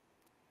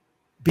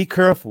 Be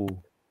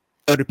careful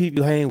of the people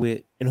you hang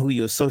with and who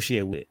you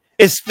associate with,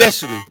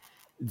 especially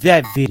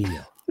that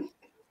video.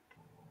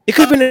 It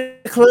could have been in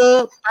a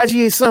club,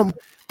 IGA something,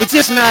 but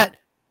just not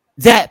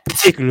that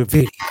particular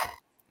video.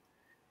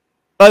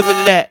 Other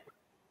than that,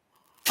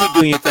 keep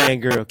doing your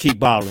thing, girl. Keep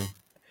balling.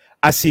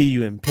 I see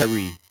you in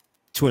Paris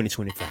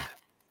 2025.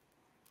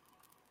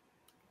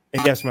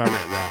 And that's my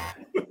rant, y'all.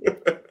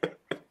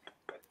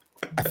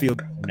 I feel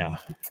good now.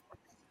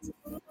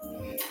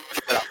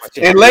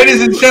 And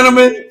ladies and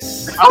gentlemen,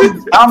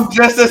 I'm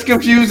just as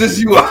confused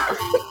as you are.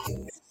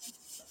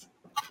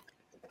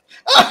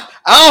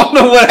 I don't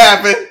know what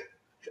happened.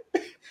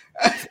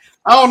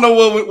 I don't know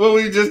what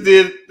we just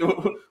did,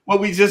 what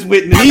we just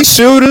witnessed. Pea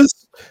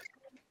shooters.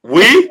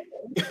 We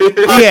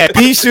had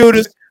pea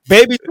shooters,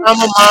 baby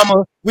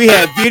mama. We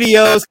had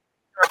videos.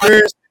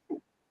 We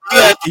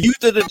had the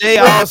youth of the day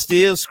all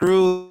still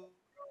screwed.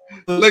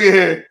 Look at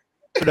here.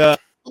 Look at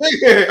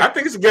here. I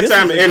think it's a good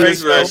time to end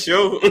this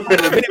show.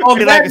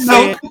 Like I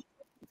said,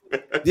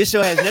 this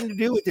show has nothing to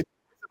do with it.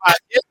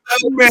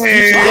 Man,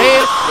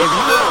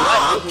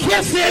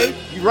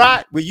 you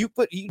right where you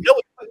put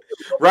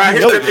right,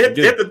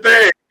 hit the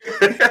thing.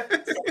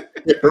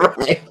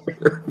 Right.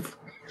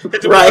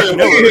 Right.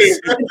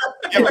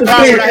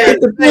 Hit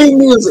the theme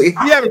music.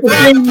 You have a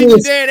theme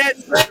music.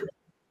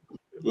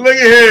 Look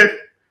at here.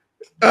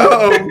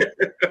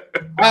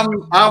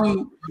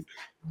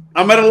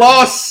 I'm at a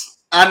loss.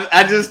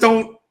 I just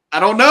don't. I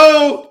don't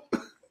know.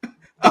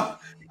 I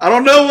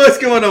don't know what's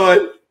going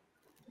on.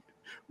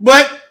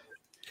 But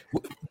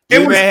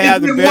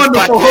it's been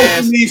wonderful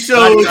hosting these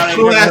shows for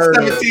the last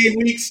 17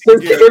 weeks.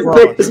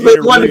 It's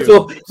been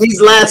wonderful these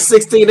last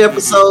 16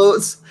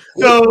 episodes.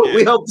 So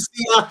we hope to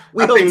see y'all.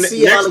 We hope to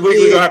see y'all next week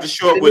we're gonna have to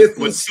show up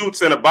with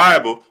suits and a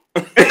Bible.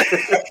 Because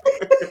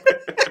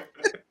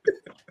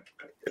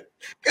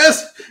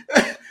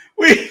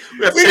we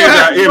have to change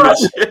our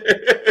image.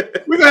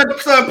 We're gonna have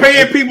to start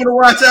paying people to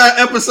watch our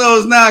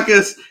episodes now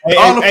because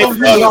all the folks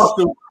we lost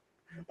them.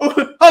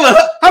 Hold on,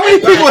 how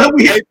many people have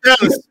we?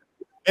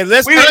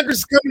 Unless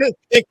Congress come to,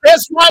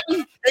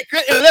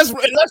 unless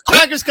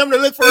Congress come to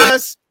look for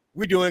us,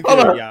 we're doing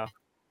good, y'all.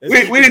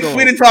 We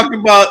didn't talk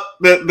about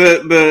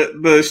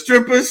the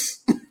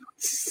strippers.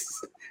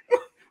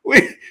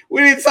 we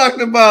didn't talk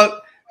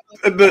about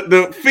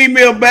the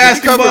female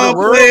basketball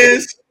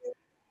players.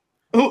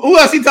 Who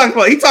else he talked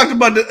about? He talked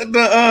about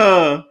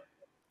the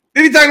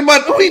did he talk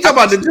about who he talk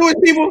about? The Jewish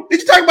people? Did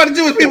you talk about the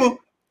Jewish people?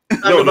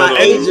 No.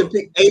 Asian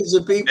people.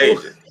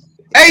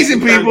 Asian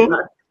people.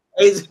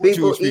 Asian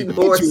people eating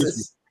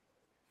horses.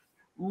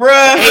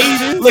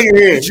 Bruh, look at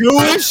here.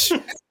 Jewish.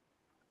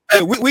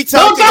 Hey, we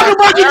don't talk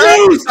about the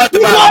Jews.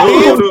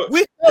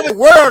 We tell the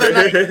world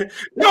tonight.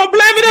 Don't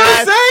blame it on the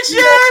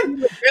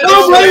sunshine.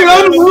 Don't blame it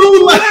on the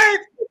moonlight.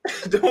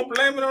 Don't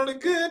blame it on the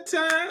good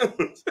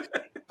times.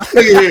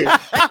 Look at here.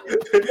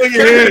 Look at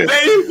here.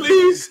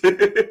 Please.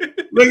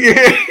 Look at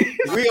here.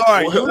 We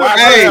are.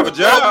 Hey, have a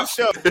job.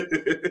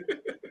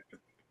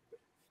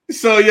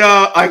 So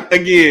y'all,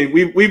 again,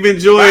 we've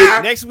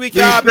enjoyed. Next week,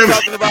 y'all be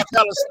talking about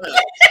Palestine.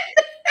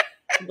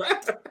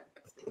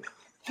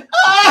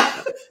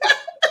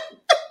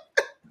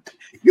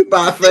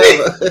 Goodbye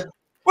forever.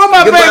 Where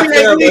my baby at?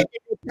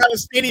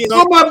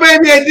 Where my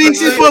baby at?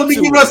 She's supposed to be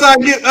giving us our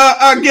get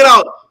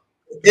out.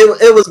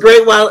 It was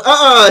great while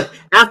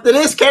after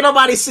this, can't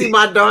nobody see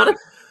my daughter.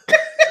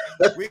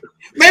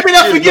 Maybe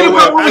not forget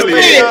about what was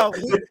said.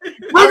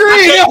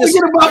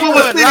 Forget about what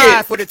was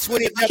said. For the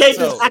 20th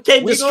episode. I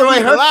can't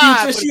destroy her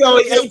future. She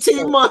only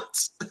 18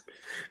 months.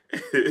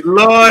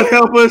 Lord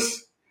help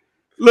us.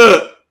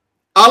 Look,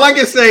 all I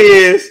can say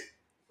is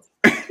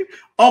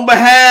on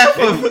behalf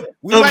of the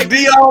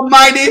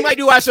Almighty, we might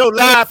do our show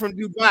live from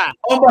Dubai.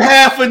 On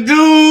behalf of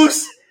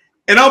Dudes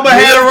and on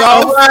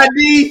behalf of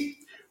ID.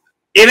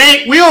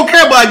 We don't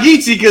care about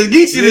Geechy because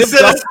Geechy didn't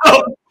set us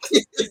up.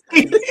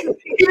 He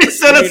didn't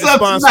set us up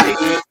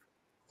tonight.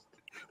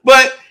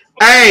 But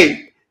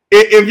hey,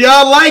 if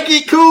y'all like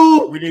it,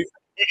 cool.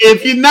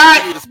 If you're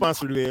not, need a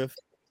sponsor to live.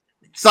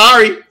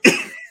 Sorry.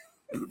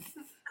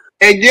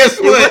 And guess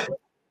what?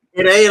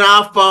 It ain't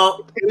our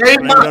fault. It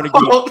ain't my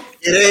fault.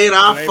 It ain't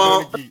our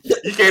fault.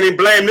 You can't even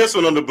blame this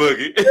one on the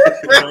Boogie.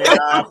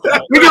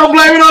 We gonna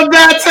blame it on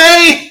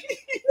Dante.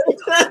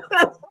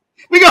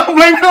 We gonna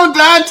blame it on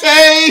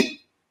Dante.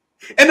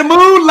 And the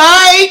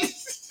moonlight.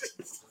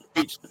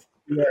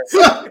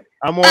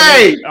 I'm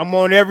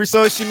on every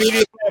social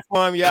media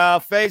platform, y'all.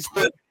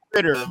 Facebook,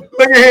 Twitter,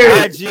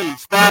 IG,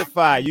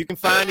 Spotify. You can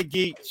find the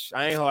Geechy.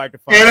 I ain't hard to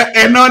find.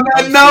 And on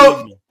that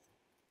note,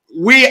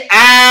 we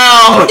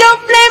out. Don't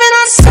blame it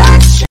on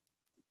sunshine.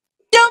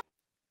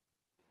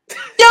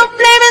 Don't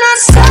blame it on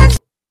sunshine.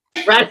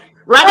 Right.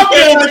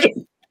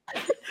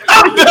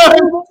 I'm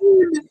done.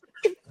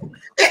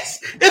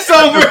 It's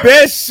over. The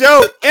best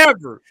show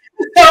ever.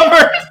 It's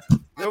over.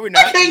 No, we're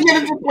not. I can't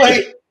get it to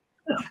play.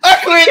 I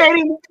quit.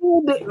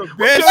 The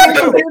best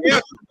show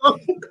ever.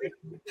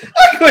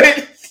 I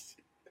quit.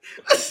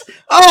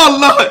 Oh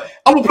Lord,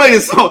 I'm gonna play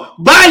this song.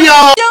 Bye,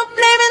 y'all. Don't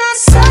blame it on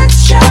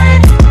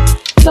sunshine.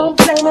 Don't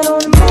blame it on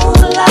the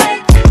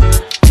moonlight.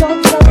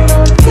 Don't blame it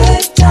on the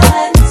good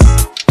times.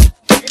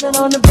 Blame it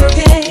on the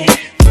boogie.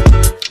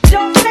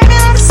 Don't blame